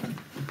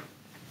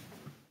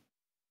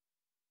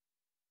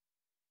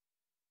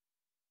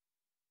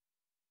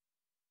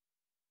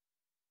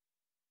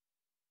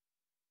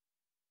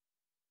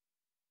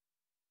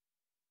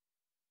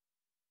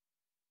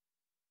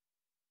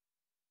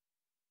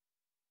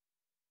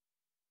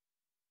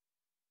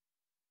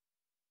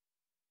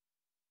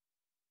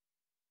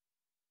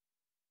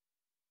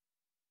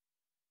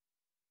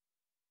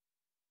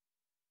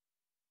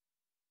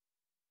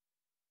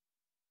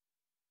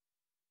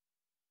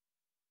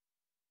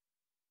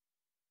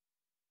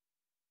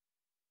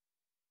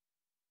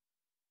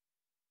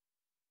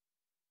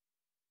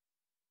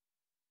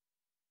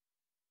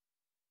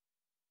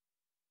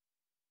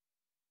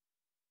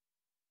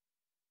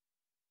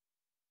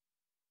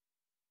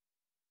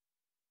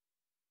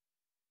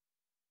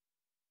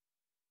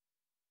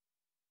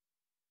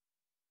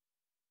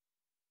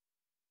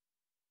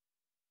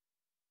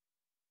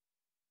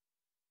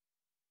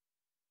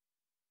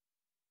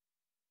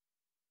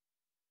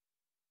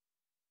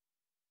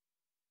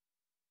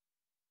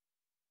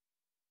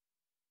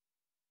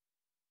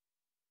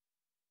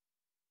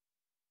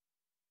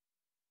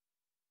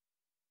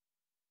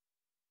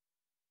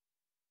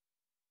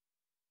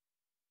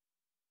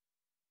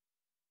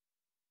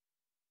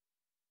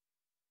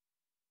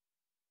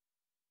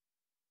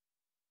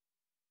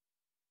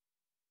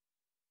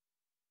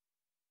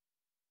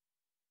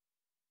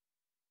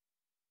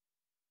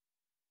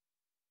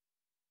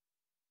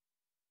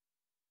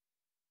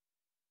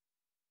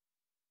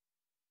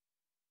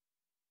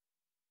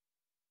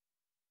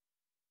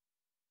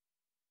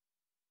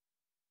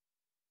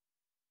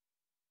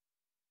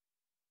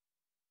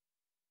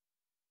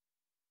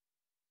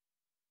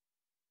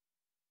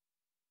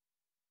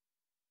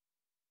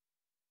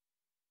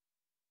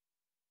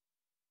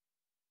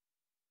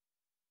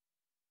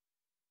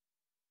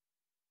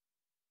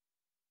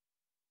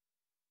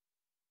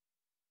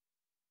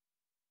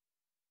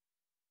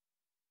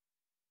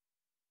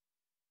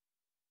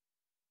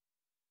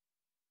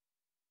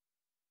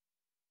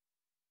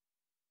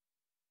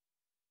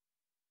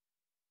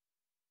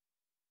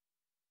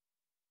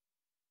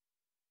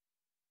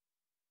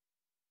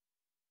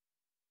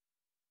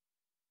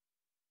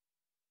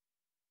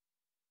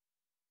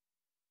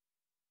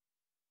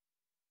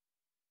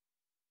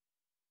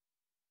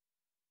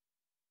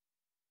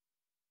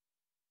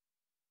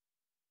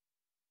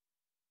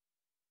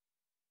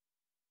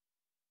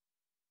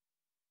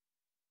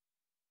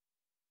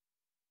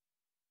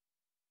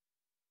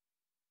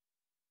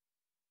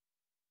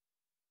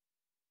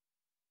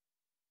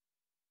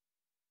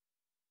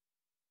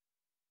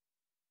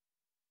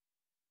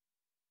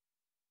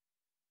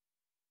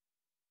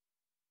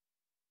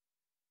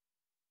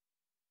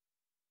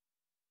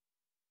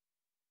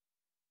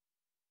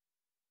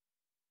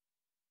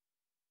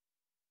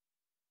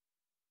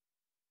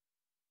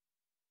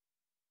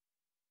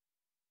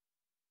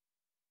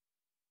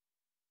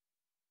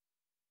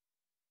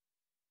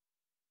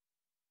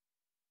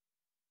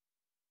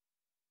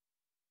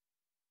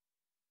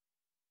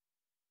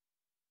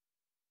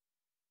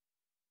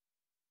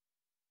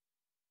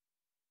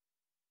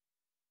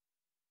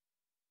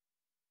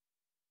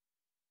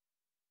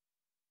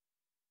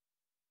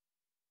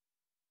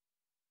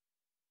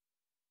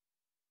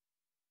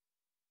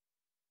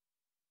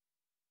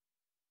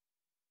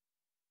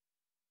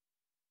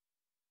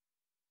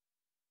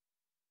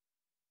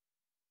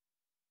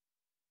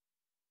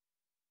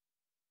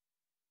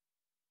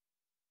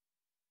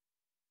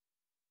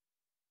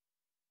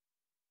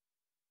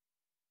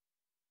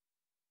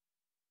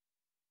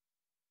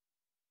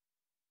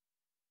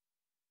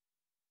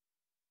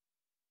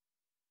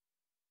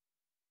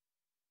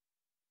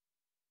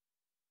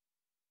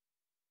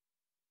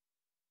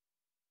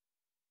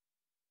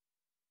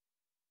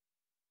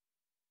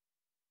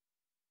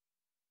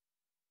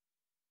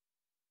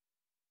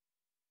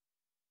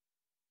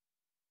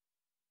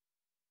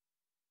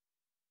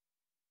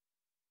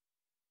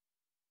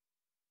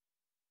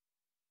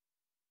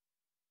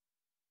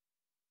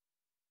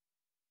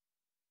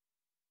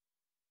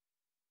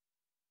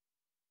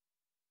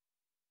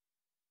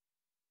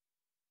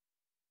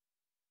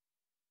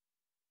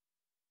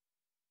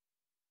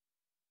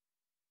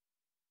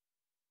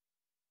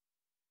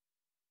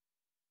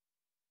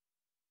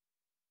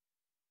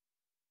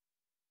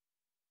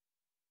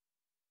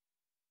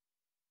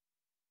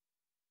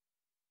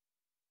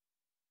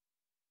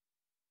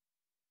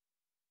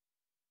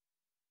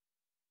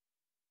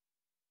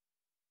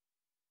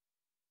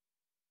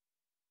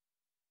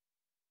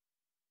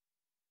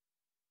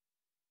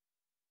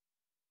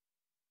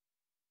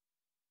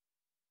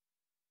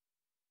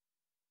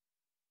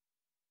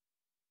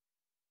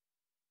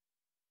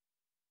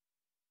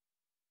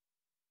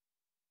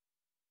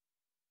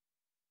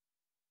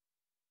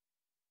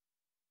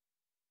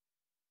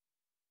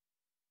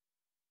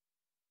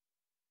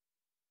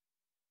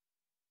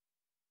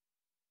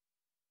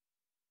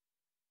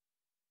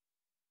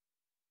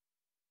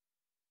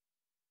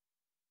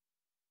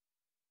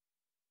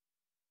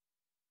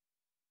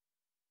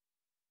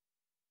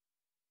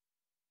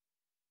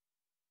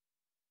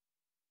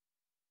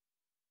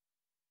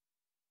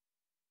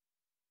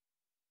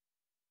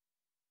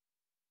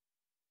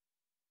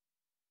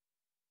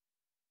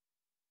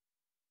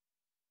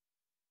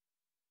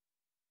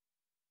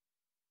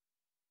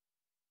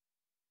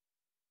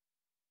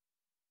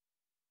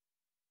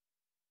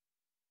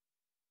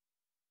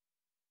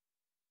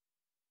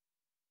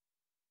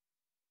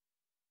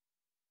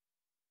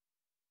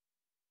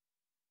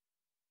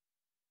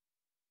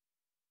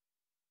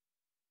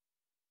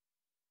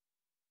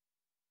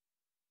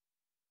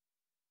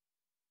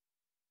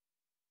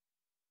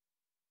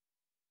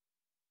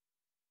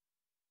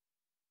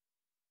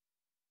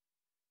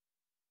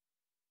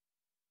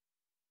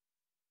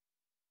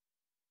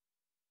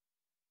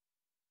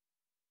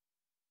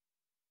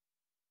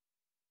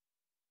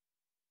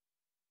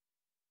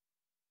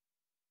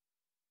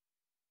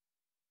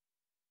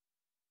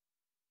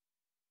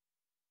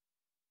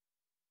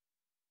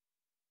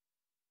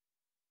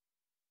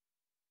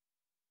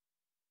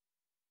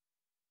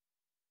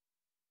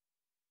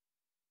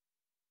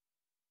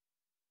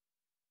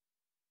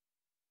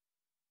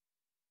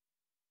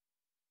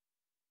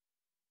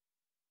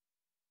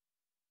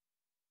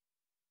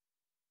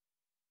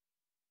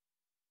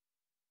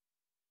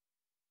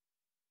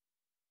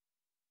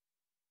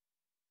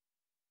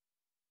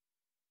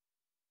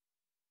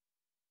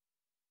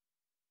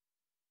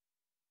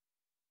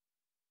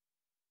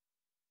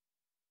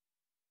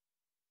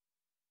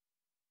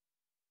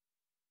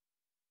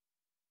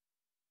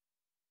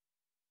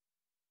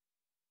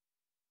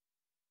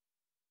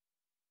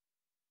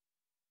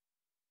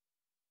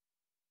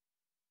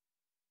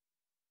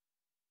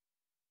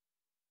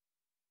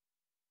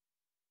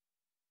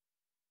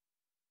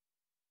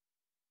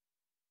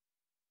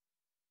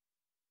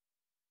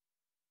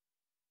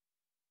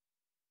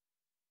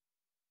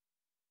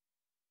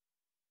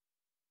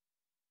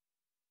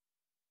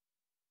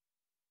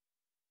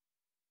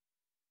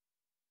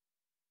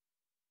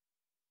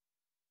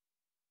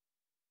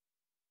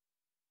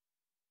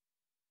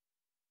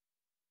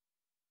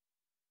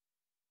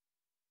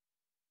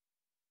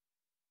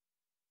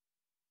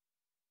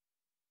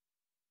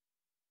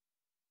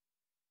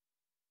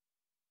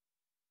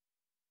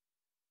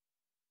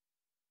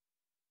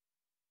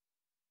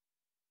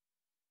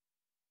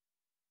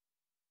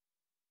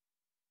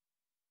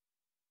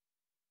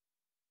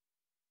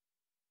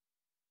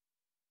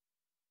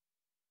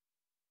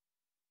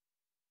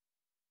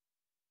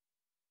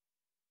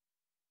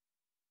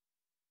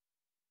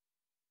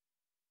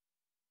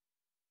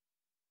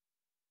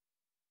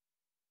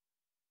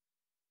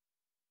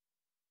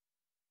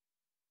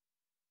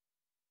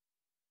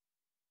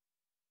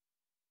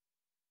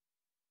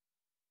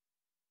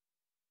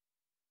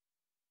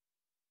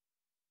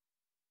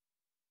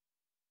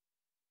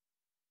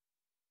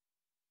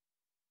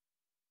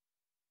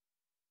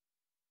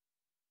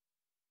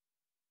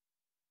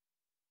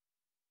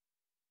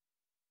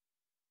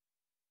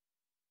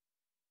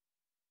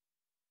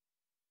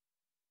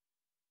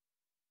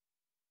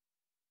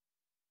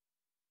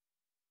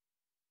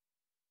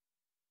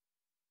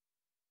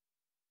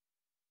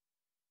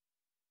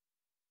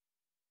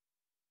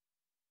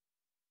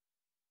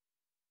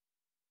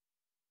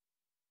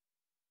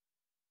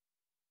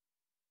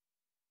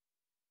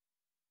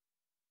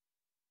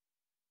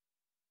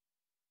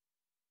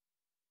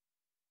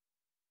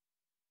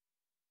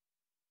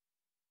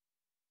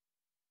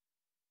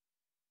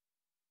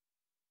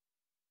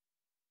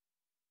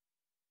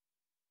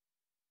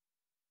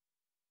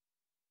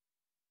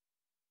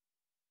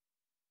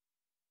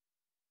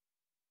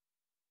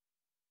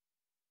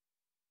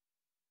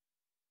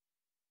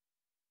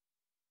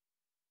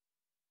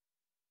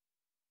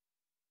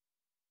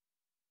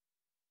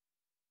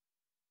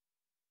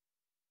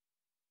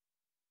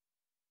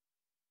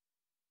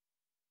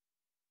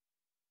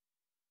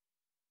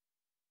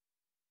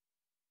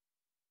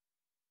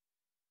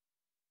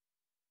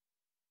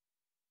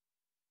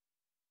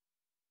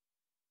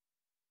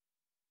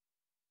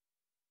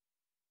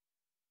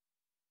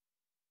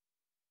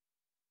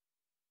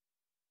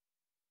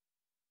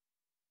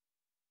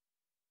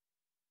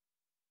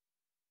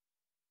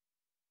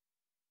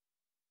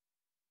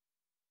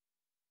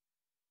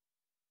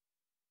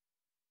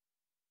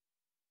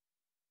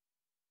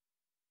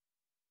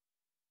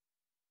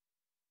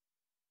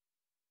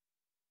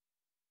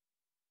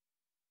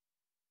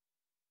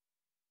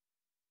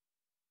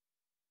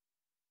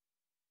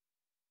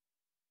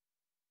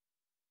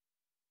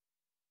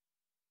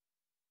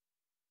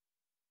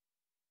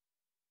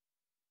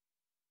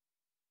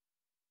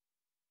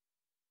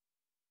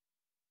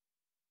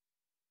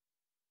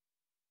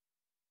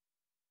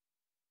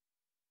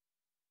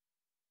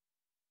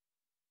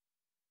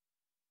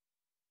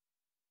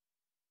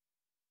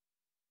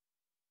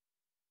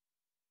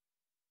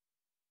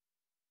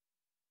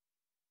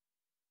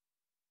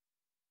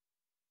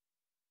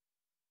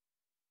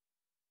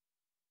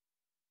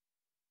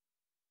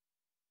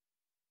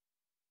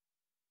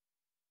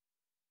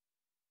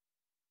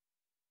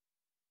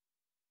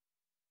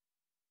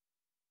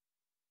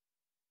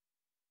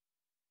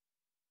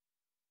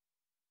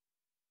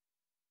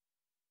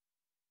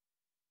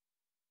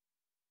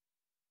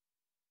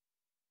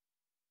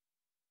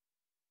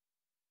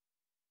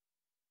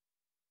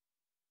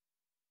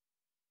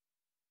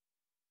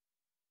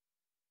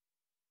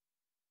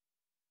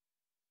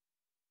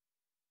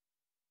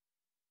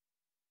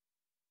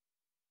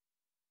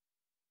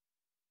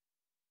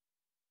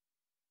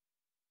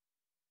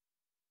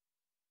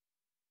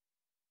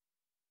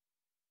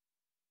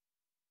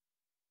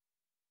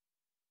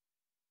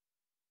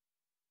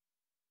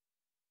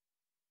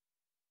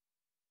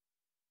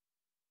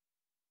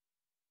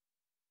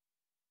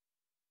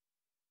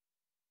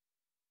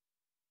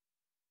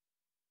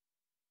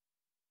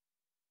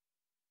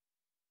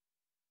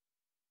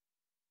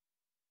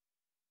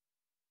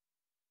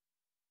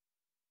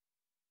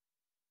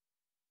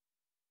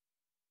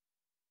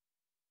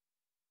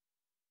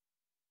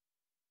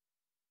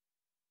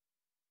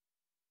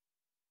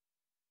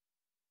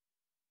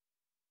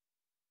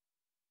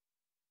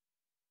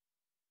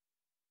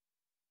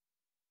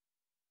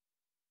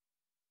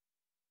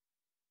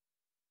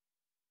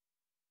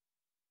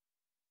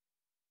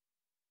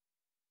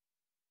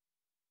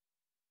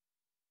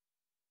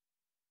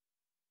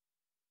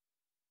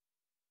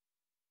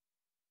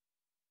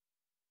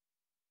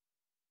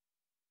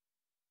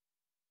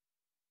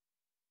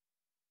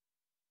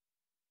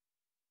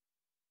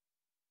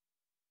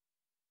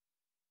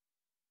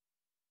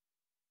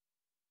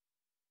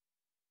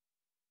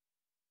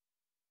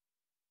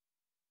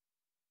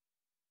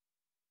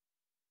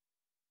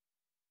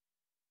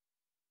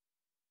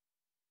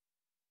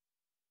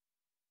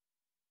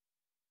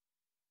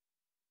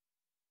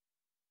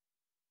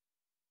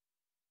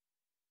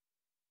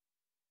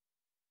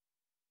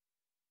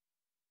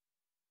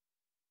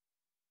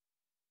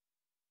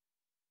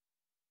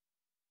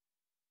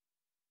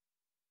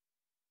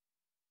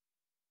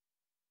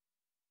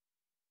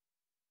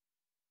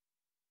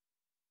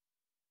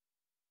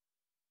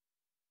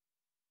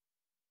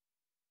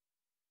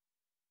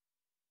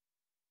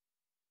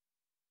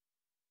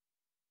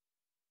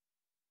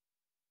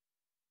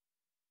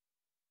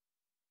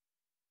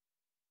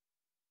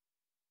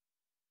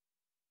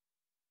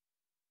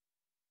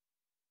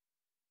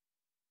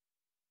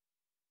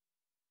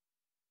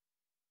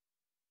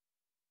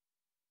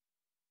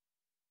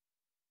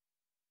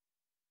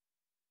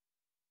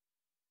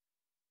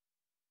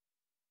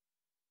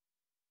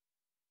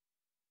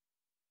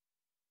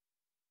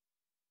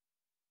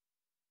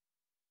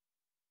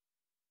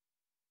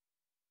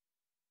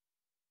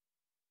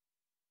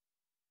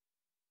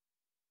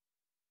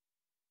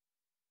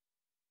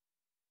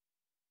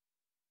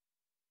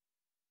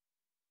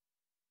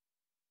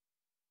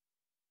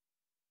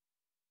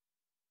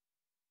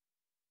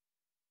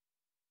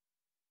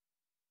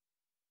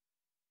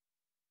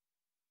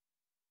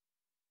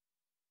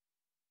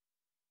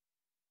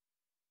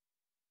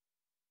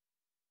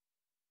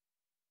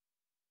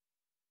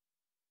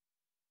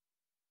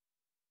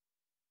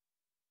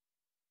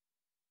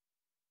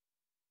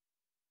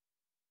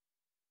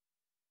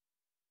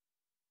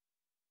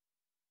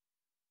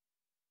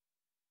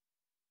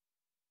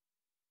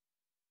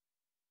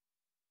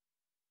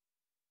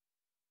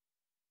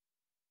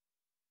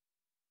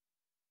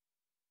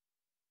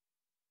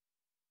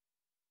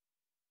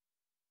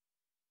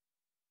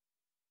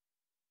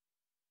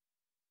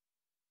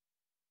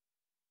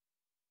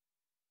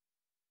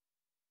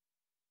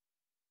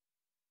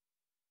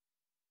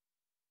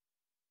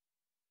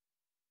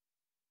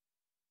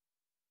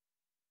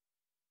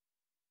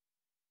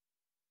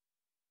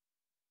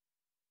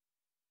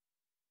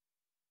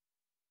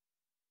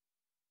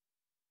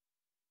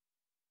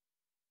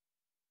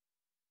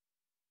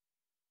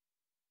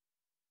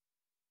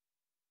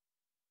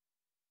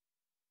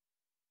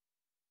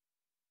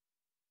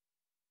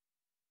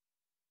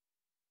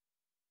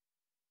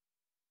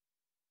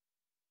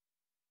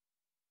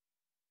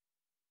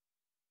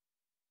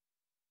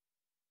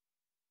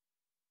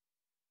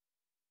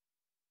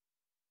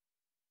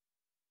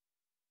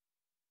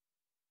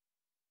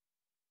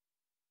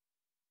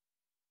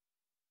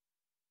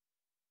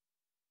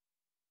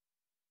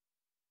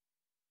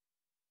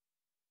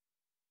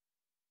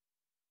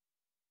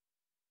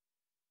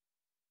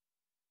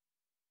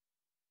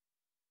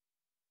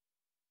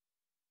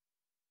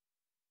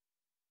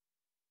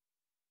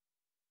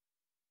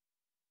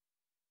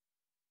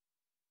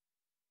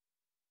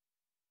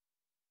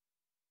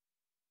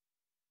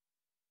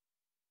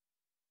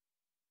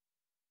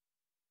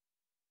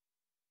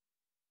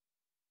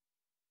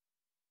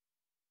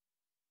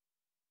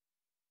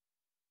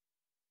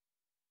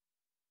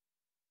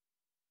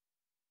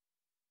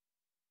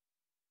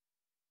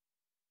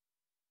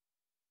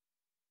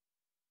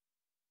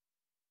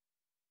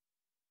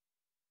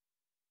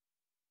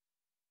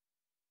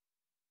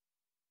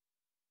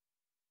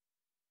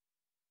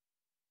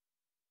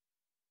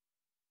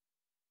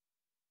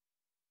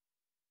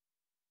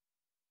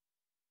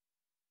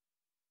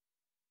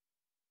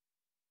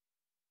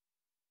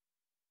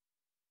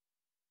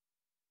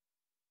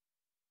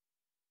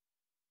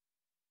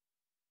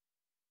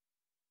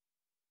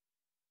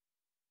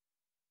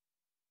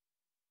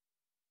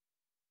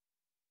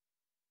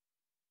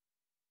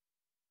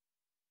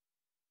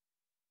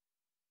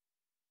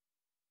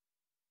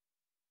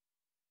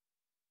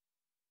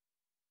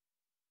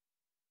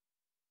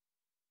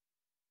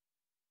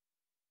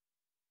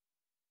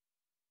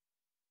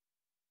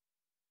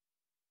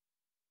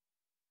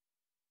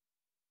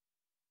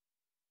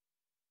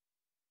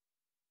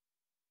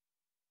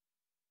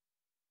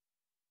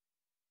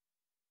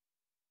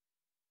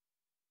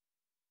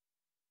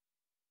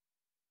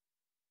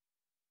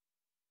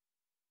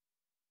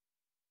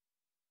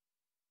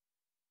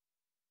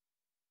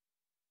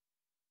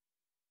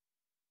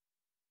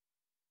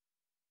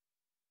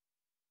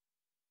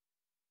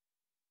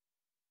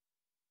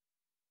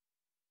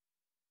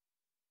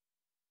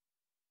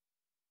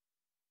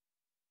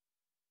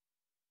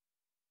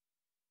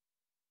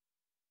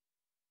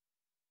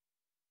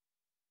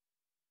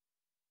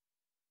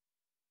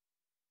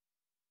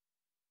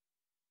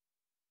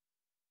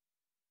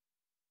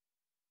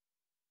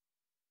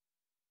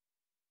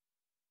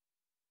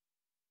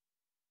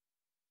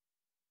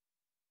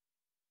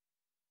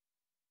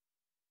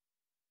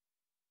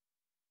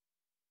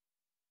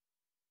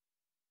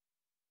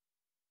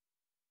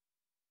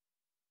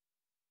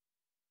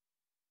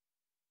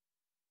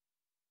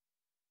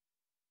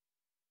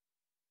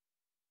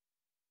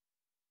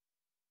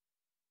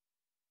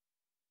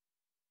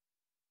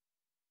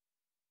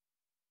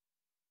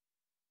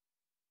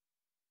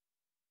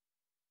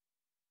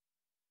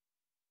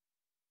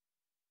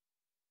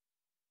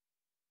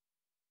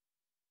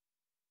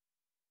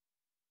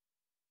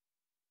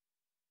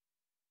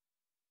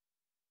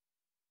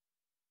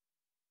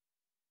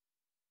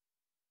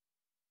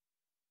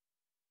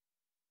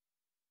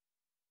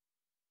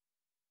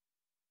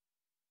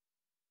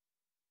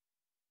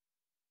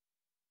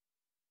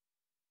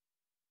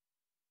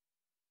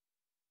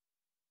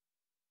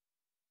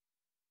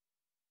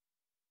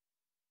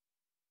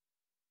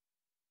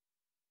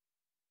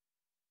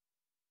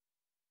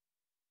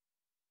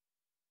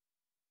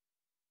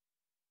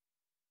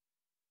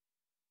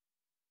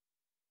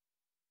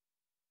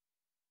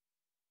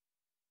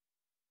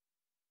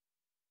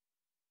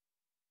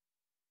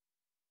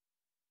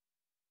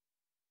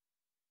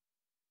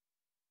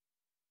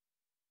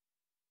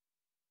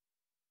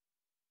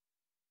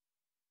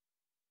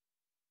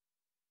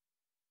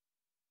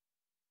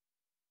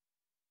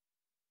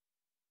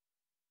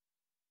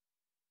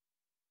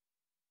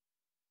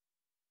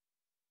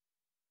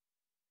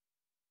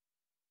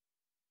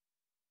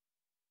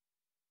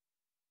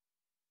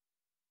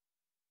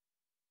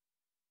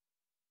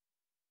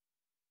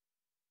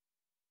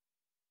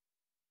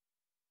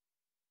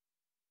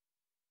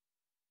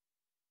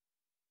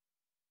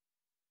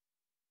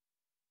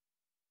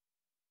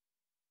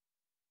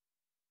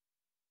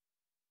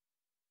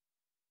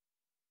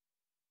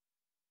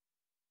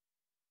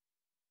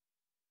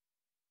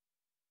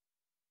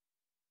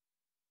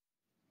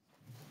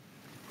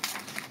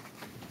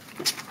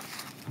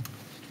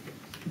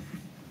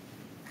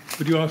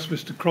 Would you ask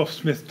Mr.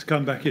 Cross-Smith to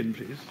come back in,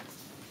 please?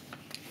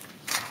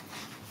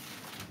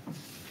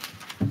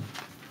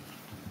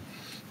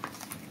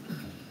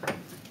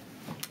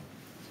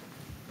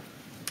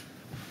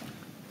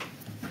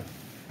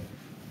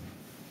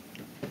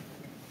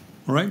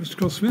 All right, Mr.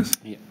 Cross-Smith?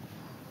 Yeah.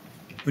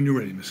 When you're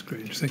ready, Ms.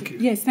 Grange. Thank you.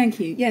 Yes, thank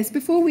you. Yes,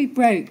 before we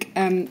broke,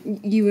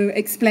 you were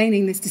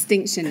explaining this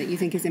distinction that you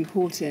think is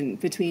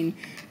important between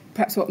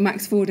perhaps what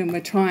Max Fordham were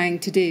trying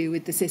to do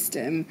with the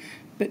system,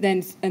 but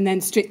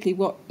then strictly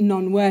what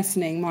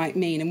non-worsening might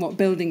mean and what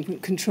building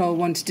control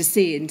wanted to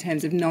see in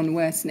terms of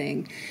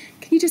non-worsening.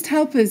 Can you just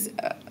help us?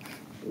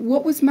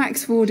 What was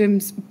Max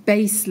Fordham's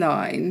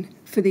baseline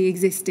for the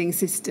existing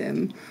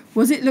system?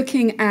 Was it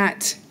looking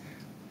at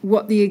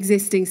what the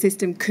existing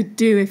system could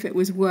do if it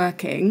was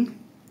working?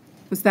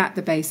 Was that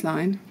the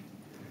baseline?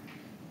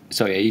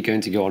 Sorry, are you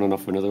going to go on and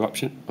offer another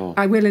option? Or?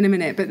 I will in a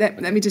minute, but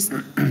let me just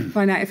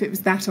find out if it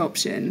was that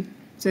option.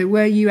 So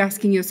were you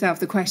asking yourself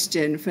the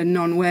question for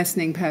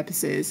non-worsening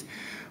purposes,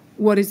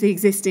 what is the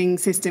existing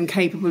system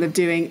capable of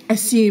doing,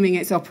 assuming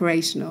it's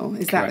operational?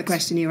 Is that the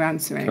question you're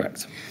answering?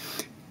 Correct.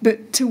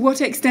 But to what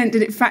extent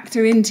did it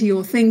factor into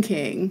your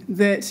thinking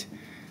that,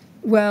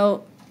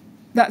 well,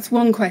 that's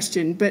one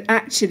question, but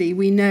actually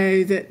we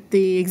know that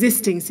the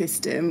existing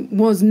system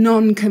was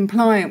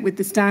non-compliant with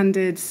the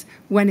standards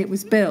when it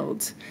was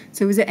built.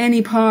 So was there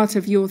any part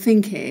of your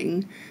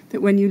thinking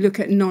that when you look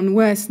at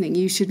non-worsening,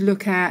 you should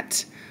look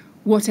at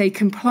what a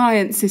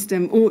compliant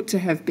system ought to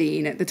have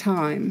been at the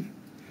time?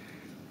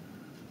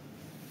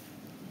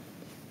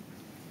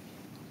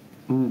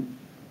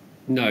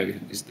 No,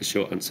 is the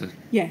short answer.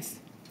 Yes.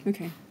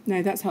 Okay.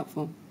 No, that's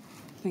helpful.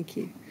 Thank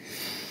you.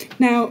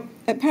 Now,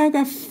 at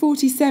paragraph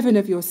 47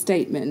 of your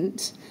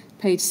statement,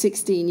 page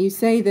 16, you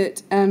say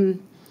that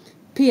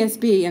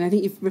PSB, and I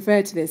think you've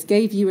referred to this,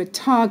 gave you a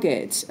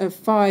target of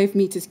 5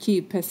 metres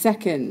cubed per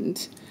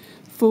second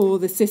for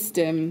the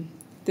system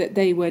that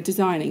they were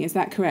designing. Is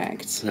that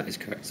correct? That is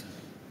correct.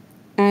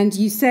 And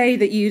you say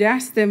that you'd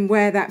asked them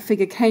where that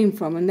figure came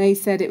from, and they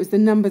said it was the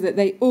number that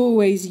they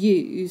always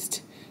used.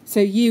 So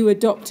you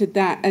adopted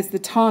that as the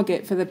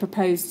target for the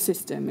proposed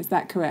system. Is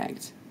that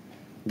correct?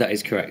 That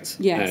is correct.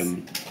 Yes.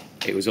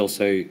 It was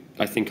also,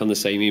 I think on the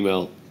same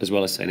email, as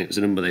well as saying it was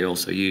a number they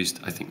also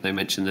used, I think they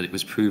mentioned that it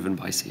was proven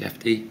by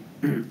CFD,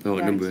 or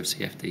a number of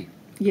CFD.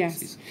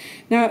 Yes.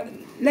 Now,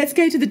 let's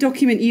go to the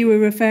document you were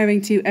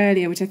referring to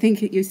earlier, which I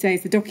think you say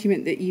is the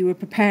document that you were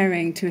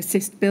preparing to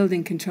assist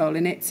building control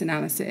in its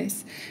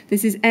analysis.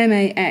 This is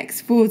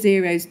MAX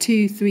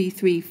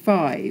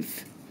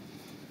 402335.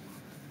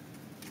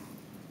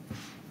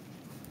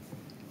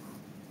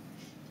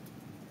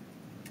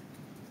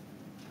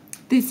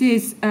 This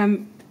is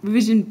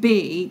revision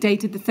B,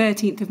 dated the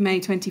 13th of May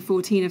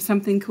 2014, of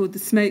something called the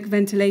smoke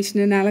ventilation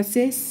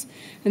analysis.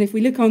 And if we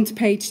look on to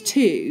page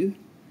 2,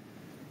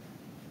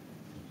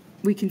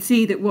 we can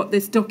see that what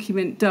this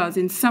document does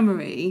in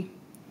summary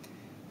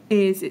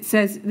is it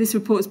says this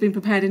report has been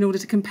prepared in order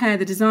to compare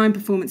the design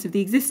performance of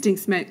the existing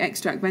smoke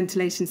extract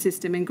ventilation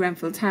system in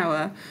Grenfell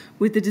Tower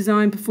with the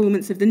design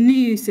performance of the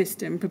new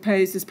system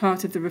proposed as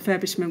part of the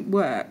refurbishment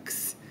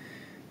works.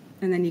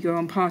 And then you go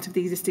on, part of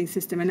the existing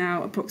system are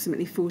now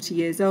approximately 40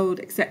 years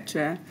old,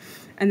 etc.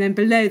 And then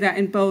below that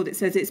in bold it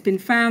says it's been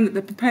found that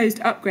the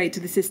proposed upgrade to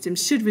the system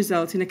should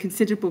result in a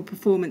considerable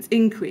performance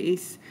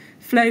increase.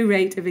 Flow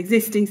rate of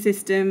existing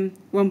system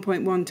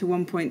 1.1 to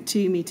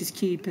 1.2 metres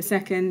cubed per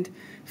second.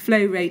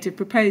 Flow rate of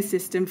proposed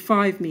system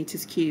 5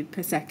 metres cubed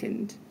per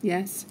second.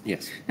 Yes?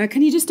 Yes. Now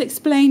can you just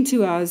explain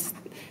to us,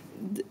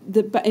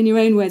 in your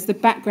own words, the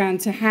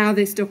background to how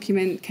this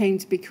document came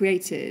to be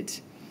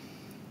created?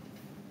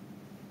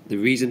 The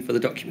reason for the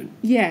document?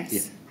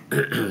 Yes.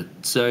 Yeah.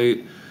 So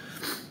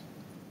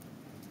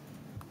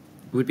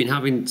we'd been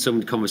having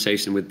some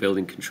conversation with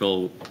building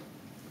control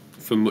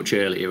from much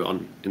earlier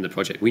on in the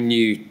project. We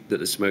knew that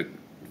the smoke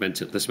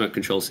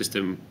control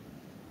system,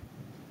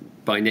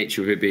 by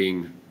nature of it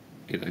being,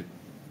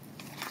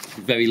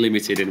 very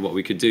limited in what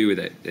we could do with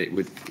it,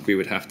 we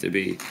would have to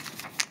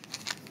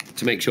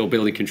make sure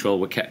building control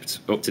were kept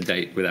up to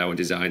date with our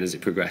design as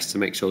it progressed, to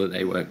make sure that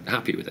they were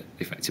happy with it,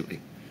 effectively.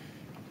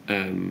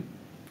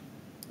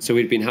 So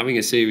we'd been having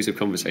a series of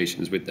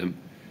conversations with them.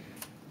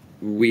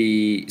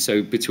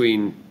 So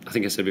between, I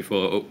think I said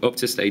before, up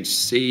to stage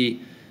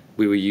C,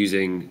 we were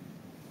using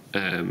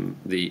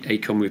the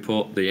ACOM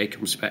report, the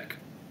ACOM spec.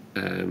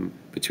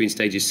 Between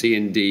stages C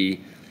and D,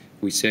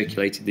 we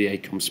circulated the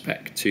ACOM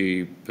spec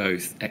to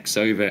both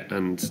Exova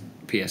and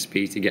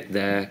PSP to get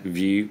their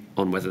view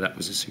on whether that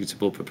was a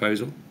suitable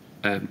proposal.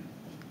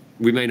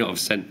 We may not have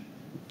sent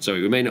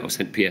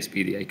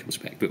PSP the ACOM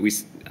spec, but we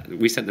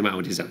sent them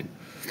our design.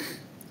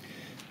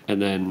 And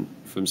then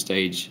from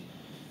stage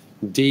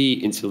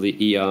D until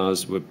the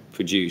ERs were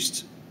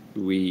produced,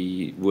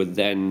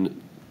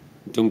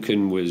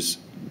 Duncan was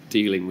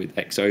dealing with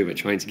Exova,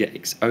 trying to get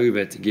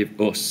Exova to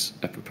give us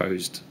a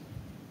proposed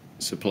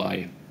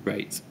supply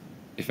rate,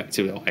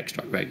 effectively, or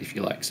extract rate, if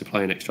you like,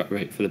 supply and extract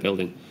rate for the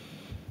building.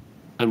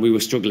 And we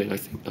were struggling,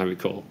 I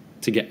recall,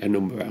 to get a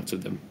number out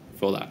of them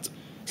for that.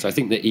 So I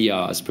think the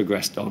ER has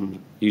progressed on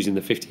using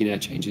the 15 air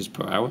changes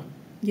per hour,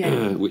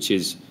 which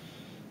is,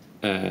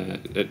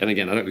 and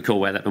again, I don't recall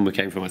where that number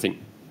came from. I think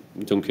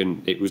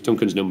it was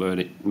Duncan's number,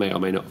 and it may or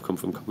may not have come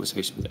from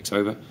conversation with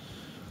Exova.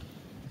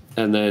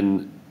 And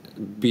then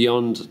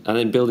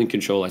building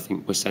control, I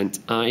think, was sent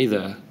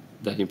either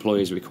the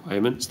employer's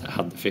requirements that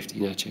had the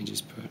 15 air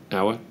changes per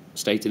hour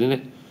stated in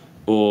it,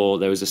 or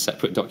there was a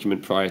separate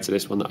document prior to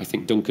this one that I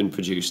think Duncan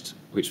produced,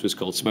 which was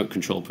called Smoke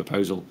Control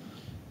Proposal,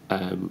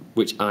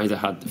 which either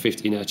had the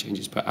 15 air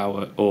changes per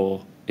hour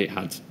or it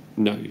had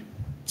no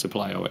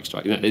supply or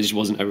extract. There just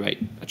wasn't a rate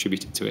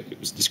attributed to it. It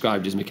was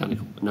described as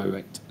mechanical, but no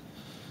rate.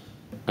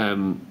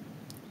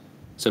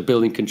 So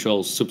building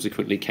control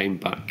subsequently came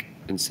back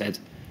and said,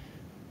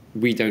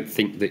 we don't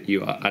think that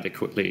you are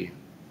adequately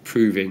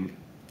proving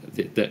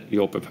that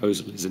your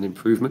proposal is an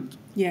improvement.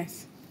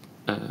 Yes.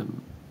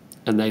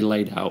 And they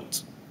laid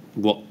out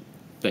what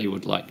they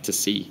would like to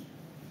see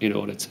in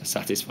order to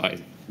satisfy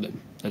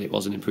them that it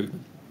was an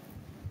improvement.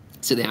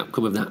 So the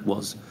outcome of that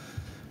was,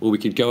 well, we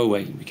could go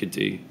away and we could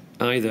do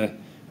either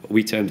what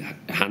we termed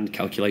a hand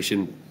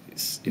calculation.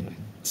 It's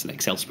an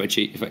Excel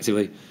spreadsheet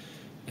effectively,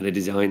 and a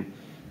design,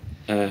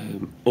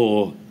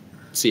 or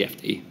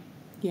CFD.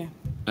 Yeah.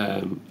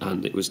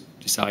 And it was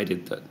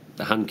decided that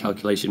the hand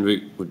calculation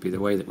route would be the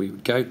way that we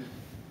would go,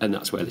 and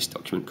that's where this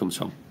document comes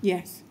from.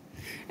 Yes.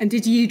 And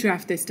did you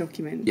draft this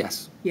document?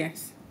 Yes.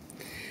 Yes.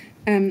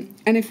 And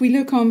if we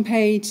look on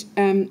page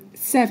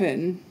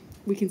 7,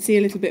 we can see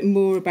a little bit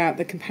more about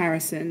the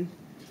comparison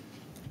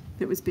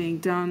that was being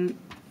done.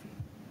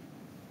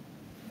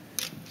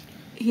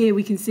 Here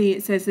we can see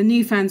it says the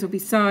new fans will be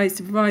sized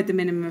to provide the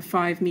minimum of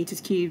 5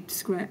 metres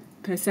cubed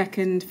per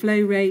second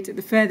flow rate at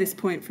the furthest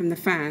point from the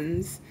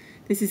fans.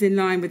 This is in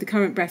line with the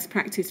current best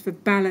practice for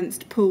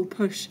balanced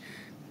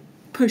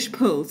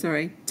push-pull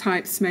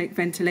type smoke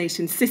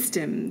ventilation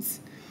systems,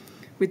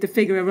 with the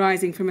figure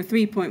arising from a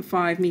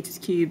 3.5 metres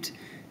cubed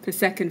per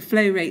second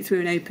flow rate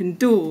through an open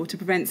door to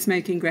prevent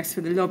smoke ingress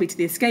from the lobby to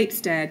the escape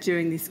stair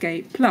during the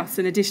escape, plus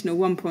an additional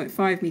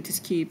 1.5 metres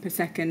cubed per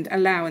second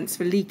allowance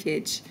for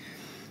leakage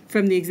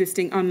from the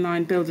existing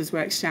unlined builders'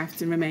 works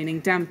shafts and remaining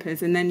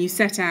dampers. And then you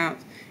set out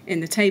in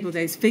the table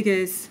those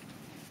figures,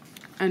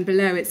 and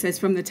below it says,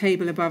 from the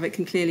table above it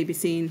can clearly be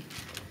seen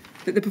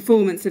that the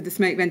performance of the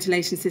smoke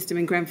ventilation system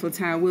in Grenfell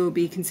Tower will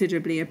be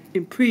considerably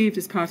improved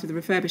as part of the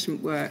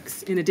refurbishment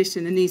works. In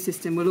addition, the new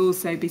system will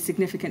also be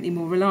significantly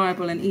more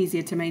reliable and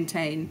easier to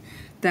maintain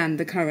than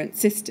the current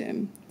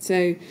system.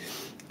 So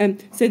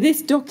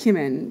this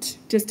document,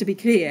 just to be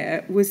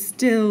clear, was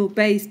still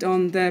based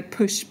on the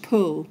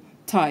push-pull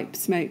type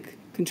smoke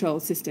control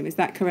system. Is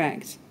that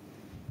correct?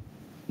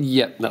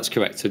 Yep, that's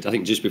correct. So I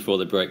think just before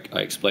the break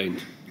I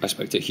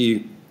spoke to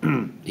Hugh.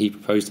 He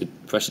proposed a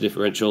pressure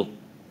differential.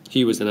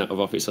 Hugh was then out of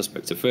office. I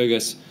spoke to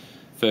Fergus.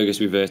 Fergus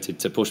reverted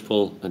to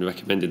push-pull and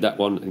recommended that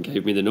one and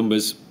gave me the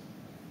numbers.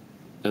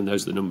 And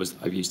those are the numbers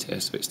that I've used here.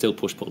 So it's still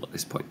push-pull at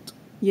this point.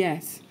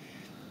 Yes,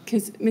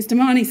 because Mr.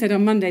 Marnie said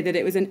on Monday that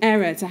it was an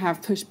error to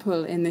have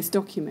push-pull in this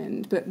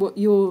document. But what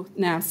you're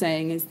now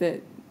saying is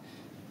that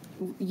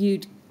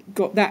you'd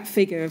got that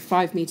figure of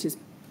 5 metres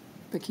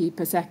per cube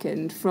per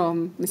second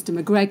from Mr.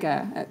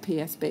 McGregor at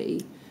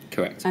PSB.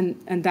 Correct.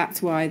 And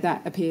that's why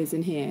that appears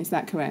in here. Is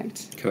that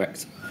correct?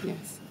 Correct.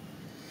 Yes.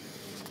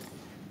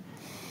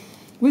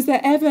 Was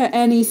there ever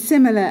any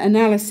similar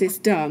analysis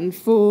done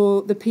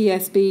for the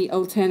PSB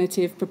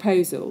alternative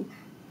proposal?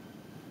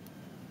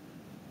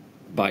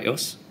 By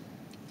us?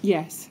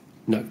 Yes.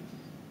 No.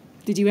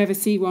 Did you ever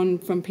see one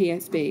from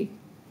PSB?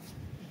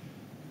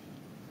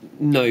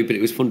 No, but it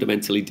was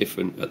fundamentally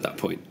different at that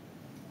point.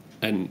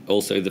 And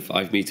also the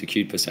 5 metre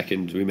cubed per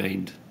second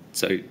remained.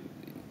 So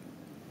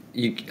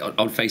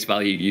on face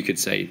value, you could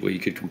say, well, you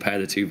could compare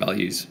the two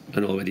values,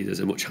 and already there's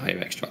a much higher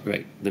extract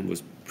rate than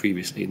was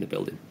previously in the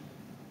building.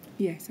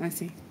 Yes, I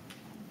see.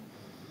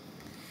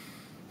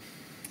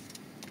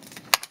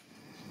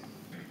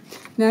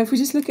 Now, if we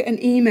just look at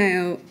an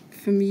email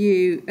from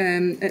you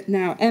at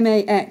now,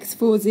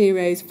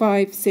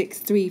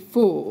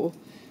 MAX405634.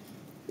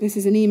 This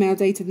is an email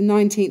dated the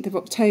 19th of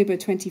October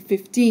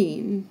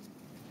 2015.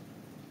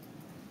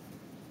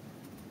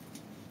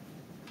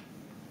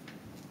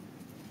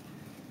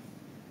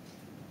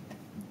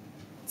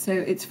 So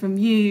it's from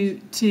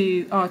you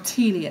to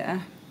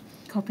Artelia,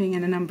 copying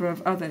in a number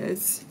of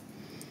others.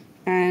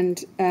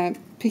 And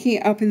picking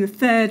it up in the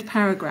third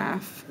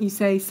paragraph, you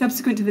say,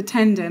 subsequent to the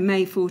tender,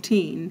 May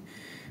 14,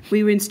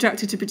 we were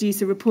instructed to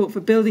produce a report for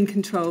building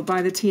control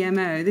by the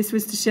TMO. This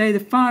was to show the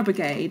fire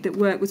brigade that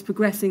work was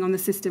progressing on the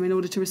system in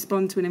order to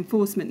respond to an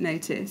enforcement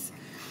notice.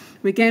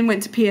 We again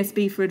went to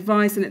PSB for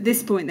advice, and at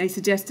this point they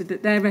suggested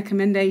that their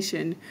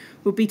recommendation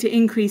would be to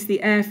increase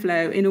the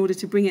airflow in order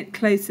to bring it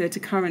closer to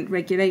current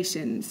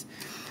regulations.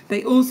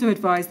 They also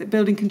advised that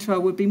building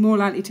control would be more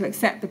likely to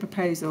accept the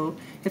proposal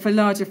if a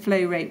larger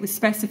flow rate was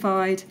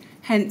specified,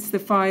 hence the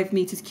 5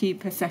 metres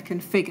cubed per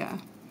second figure.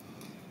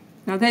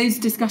 Now, those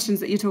discussions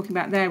that you're talking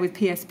about there with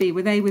PSB,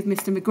 were they with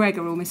Mr. McGregor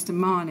or Mr.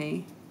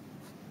 Marnie?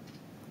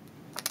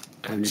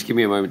 Just give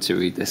me a moment to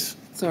read this.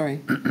 Sorry.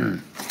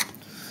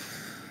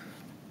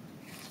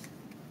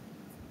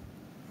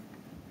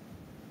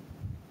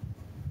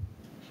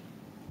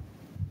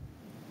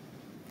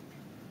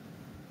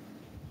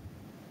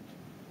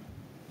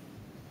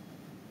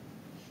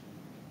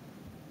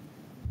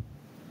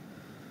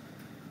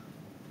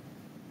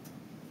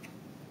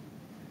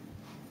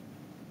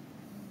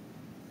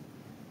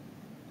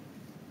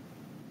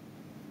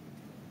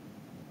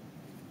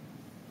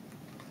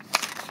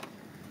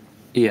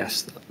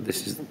 Yes,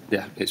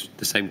 it's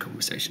the same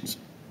conversations.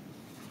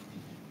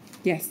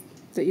 Yes,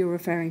 that you're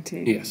referring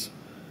to. Yes.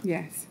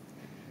 Yes.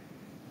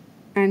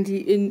 And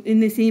in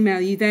this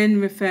email, you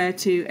then refer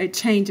to a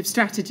change of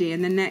strategy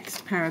in the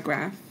next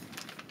paragraph.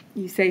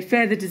 You say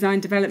further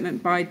design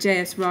development by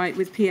JS Wright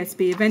with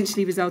PSB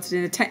eventually resulted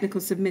in a technical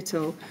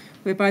submittal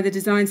whereby the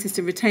design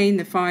system retained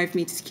the 5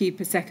 metres cubed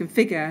per second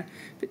figure,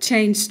 but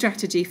changed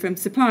strategy from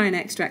supply and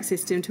extract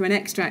system to an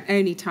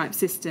extract-only type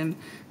system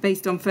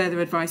based on further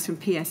advice from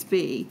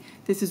PSB.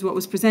 This is what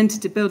was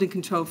presented to building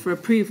control for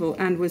approval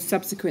and was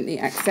subsequently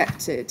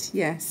accepted.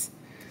 Yes.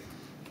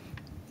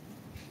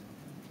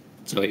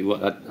 Sorry,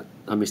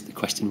 I missed the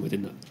question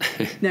within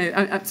that. No,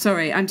 I'm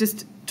sorry. I'm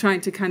just trying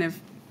to kind of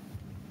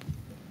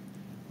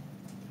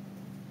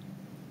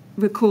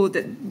record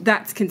that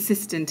that's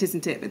consistent,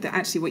 isn't it, with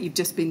actually what you've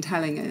just been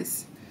telling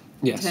us.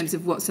 Yes. In terms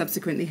of what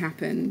subsequently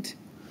happened.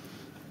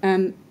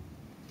 Can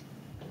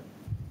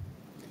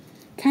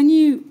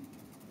you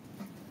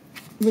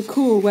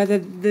recall whether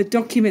the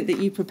document that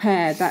you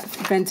prepared, that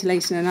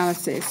ventilation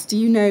analysis, do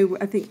you know,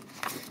 I think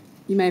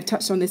you may have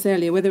touched on this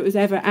earlier, whether it was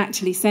ever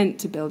actually sent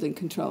to building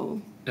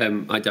control?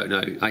 I don't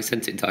know. I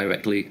sent it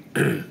directly.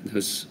 There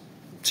was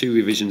 2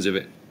 revisions of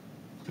it.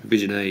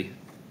 Revision A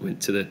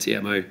went to the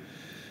TMO,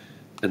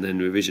 and then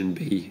revision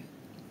B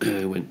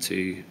went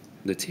to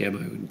the TMO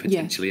and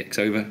potentially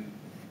X-over.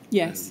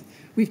 Yes.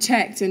 We've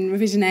checked, and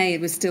revision A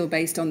was still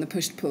based on the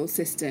push-pull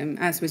system,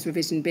 as was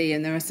revision B,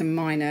 and there are some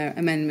minor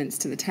amendments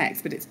to the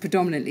text, but it's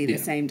predominantly the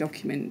same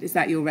document. Is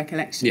that your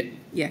recollection? Yeah.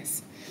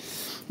 Yes.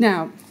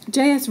 Now,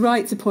 JS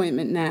Wright's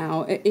appointment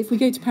now, if we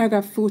go to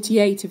paragraph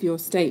 48 of your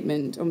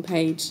statement on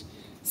page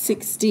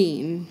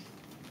 16,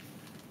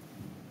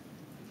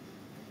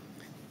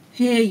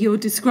 here you're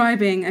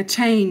describing a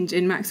change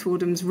in Max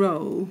Fordham's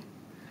role.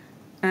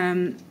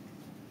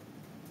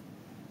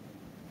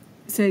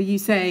 So you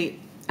say,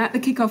 at the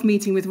kick-off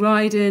meeting with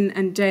Ryden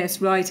and JS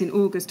Wright in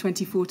August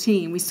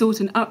 2014, we sought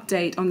an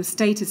update on the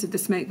status of the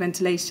smoke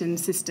ventilation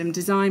system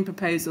design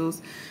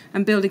proposals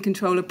and building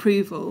control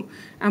approval,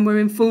 and were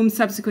informed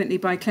subsequently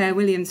by Claire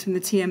Williams from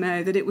the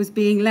TMO that it was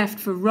being left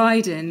for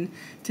Ryden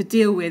to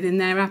deal with in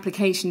their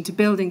application to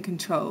building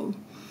control.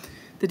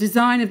 The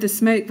design of the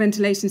smoke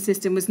ventilation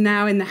system was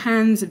now in the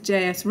hands of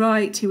JS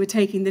Wright, who were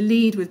taking the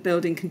lead with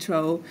building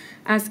control,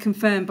 as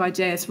confirmed by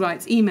JS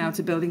Wright's email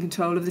to building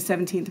control of the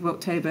 17th of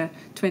October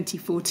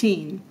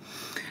 2014.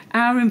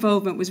 Our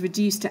involvement was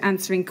reduced to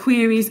answering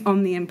queries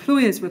on the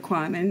employer's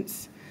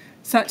requirements,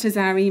 such as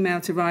our email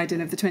to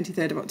Ryden of the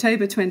 23rd of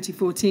October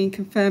 2014,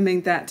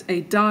 confirming that a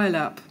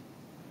dial-up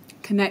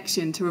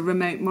connection to a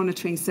remote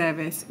monitoring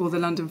service or the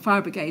London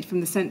Fire Brigade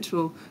from the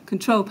central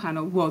control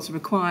panel was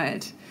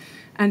required.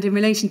 And in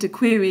relation to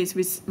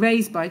queries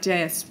raised by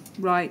JS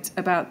Wright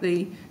about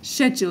the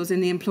schedules in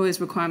the employer's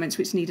requirements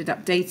which needed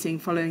updating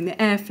following the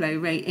airflow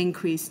rate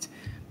increase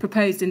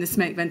proposed in the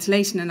smoke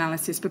ventilation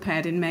analysis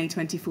prepared in May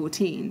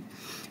 2014.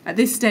 At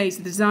this stage,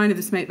 the design of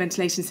the smoke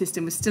ventilation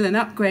system was still an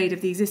upgrade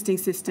of the existing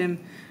system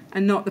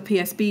and not the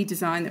PSB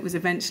design that was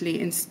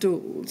eventually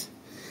installed.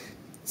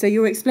 So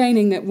you're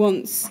explaining that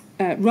once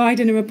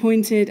Ryden are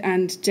appointed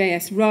and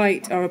JS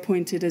Wright are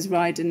appointed as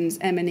Ryden's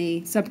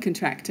M&E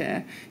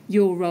subcontractor,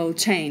 your role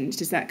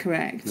changed, is that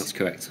correct? That's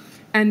correct.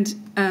 And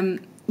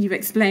you've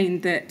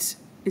explained that,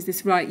 is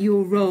this right,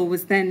 your role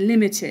was then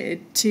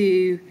limited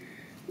to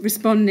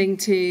responding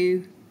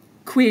to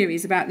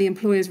queries about the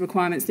employer's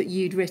requirements that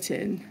you'd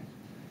written?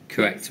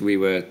 Correct. We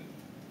were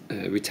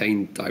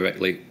retained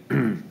directly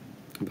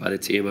by the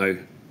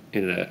TMO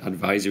in an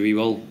advisory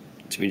role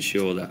to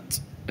ensure that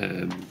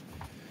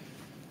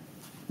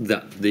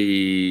that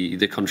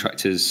the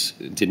contractors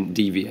didn't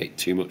deviate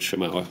too much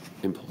from our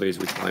employers'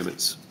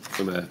 requirements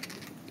from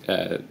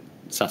a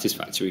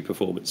satisfactory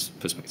performance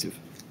perspective.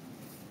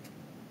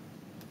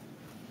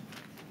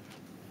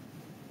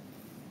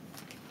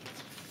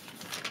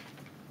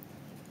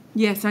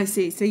 Yes, I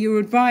see. So you're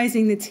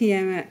advising the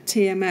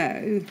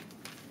TMO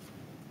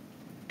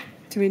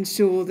to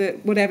ensure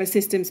that whatever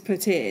system's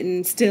put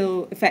in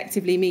still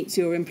effectively meets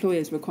your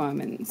employer's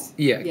requirements.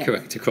 Yeah, yes.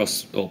 Correct,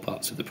 across all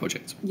parts of the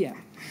project. Yeah.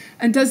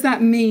 And does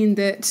that mean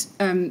that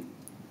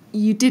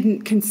you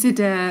didn't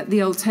consider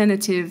the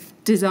alternative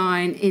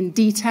design in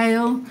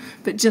detail,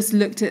 but just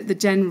looked at the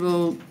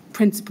general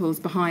principles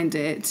behind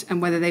it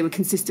and whether they were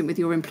consistent with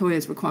your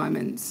employer's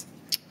requirements?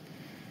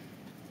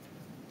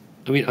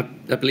 I mean,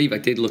 I believe I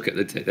did look at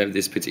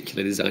this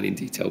particular design in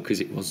detail because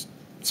it was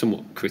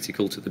somewhat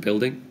critical to the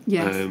building.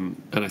 Yes. And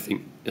I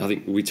think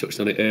we touched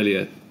on it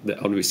earlier, that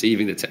on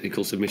receiving the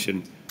technical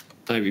submission,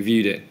 I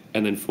reviewed it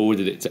and then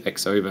forwarded it to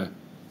X-over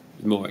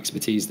with more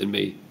expertise than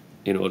me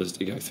in order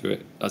to go through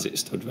it as it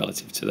stood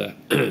relative to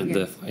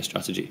the fire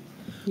strategy.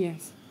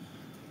 Yes.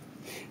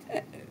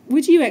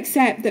 Would you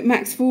accept that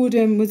Max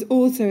Fordham was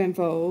also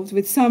involved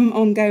with some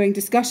ongoing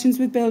discussions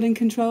with building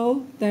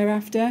control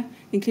thereafter,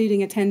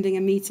 including attending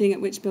a meeting at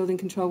which building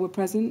control were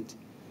present?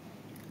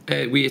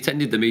 We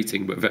attended the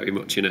meeting, but very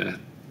much in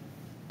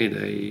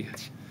a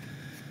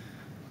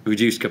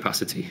reduced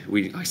capacity.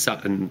 I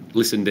sat and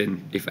listened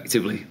in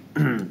effectively.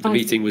 The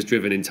meeting was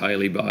driven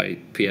entirely by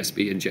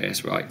PSB and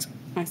JS Wright.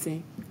 I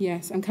see.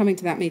 Yes, I'm coming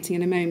to that meeting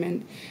in a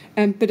moment.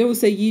 But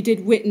also you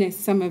did witness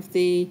some of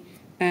the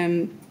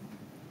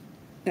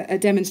a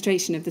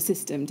demonstration of the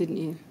system, didn't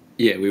you?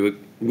 Yeah, we were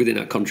within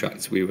our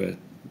contract. We were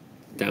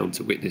down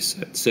to witness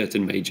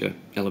certain major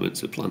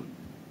elements of plant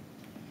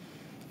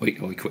or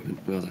equipment,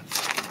 rather.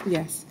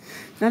 Yes.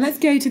 Now let's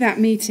go to that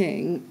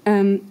meeting.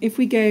 If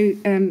we go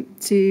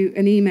to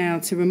an email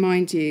to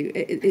remind you,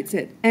 it's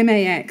at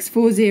MAX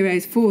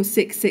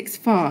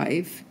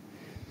 404665.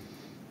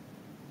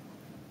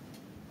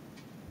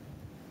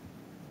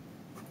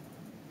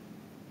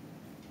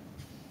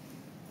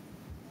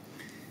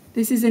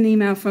 This is an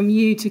email from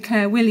you to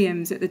Claire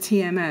Williams at the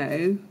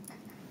TMO,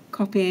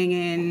 copying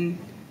in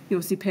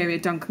your superior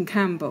Duncan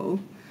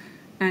Campbell,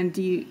 and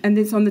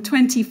it's on the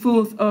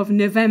 24th of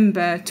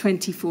November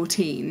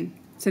 2014.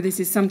 So this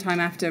is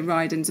sometime after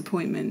Ryden's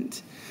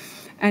appointment.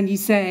 And you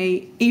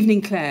say,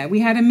 "Evening, Claire. We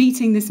had a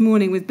meeting this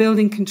morning with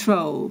Building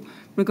Control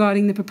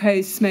regarding the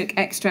proposed smoke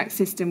extract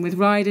system with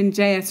Ryden,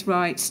 JS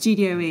Wright,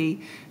 Studio E,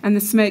 and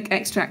the smoke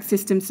extract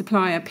system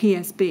supplier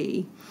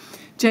PSB.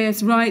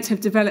 JS Wright have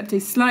developed a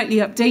slightly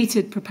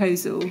updated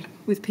proposal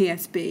with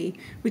PSB,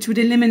 which would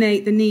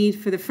eliminate the need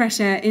for the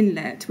fresh air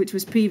inlet, which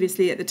was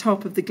previously at the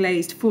top of the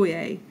glazed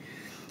foyer.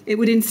 It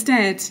would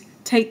instead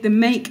take the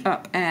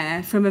make-up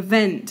air from a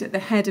vent at the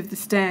head of the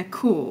stair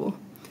core.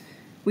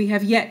 We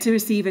have yet to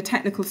receive a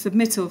technical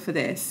submittal for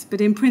this,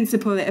 but in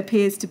principle it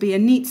appears to be a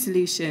neat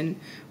solution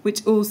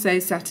which also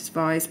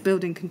satisfies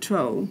building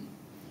control."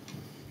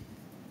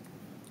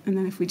 And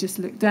then if we just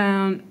look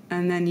down,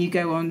 and then you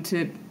go on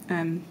to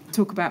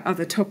talk about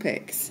other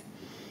topics.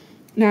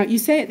 Now, you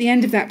say at the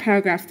end of that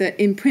paragraph that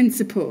in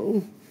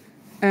principle,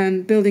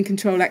 building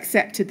control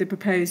accepted the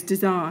proposed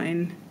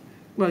design.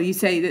 Well, you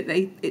say that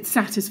it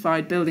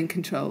satisfied building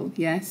control,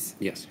 yes?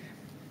 Yes.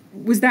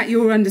 Was that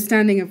your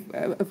understanding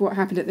of what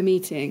happened at the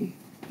meeting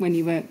when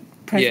you were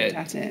present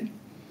at it?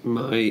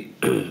 My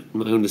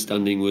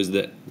understanding was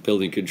that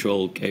building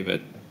control gave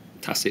a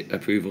tacit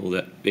approval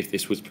that if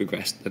this was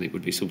progressed, then it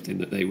would be something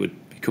that they would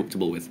be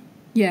comfortable with.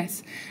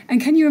 Yes. And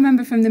can you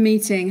remember from the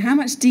meeting, how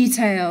much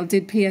detail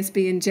did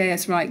PSB and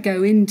JS Wright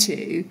go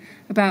into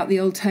about the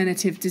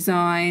alternative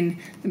design,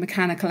 the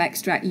mechanical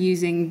extract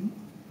using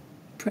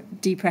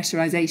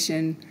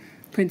depressurization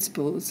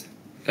principles?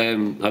 I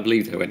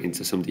believe they went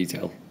into some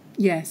detail.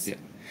 Yes. Yeah.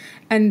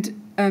 And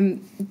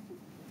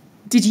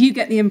did you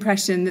get the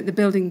impression that the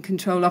building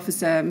control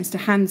officer, Mr.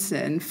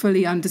 Hansen,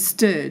 fully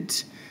understood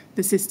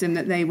the system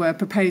that they were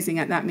proposing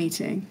at that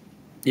meeting?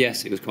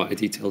 Yes, it was quite a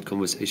detailed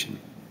conversation.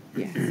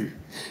 Yes.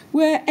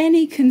 Were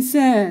any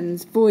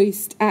concerns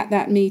voiced at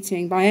that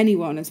meeting by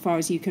anyone, as far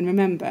as you can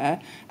remember,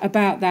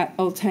 about that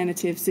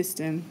alternative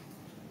system?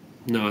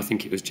 No, I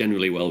think it was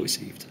generally well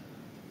received.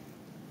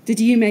 Did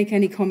you make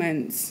any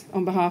comments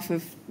on behalf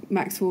of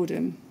Max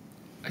Fordham?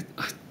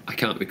 I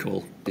can't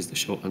recall, is the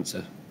short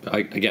answer. But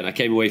I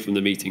came away from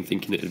the meeting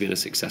thinking it had been a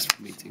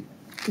successful meeting.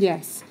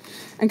 Yes.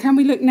 And can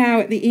we look now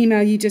at the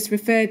email you just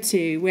referred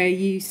to, where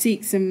you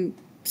seek some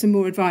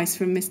more advice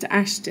from Mr.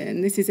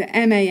 Ashton? This is at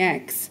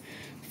MAX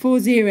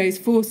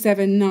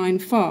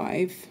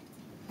 404795.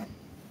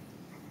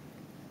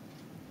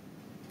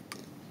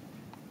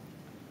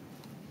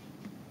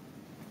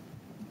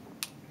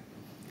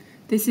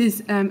 This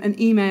is an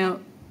email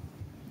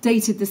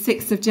dated the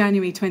 6th of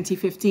January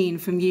 2015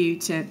 from you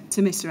to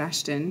Mr.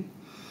 Ashton.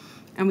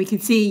 And we can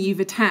see you've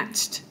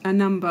attached a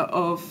number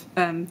of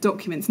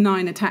documents,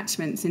 9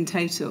 attachments in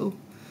total.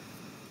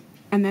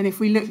 And then if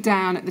we look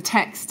down at the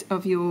text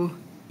of your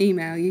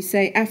email, you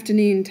say,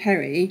 "Afternoon,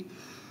 Terry.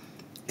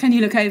 Can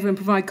you look over and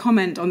provide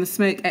comment on the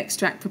smoke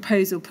extract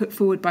proposal put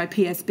forward by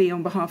PSB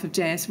on behalf of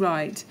JS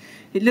Wright?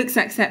 It looks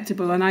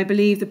acceptable, and I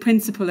believe the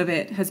principle of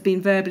it has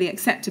been verbally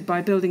accepted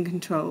by building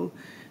control,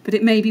 but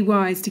it may be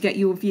wise to get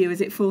your view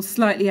as it falls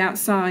slightly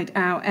outside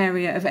our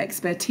area of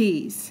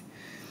expertise.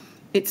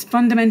 It's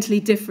fundamentally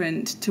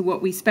different to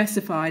what we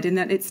specified in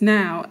that it's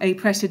now a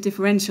pressure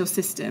differential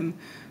system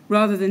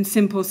rather than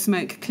simple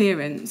smoke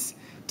clearance.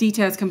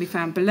 Details can be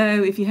found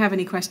below. If you have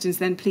any questions,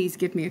 then please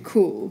give me a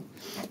call."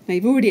 Now,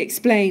 you've already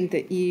explained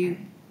that you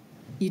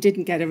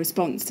didn't get a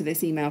response to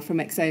this email from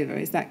Exova,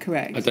 is that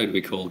correct? I don't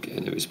recall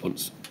getting a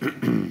response.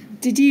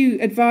 Did you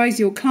advise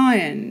your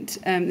client,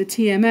 the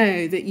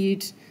TMO, that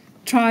you'd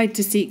tried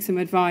to seek some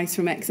advice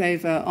from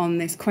Exova on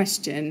this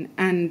question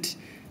and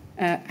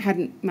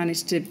hadn't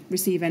managed to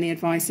receive any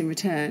advice in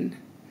return?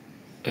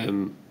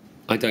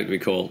 I don't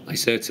recall. I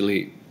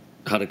certainly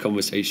had a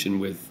conversation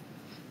with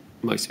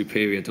my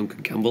superior,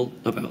 Duncan Campbell,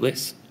 about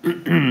this.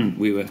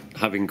 We were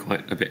having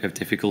quite a bit of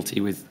difficulty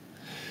with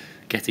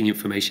getting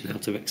information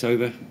out of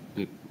Exova.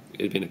 It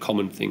had been a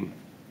common thing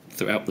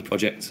throughout the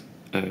project.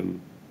 I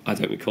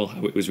don't recall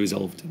how it was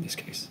resolved in this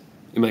case.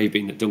 It may have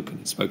been that Duncan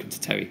had spoken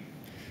to Terry.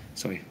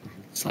 Sorry, I'm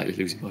slightly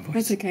losing my voice.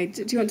 That's okay.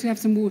 Do you want to have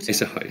some water?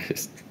 It's all right.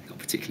 It's not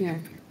particularly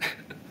open.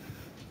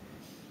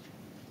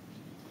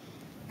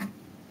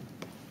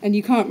 And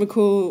you can't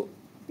recall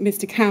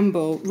Mr.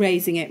 Campbell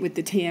raising it with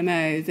the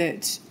TMO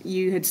that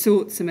you had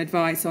sought some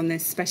advice on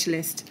this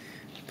specialist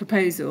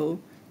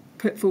proposal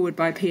put forward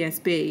by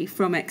PSB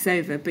from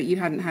Exover, but you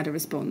hadn't had a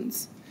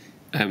response?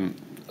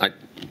 I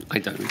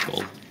don't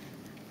recall.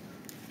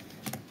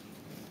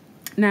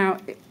 Now,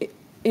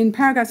 in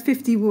paragraphs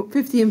 50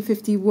 and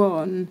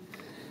 51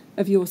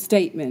 of your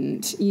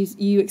statement,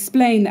 you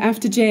explain that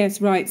after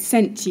JS Wright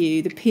sent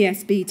you the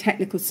PSB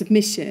technical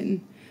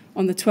submission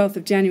on the 12th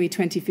of January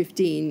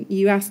 2015,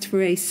 you asked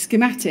for a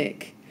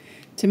schematic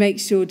to make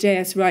sure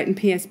JS Wright and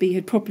PSB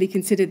had properly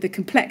considered the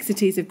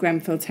complexities of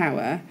Grenfell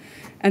Tower,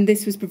 and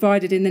this was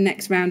provided in the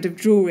next round of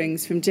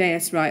drawings from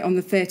JS Wright on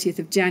the 30th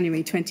of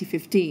January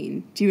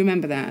 2015. Do you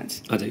remember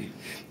that? I do.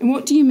 And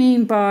what do you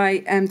mean by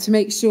to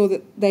make sure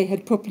that they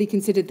had properly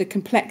considered the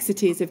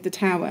complexities of the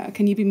tower?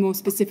 Can you be more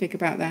specific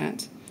about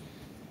that?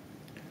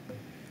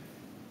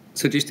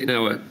 So just in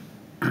our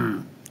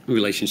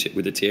relationship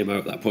with the TMO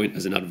at that point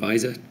as an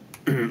advisor,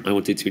 I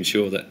wanted to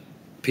ensure that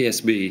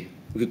PSB,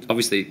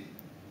 obviously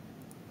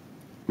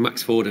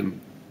Max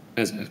Fordham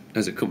as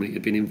a company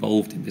had been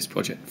involved in this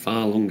project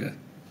far longer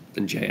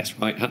than JS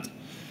Wright had.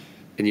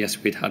 And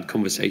yes, we'd had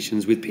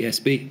conversations with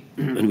PSB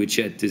and we'd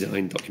shared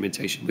design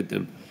documentation with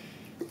them.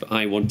 But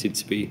I wanted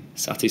to be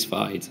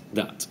satisfied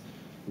that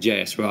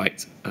JS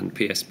Wright and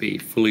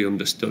PSB fully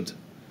understood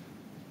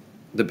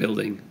the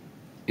building,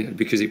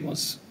 because it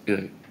was,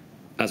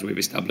 as we've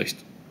established,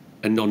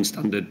 a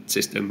non-standard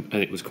system,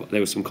 and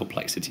there was some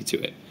complexity to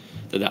it,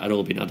 that had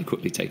all been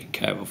adequately taken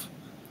care of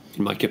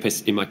in my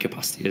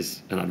capacity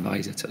as an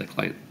advisor to the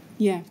client.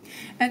 Yeah.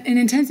 And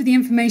in terms of the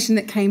information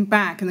that came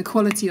back and the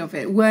quality of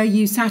it, were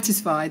you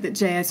satisfied that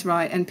JS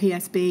Wright and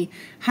PSB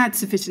had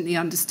sufficiently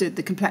understood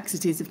the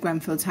complexities of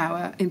Grenfell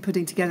Tower in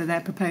putting together their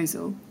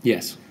proposal?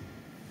 Yes.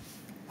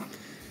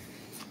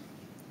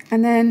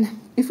 And then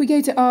if we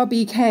go to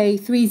RBK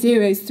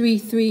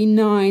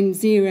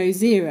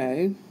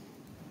 3033900,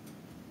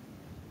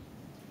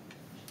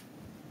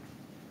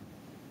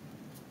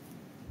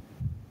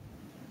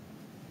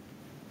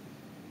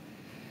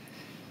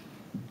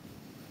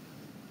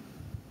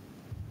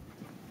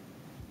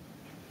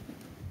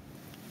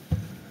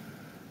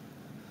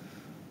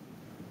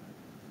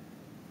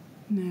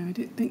 no, I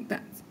don't think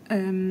that's...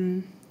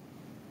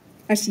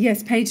 actually,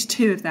 yes, page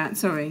 2 of that,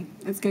 sorry.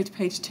 Let's go to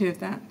page 2 of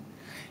that.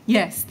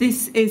 Yes,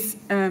 this is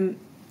a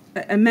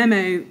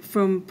memo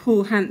from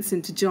Paul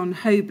Hanson to John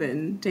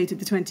Hoban, dated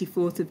the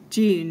 24th of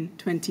June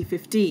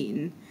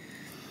 2015.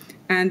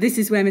 And this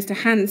is where Mr.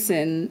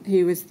 Hanson,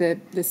 who was the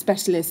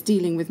specialist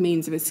dealing with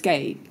means of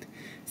escape,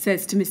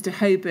 says to Mr.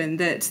 Hoban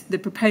that the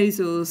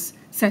proposals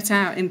set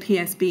out in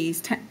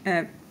PSB's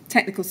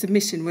technical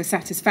submission were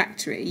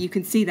satisfactory. You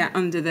can see that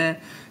under the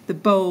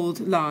bold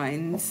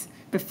lines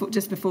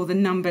just before the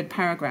numbered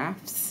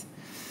paragraphs.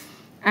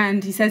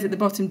 And he says at the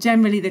bottom,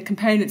 generally the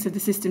components of the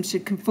system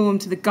should conform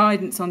to the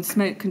guidance on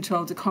smoke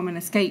control to common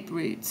escape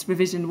routes,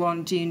 revision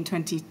 1, June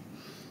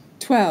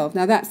 2012.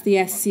 Now that's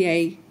the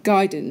SCA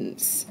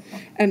guidance.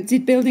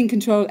 Did building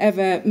control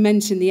ever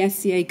mention the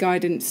SCA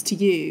guidance to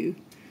you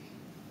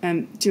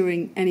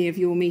during any of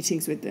your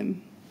meetings with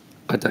them?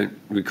 I don't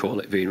recall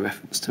it being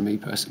referenced to me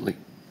personally.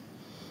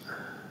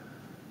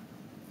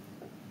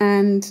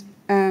 And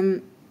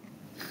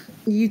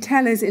you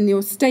tell us in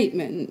your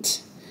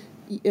statement,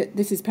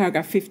 this is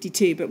paragraph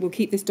 52, but we'll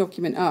keep this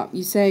document up.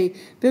 You say,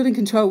 building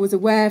control was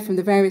aware from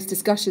the various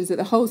discussions that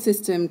the whole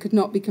system could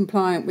not be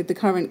compliant with the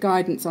current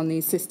guidance on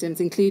these systems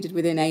included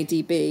within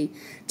ADB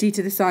due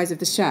to the size of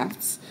the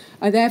shafts.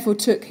 I therefore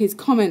took his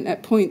comment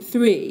at point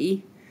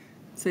 3,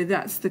 so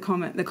that's the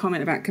comment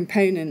about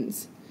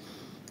components,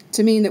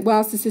 to mean that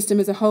whilst the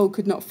system as a whole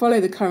could not follow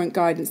the current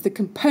guidance, the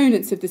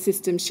components of the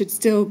system should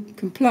still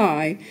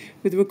comply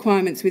with the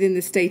requirements within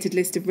the stated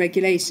list of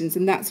regulations,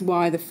 and that's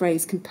why the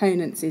phrase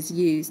components is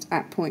used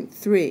at point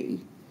 3.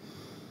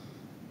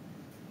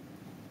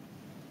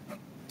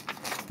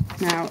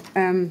 Now,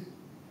 I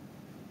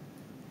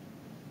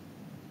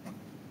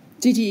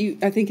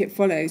think it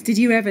follows, did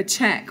you ever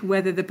check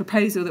whether the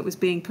proposal that was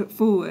being put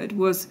forward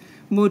was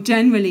more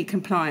generally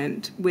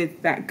compliant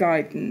with that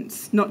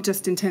guidance, not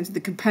just in terms of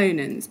the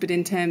components, but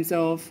in terms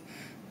of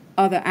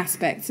other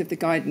aspects of the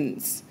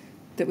guidance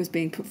that was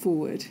being put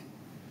forward?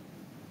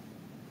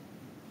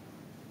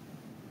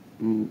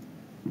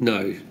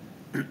 No,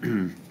 is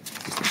the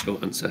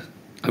short answer.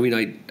 I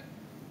mean,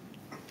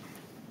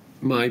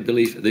 my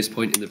belief at this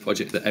point in the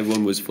project that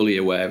everyone was fully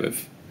aware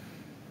of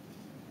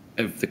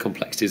the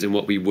complexities and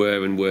what we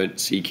were and weren't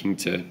seeking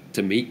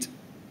to meet.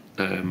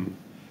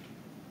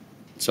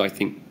 So I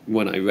think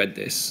when I read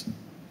this,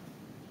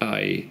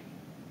 it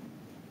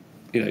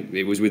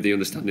was with the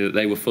understanding that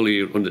they were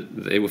fully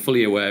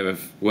aware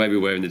of where we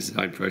were in the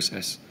design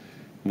process,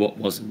 what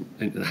wasn't,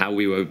 and how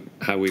we were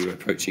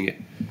approaching it,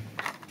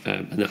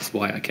 and that's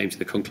why I came to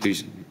the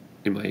conclusion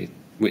in my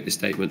witness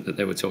statement that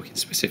they were talking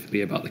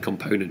specifically about the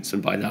components,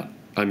 and by that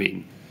I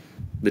mean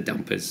the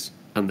dampers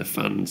and the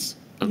fans.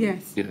 And,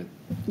 yes.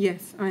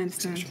 Yes, I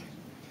understand.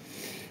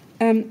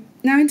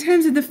 Now, in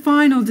terms of the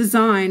final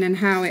design and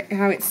how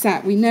it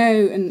sat, we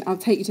know, and I'll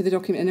take you to the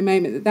document in a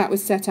moment, that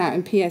was set out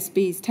in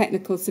PSB's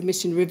Technical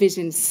Submission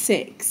Revision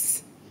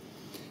 6.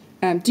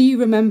 Do you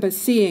remember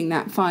seeing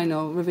that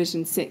final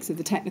Revision 6 of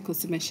the technical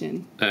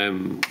submission? I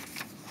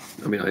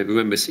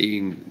remember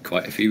seeing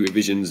quite a few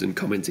revisions and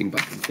commenting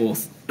back and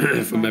forth.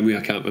 From memory,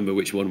 I can't remember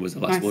which one was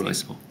the last one I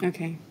saw.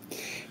 Okay.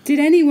 Did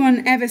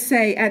anyone ever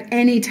say at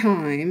any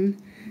time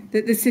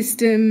that the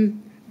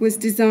system was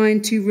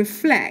designed to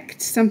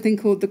reflect something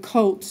called the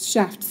Colt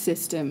shaft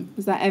system?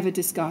 Was that ever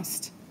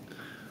discussed?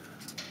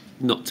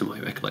 Not to my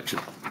recollection.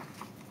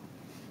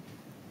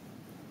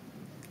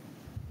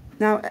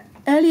 Now,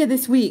 earlier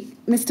this week,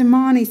 Mr.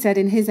 Marnie said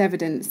in his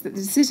evidence that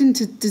the decision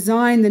to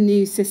design the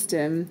new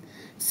system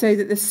so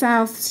that the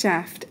south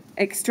shaft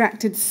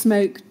extracted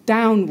smoke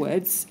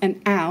downwards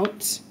and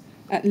out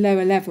at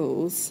lower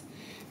levels,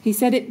 he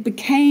said it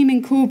became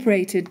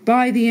incorporated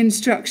by the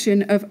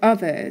instruction of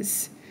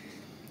others.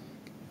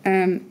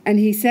 And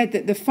he said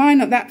that the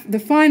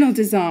final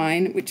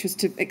design, which was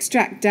to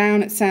extract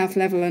down at south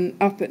level and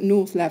up at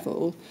north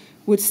level,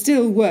 would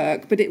still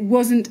work, but it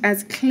wasn't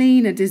as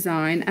clean a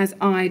design as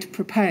I'd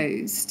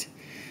proposed.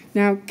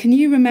 Now, can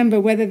you remember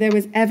whether there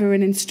was ever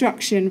an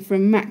instruction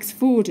from Max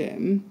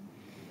Fordham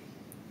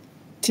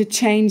to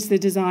change the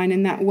design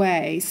in that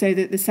way so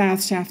that the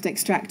south shaft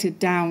extracted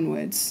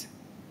downwards?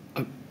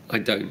 I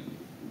don't.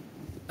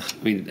 I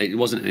mean, it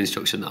wasn't an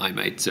instruction that I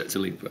made,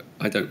 certainly, but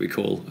I don't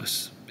recall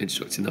us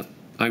instructing that.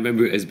 I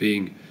remember it as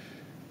being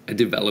a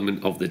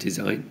development of the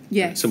design.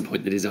 Yes. At some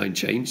point, the design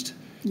changed.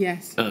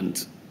 Yes.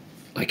 And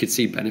I could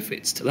see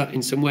benefits to that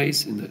in some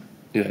ways, in that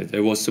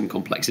there was some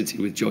complexity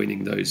with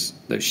joining those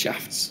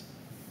shafts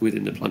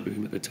within the plant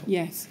room at the top.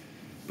 Yes.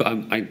 But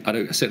I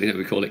certainly don't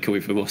recall it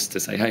coming from us to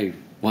say, hey,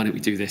 why don't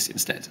we do this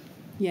instead?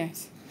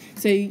 Yes.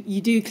 So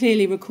you do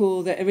clearly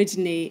recall that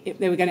originally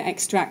they were going to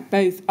extract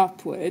both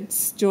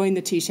upwards, join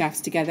the two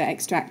shafts together,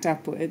 extract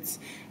upwards,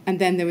 and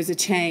then there was a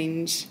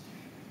change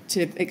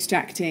to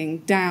extracting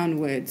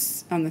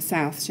downwards on the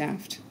south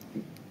shaft.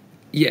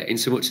 Yeah, in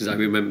so much as I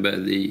remember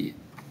the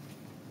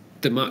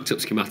marked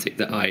up schematic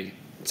that I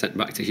sent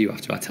back to Hugh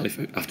after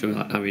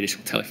our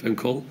initial telephone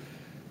call,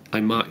 I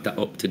marked that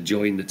up to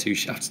join the two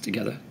shafts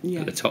together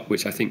at the top,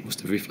 which I think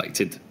must have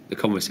reflected the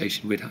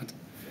conversation we'd had.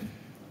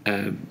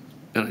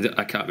 And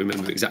I can't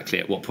remember exactly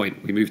at what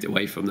point we moved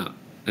away from that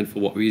and for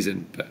what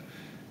reason, but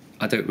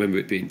I don't remember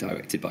it being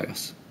directed by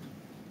us.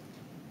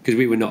 Because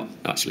we were not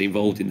actually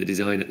involved in the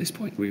design at this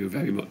point. We were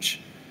very much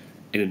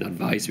in an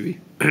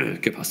advisory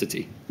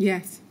capacity.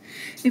 Yes.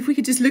 If we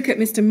could just look at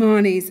Mr.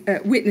 Marnie's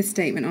witness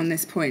statement on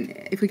this point.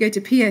 If we go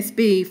to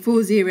PSB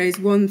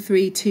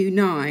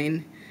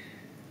 401329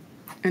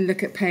 and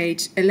look at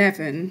page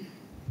 11...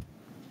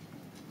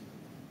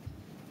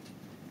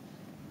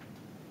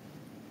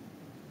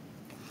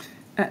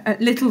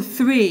 At little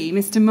 3,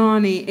 Mr.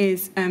 Marnie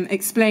is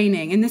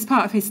explaining, in this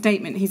part of his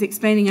statement, he's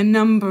explaining a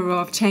number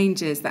of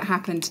changes that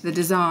happened to the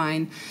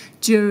design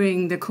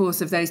during the course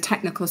of those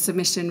technical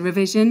submission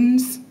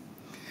revisions.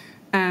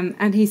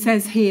 And he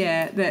says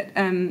here that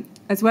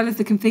as well as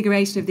the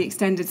configuration of the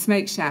extended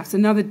smoke shafts,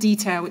 another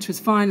detail which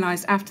was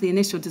finalised after the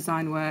initial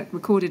design work,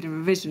 recorded in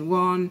revision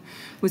 1,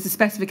 was the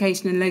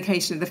specification and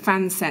location of the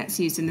fan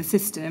sets used in the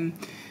system.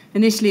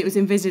 Initially, it was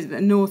envisaged that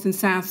the north and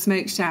south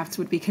smoke shafts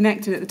would be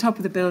connected at the top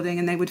of the building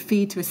and they would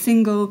feed to a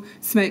single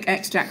smoke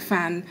extract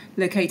fan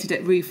located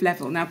at roof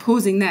level. Now,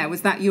 pausing there,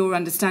 was that your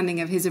understanding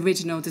of his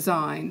original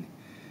design?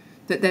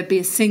 That there'd be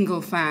a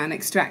single fan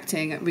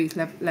extracting at roof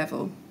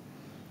level?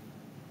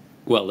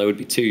 Well, there would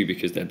be two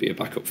because there'd be a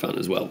backup fan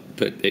as well,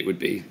 but it would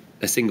be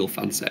a single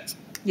fan set.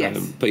 Yes.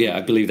 But yeah,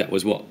 I believe that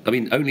was what... I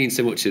mean, only in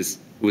so much as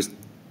was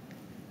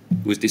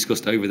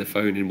discussed over the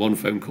phone in one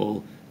phone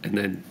call and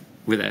then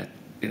with a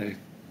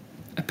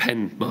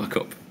pen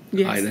markup,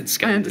 yes, I then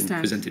scanned and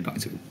presented back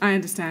to him. I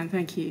understand,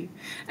 thank you.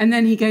 And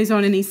then he goes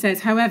on and he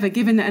says, however,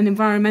 given that an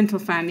environmental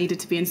fan needed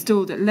to be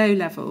installed at low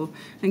level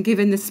and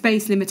given the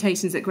space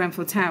limitations at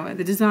Grenfell Tower,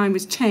 the design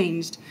was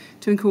changed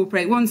to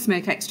incorporate one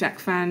smoke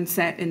extract fan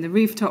set in the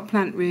rooftop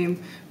plant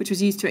room, which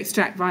was used to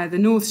extract via the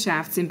north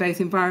shafts in both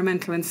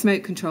environmental and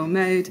smoke control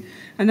mode,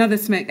 another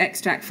smoke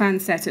extract fan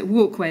set at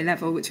walkway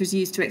level, which was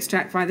used to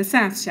extract via the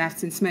south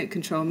shafts in smoke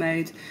control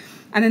mode,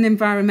 and an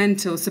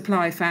environmental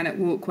supply fan at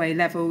walkway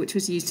level, which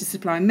was used to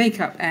supply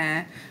make-up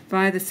air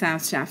via the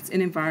south shafts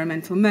in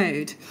environmental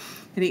mode.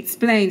 And he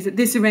explains that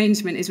this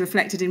arrangement is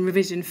reflected in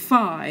revision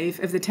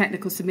 5 of the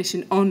technical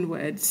submission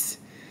onwards.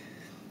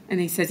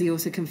 And he says he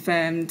also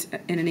confirmed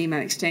in an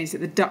email exchange that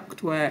the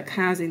ductwork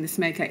housing the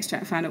smoke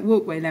extract fan at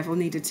walkway level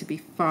needed to be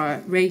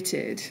fire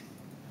rated.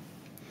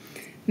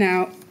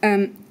 Now,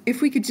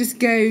 if we could just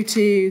go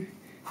to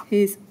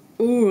his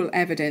oral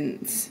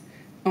evidence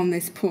on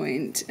this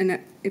point, and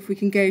if we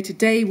can go to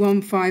day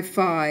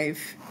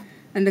 155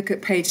 and look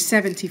at page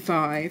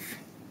 75.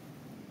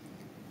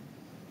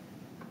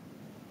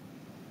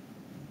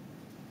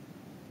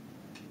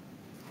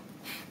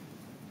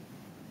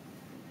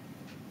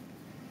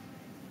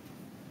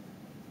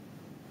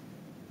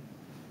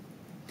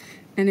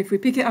 And if we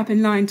pick it up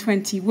in line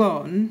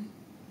 21,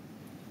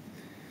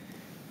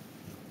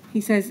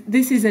 He says,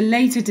 this is a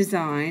later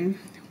design.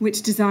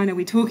 Which design are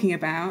we talking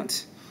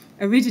about?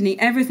 Originally,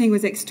 everything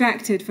was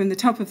extracted from the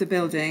top of the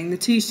building. The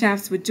two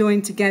shafts were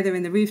joined together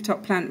in the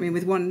rooftop plant room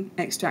with one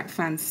extract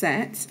fan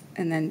set.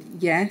 And then,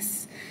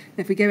 yes. And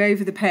if we go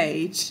over the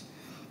page,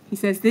 he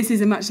says, this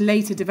is a much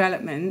later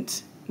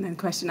development. And then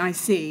question, I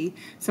see.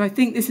 So I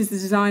think this is the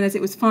design as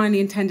it was finally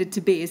intended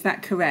to be. Is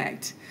that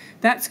correct?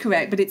 That's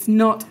correct, but it's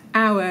not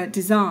our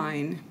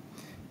design.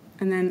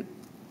 And then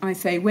I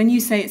say, when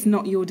you say it's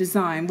not your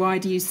design, why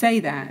do you say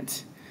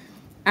that?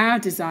 Our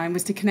design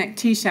was to connect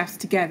two shafts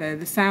together,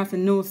 the south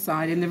and north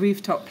side, in the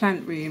rooftop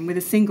plant room with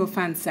a single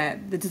fan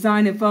set. The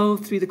design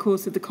evolved through the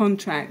course of the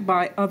contract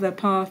by other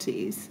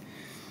parties.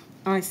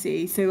 I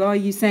see. So are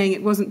you saying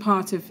it wasn't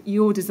part of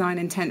your design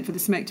intent for the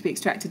smoke to be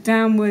extracted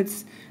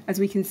downwards, as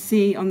we can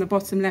see on the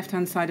bottom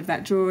left-hand side of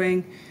that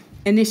drawing?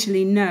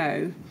 Initially,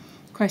 no.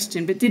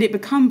 Question, but did it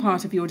become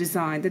part of your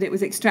design, that it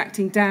was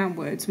extracting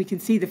downwards? We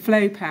can see the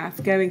flow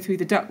path going through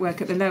the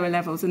ductwork at the lower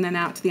levels and then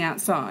out to the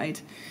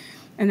outside.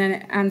 And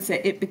then answer,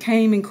 it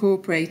became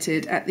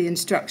incorporated at the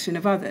instruction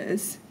of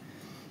others.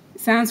 It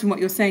sounds from what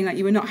you're saying like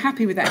you were not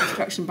happy with that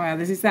instruction by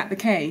others. Is that the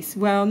case?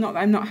 Well,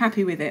 I'm not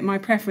happy with it. My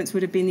preference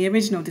would have been the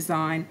original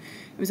design.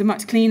 It was a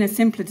much cleaner,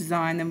 simpler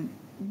design than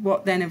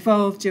what then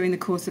evolved during the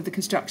course of the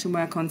construction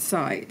work on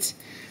site.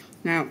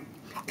 Now,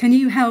 can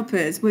you help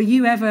us? Were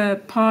you ever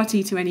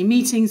party to any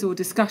meetings or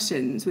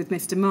discussions with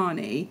Mr.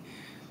 Marnie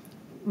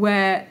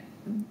where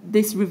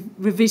this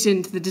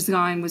revision to the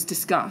design was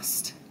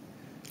discussed?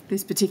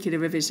 This particular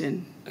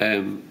revision?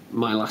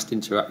 My last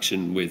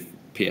interaction with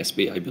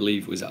PSB, I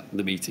believe, was at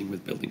the meeting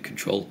with Building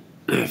Control.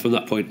 From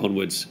that point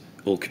onwards,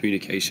 all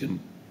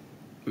communication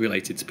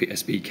related to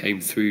PSB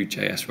came through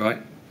JS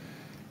Wright,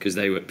 because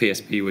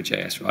PSB were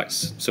JS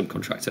Wright's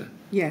subcontractor.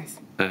 Yes.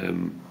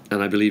 And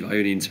I believe I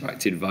only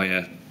interacted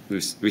via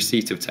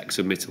receipt of text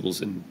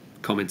submittals and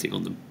commenting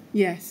on them.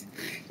 Yes.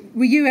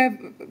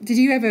 Did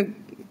you ever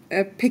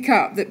pick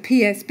up that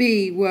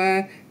PSB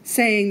were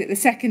saying that the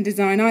second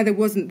design either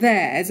wasn't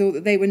theirs or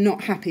that they were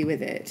not happy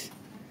with it?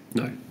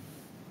 No.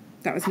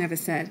 That was never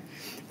said.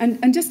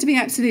 And just to be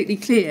absolutely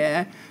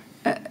clear,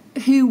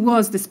 who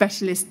was the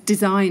specialist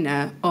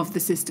designer of the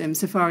system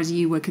so far as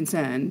you were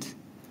concerned?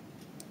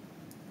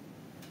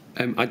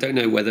 I don't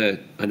know whether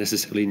I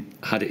necessarily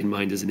had it in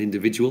mind as an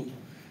individual.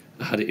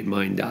 I had it in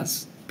mind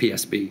as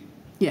PSB.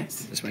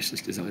 Yes. The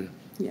specialist designer.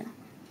 Yeah.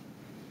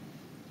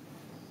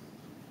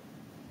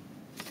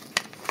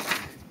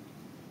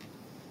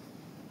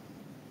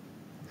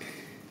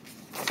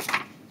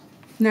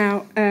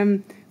 Now,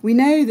 we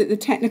know that the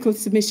technical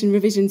submission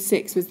revision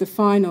 6 was the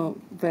final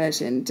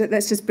version.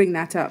 Let's just bring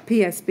that up.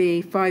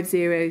 PSB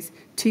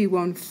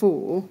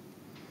 50214.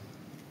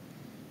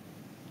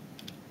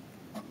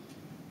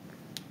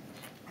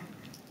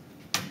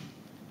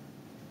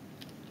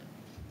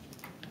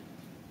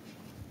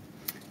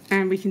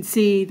 And we can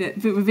see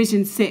that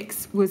revision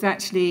 6 was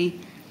actually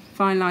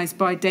finalised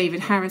by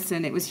David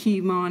Harrison. It was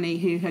Hugh Marnie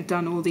who had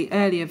done all the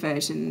earlier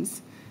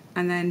versions.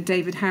 And then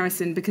David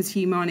Harrison, because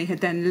Hugh Marnie had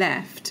then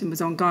left and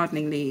was on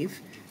gardening leave,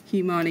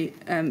 Hugh Marnie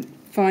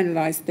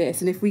finalised this.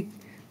 And if we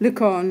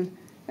look on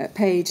at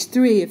page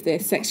 3 of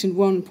this, section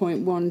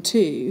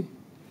 1.12,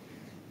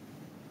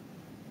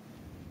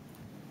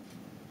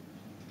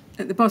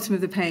 at the bottom of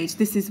the page,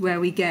 this is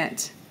where we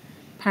get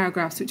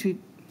paragraphs which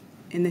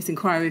in this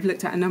inquiry we've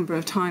looked at a number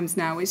of times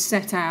now, which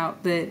set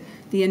out the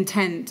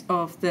intent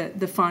of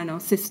the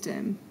final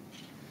system.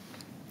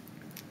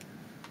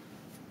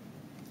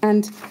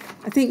 And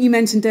I think you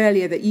mentioned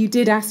earlier that you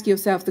did ask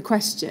yourself the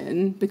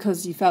question,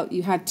 because you felt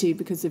you had to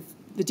because of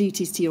the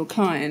duties to your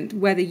client,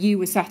 whether you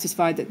were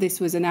satisfied that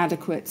this was an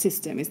adequate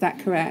system. Is that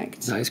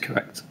correct? That is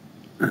correct.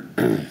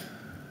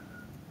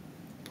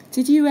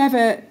 Did you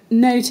ever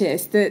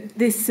notice that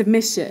this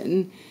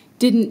submission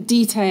didn't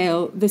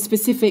detail the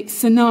specific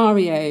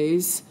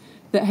scenarios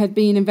that had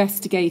been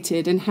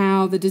investigated and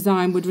how the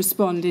design would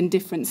respond in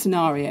different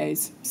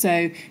scenarios?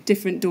 So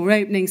different door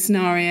opening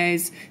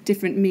scenarios,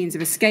 different means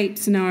of escape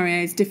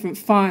scenarios, different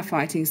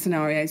firefighting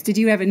scenarios. Did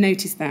you ever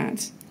notice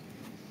that?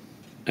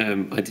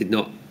 I did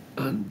not,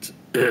 and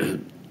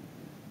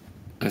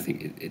I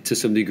think to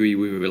some degree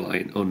we were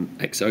reliant on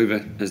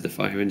Exova as the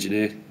fire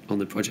engineer on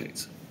the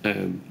project,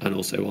 and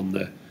also on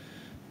the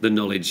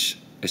knowledge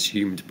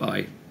assumed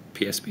by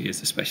PSB as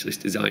the specialist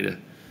designer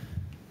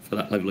for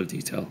that level of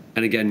detail.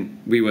 And again,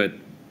 we were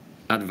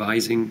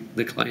advising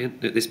the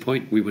client at this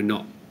point. We were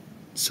not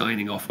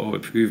signing off or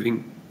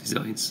approving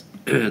designs.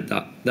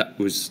 that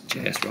was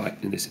JS Wright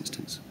in this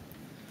instance.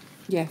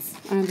 Yes,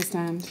 I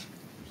understand.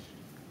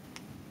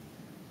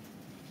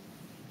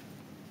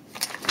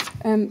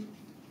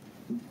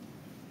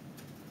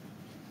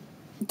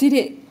 Did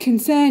it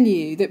concern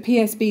you that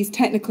PSB's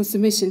technical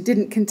submission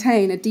didn't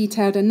contain a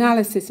detailed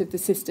analysis of the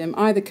system,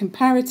 either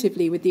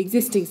comparatively with the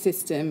existing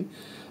system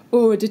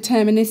or a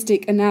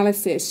deterministic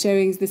analysis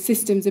showing the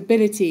system's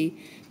ability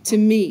to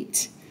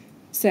meet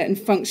certain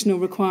functional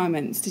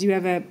requirements? Did you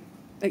ever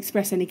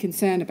express any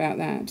concern about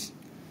that?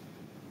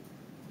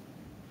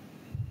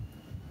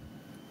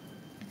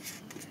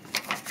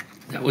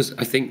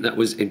 I think that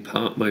was in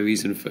part my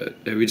reason for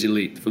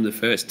originally, from the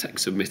first tech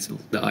submittal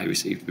that I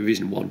received,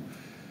 revision 1,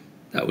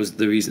 that was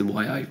the reason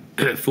why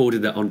I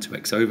forwarded that on to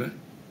Exover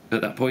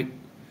at that point.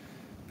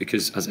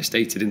 Because, as I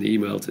stated in the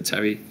email to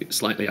Terry, it was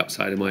slightly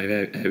outside of my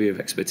area of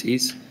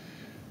expertise.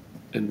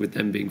 And with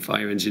them being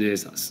fire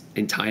engineers, that's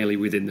entirely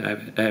within their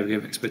area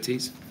of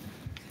expertise.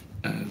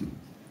 And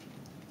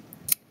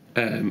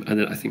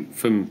then I think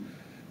from,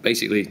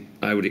 basically,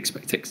 I would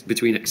expect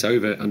between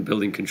Exover and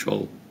building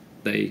control,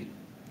 they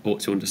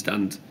ought to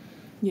understand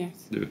yes.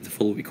 the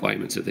full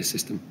requirements of this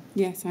system.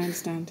 Yes, I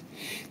understand.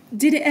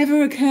 Did it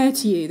ever occur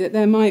to you that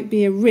there might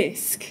be a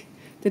risk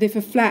that if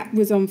a flat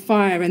was on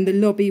fire and the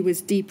lobby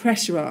was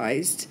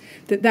depressurised,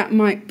 that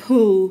might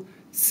pull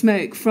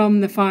smoke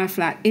from the fire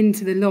flat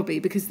into the lobby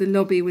because the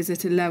lobby was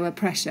at a lower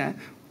pressure,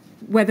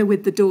 whether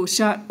with the door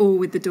shut or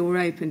with the door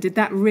open? Did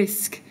that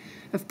risk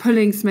of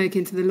pulling smoke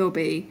into the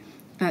lobby,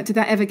 did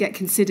that ever get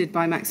considered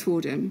by Max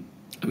Fordham?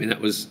 I mean,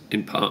 that was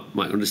in part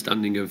my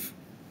understanding of,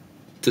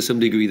 to some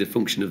degree, the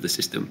function of the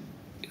system,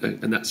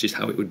 and that's just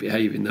how it would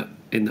behave in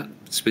that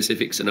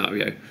specific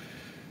scenario.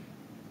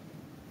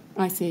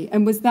 I see.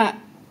 And was that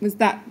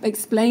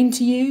explained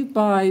to you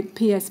by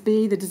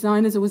PSB, the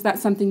designers, or was that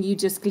something you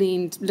just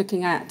gleaned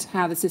looking at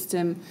how the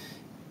system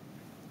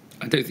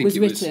was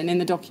written in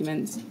the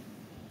documents?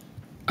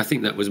 I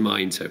think that was my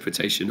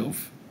interpretation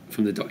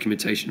from the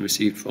documentation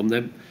received from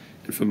them,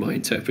 and from my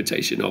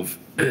interpretation of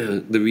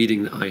the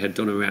reading that I had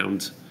done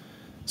around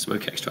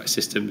smoke extract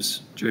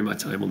systems during my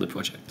time on the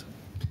project.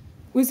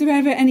 Was there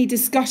ever any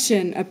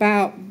discussion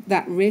about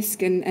that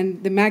risk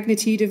and the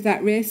magnitude of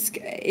that risk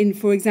in,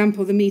 for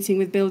example, the meeting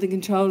with Building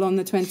Control on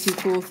the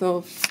 24th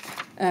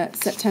of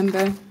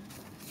September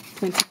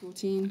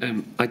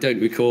 2014? I don't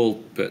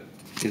recall, but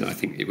I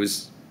think it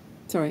was...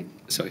 Sorry.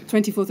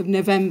 24th of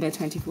November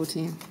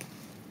 2014.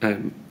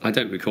 I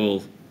don't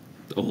recall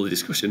all the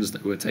discussions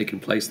that were taking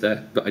place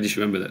there, but I just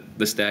remember that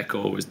the stair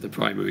core was the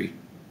primary,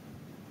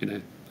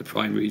 the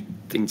primary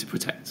thing to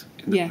protect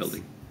in the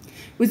building.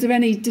 Was there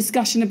any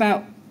discussion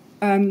about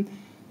the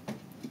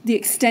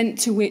extent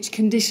to which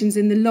conditions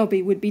in the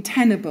lobby would be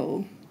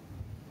tenable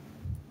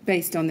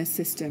based on this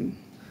system?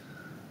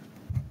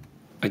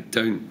 I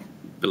don't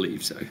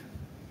believe so.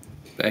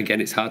 But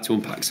again, it's hard to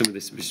unpack some of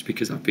this just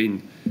because I've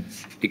been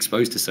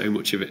exposed to so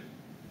much of it,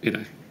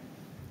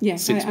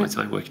 since my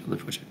time working on the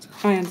project.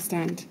 I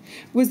understand.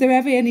 Was there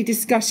ever any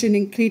discussion,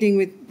 including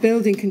with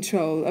Building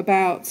Control,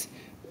 about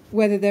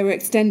whether there were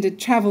extended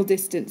travel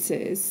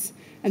distances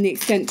and the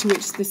extent to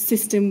which the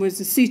system was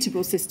a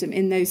suitable system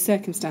in those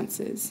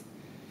circumstances?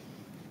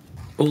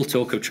 All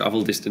talk of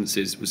travel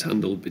distances was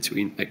handled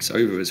between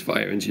Exover as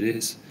fire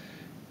engineers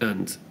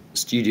and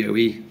Studio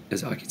E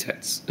as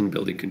architects and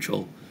building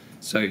control.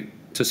 So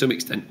to some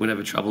extent,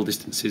 whenever travel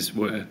distances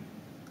were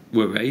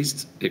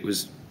raised, it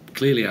was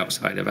clearly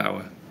outside of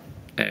our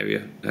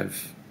area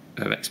of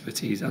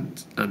expertise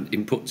and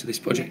input to this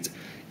project,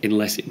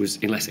 unless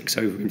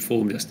Exover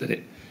informed us that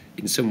it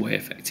in some way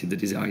affected the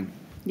design.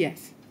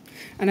 Yes.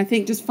 And I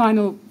think, just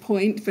final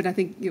point, but I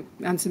think your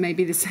answer may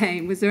be the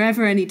same, was there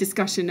ever any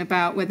discussion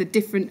about whether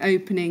different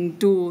opening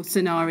door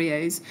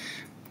scenarios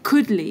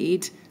could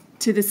lead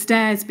to the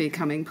stairs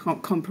becoming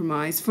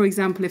compromised? For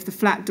example, if the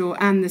flat door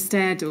and the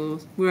stair door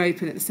were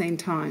open at the same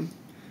time?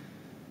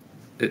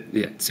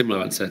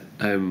 Similar answer.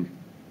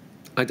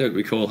 I don't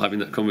recall having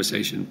that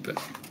conversation, but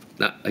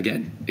that,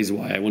 again, is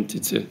why I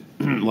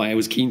why I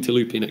was keen to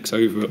loop in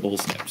Exover at all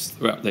steps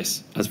throughout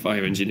this as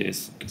fire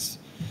engineers, because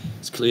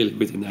it's clearly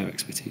within their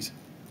expertise.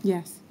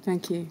 Yes,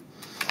 thank you.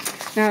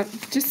 Now,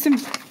 just some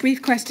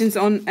brief questions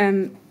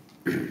on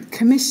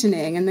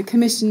commissioning and the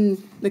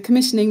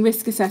commissioning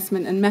risk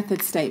assessment and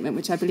method statement,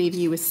 which I believe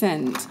you were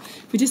sent.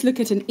 If we just look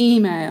at an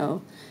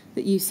email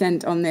that you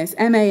sent on this,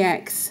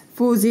 MAX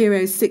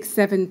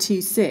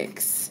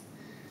 406726.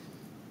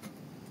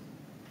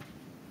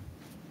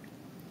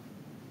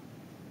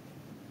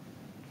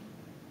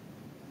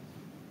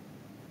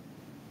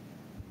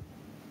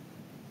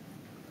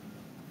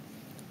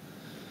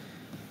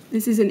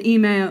 This is an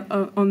email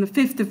on the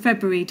 5th of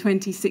February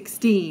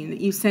 2016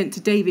 that you sent to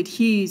David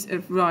Hughes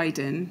of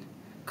Ryden,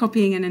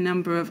 copying in a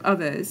number of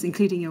others,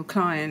 including your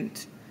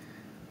clients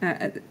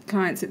at the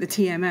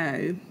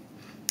TMO.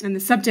 And the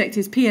subject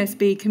is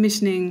PSB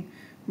commissioning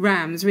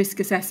RAMS risk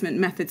assessment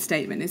method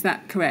statement. Is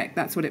that correct?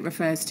 That's what it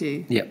refers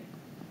to? Yep.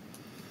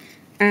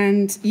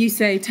 And you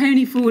say,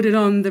 Tony forwarded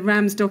on the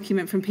RAMS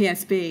document from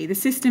PSB. The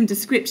system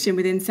description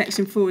within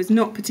section 4 is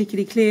not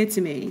particularly clear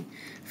to me.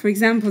 For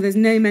example, there's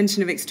no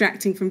mention of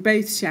extracting from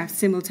both shafts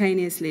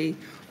simultaneously,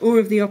 or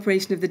of the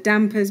operation of the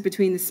dampers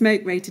between the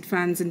smoke-rated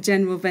fans and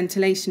general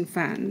ventilation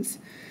fans.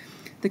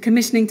 The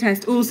commissioning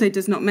test also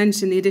does not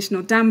mention the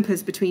additional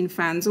dampers between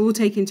fans, or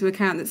take into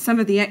account that some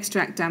of the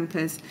extract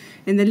dampers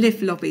in the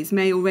lift lobbies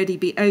may already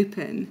be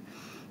open.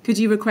 Could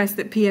you request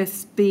that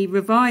PSB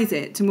revise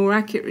it to more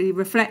accurately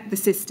reflect the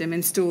system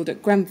installed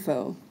at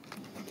Grenfell?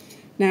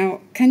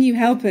 Now, can you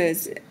help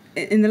us,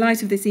 in the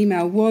light of this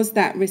email, was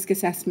that risk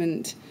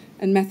assessment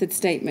and method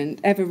statement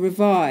ever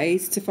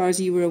revised, so far as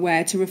you were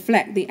aware, to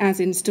reflect the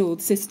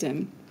as-installed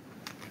system?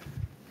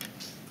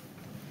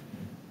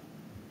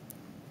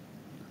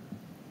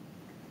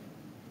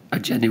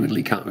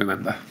 genuinely can't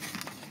remember.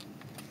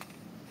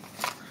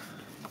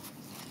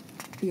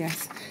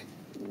 Yes.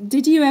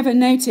 Did you ever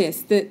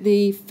notice that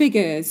the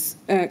figures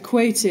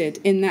quoted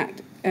in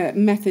that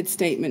method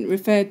statement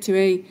referred to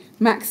a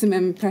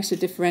maximum pressure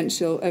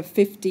differential of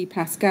 50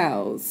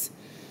 pascals,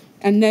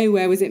 and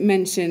nowhere was it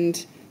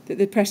mentioned that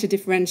the pressure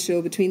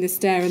differential between the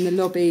stair and the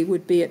lobby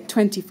would be at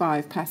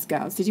 25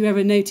 pascals? Did you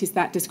ever notice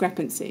that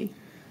discrepancy?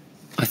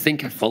 I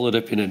think I followed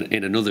up in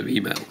another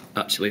email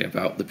actually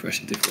about the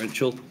pressure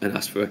differential and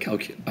asked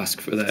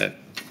for their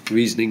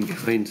reasoning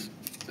behind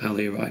how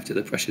they arrived at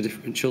the pressure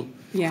differential.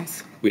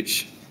 Yes.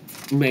 Which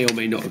may or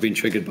may not have been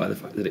triggered by the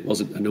fact that it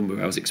wasn't a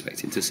number I was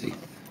expecting to see.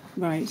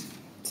 Right.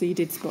 So you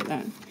did spot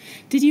that.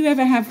 Did you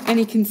ever have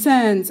any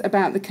concerns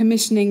about the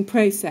commissioning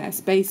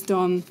process based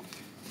on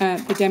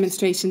the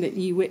demonstration that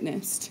you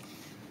witnessed?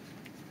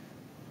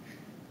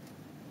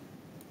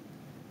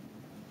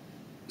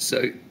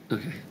 So,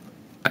 okay.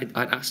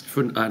 I'd asked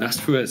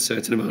for a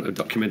certain amount of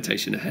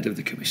documentation ahead of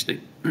the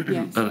commissioning,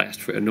 Yes. and I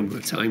asked for it a number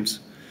of times,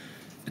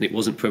 and it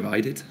wasn't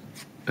provided.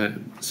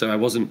 So I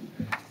wasn't.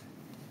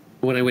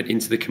 When I went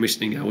into the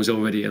commissioning, I was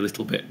already a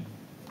little bit,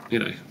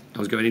 I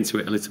was going into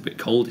it a little bit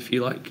cold, if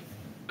you like.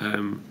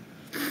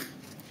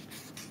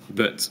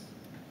 But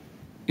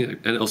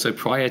and also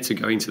prior to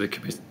going to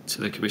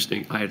the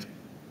commissioning, I had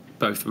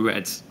both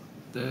read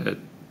the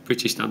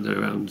British standard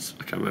around,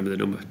 I can't remember the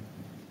number,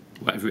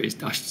 whatever it is,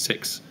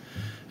 -6.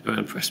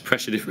 Around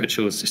pressure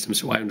differential system,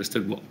 so I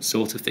understood what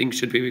sort of things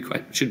should be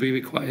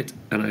required,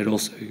 and I had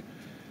also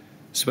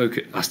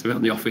asked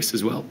around the office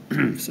as well.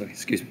 Sorry,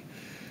 excuse me.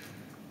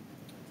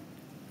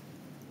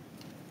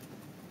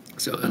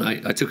 So, and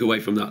I took away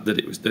from that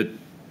it was the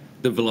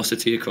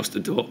velocity across the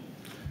door,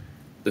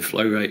 the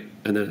flow rate,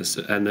 and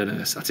then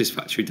a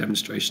satisfactory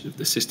demonstration of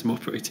the system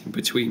operating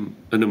between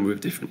a number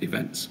of different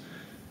events.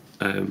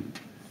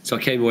 So I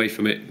came away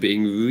from it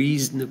being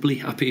reasonably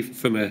happy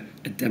from a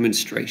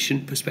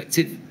demonstration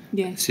perspective.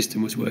 Yes. The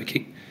system was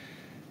working,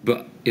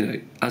 but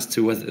as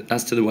to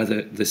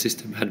whether the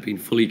system had been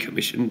fully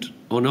commissioned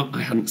or not,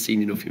 I hadn't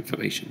seen enough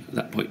information at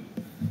that point.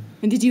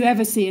 And did you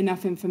ever see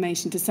enough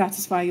information to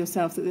satisfy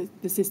yourself that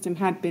the system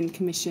had been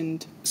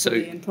commissioned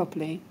fully and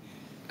properly?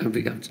 I'm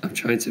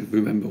trying to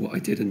remember what I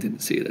did and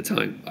didn't see at the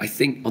time. I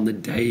think on the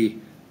day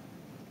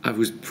I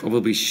was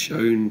probably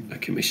shown a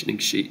commissioning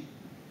sheet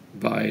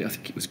by, I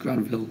think it was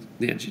Grenfell,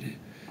 the engineer.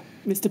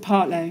 Mr.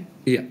 Partlow?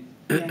 Yeah.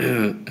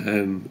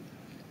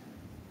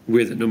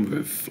 With a number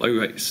of flow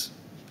rates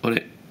on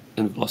it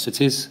and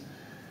velocities.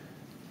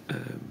 I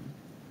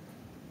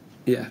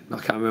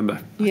can't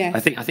remember. Yes. I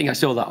think I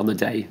saw that on the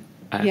day.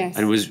 Yes.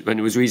 And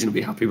was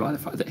reasonably happy by the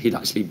fact that he'd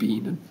actually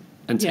been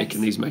and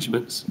taken these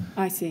measurements.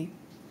 I see.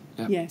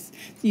 Yeah. Yes.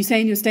 You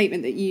say in your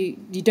statement that you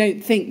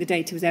don't think the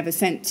data was ever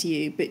sent to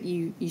you, but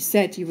you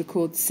said you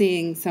recalled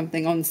seeing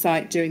something on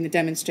site during the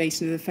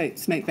demonstration of the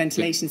smoke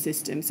ventilation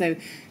system. So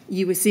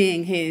you were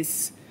seeing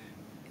his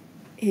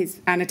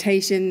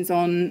annotations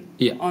on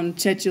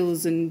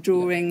schedules and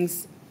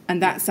drawings,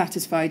 and that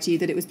satisfied you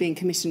that it was being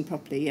commissioned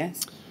properly,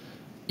 yes?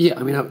 Yeah,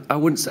 I mean, I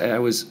wouldn't say I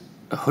was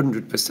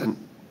 100%,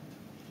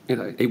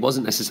 it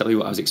wasn't necessarily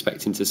what I was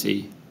expecting to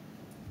see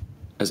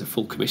as a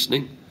full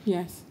commissioning.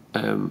 Yes.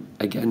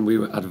 Again, we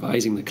were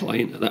advising the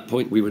client at that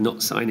point. We were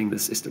not signing the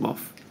system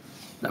off.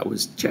 That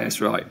was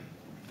J.S. Wright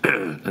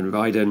and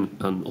Ryden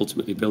and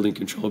ultimately building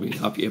control being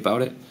happy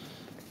about it.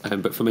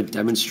 But from a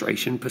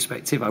demonstration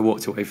perspective, I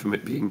walked away from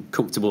it being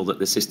comfortable that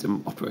the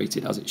system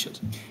operated as it should.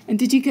 And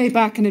did you go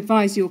back and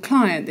advise your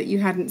client that you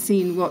hadn't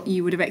seen what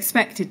you would have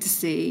expected to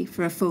see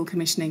for a full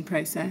commissioning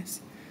process?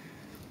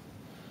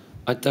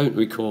 I don't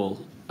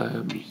recall.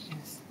 I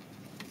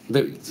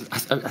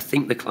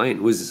think the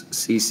client was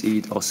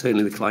CC'd, or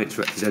certainly the client's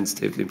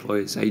representative, the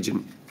employer's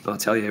agent,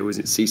 Atelier, was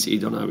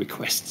CC'd on our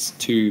requests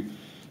to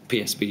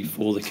PSB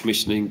for the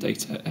commissioning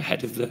data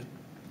ahead of the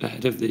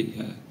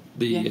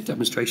Yes.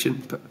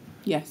 demonstration. But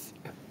yes.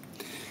 Yeah.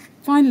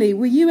 Finally,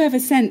 were you ever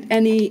sent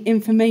any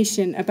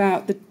information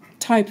about the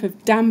type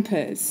of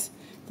dampers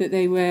that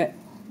they were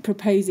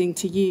proposing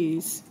to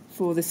use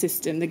for the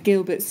system, the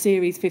Gilberts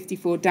Series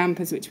 54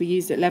 dampers, which were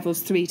used at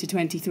levels 3 to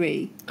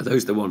 23? Are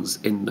those the ones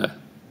in the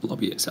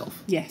lobby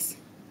itself? Yes.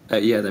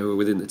 Yeah, they were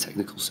within the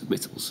technical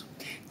submittals.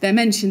 They're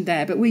mentioned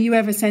there, but were you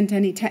ever sent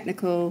any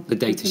technical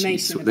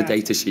information about the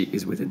data sheet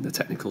is within the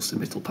technical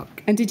submittal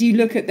pack. And did you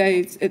look at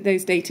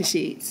those data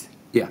sheets?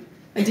 Yeah.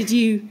 And did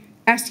you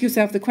ask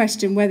yourself the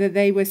question whether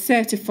they were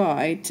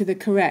certified to the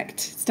correct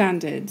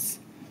standards?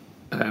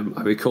 I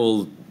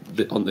recall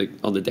that on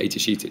the data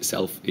sheet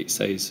itself, it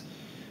says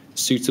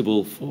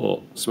suitable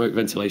for smoke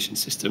ventilation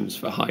systems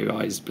for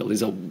high-rise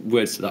buildings, or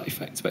words to that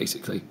effect,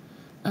 basically,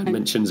 and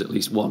mentions at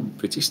least one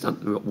British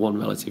standard, one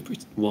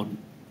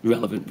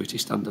relevant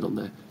British standard on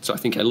there. So I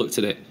think I looked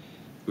at it,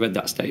 read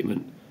that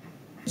statement,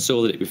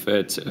 saw that it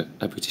referred to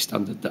a British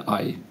standard that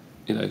I,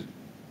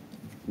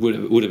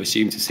 would have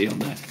assumed to see on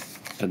there,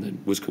 and then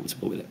was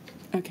comfortable with it.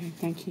 Okay,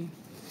 thank you.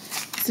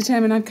 Mr.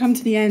 Chairman, I've come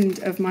to the end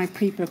of my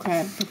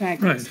prepared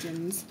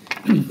questions.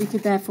 We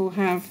could therefore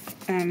have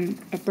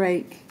a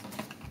break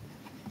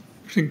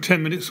I think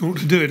 10 minutes ought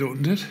to do it,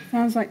 oughtn't it?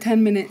 Sounds like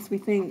 10 minutes, we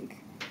think.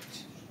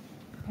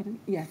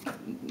 Yeah.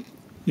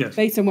 Yes.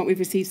 Based on what we've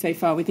received so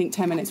far, we think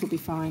 10 minutes will be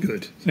fine.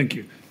 Good, thank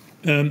you.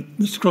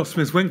 Mr.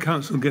 Crossmith, when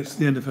Council gets to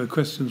the end of her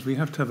questions, we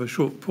have to have a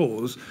short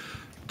pause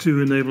to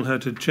enable her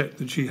to check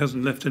that she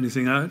hasn't left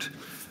anything out.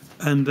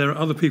 And there are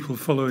other people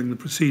following the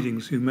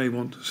proceedings who may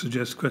want to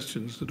suggest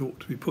questions that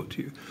ought to be put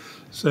to you.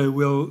 So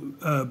we'll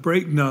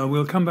break now.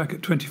 We'll come back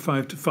at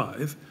 25 to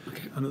 5.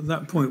 Okay. And at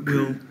that point,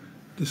 we'll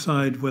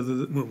decide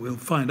whether, well, we'll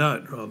find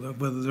out, rather,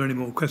 whether there are any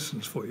more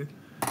questions for you.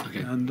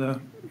 Okay. And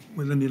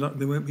with any luck,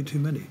 there won't be too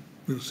many.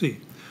 We'll see.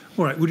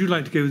 All right, would you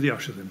like to go with the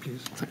usher then,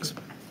 please? Thanks.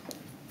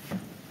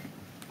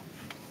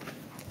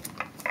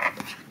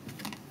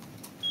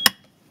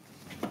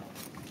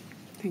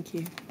 Thank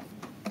you.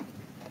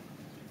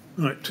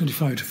 All right,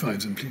 25 to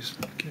 5 then, please.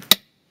 Okay.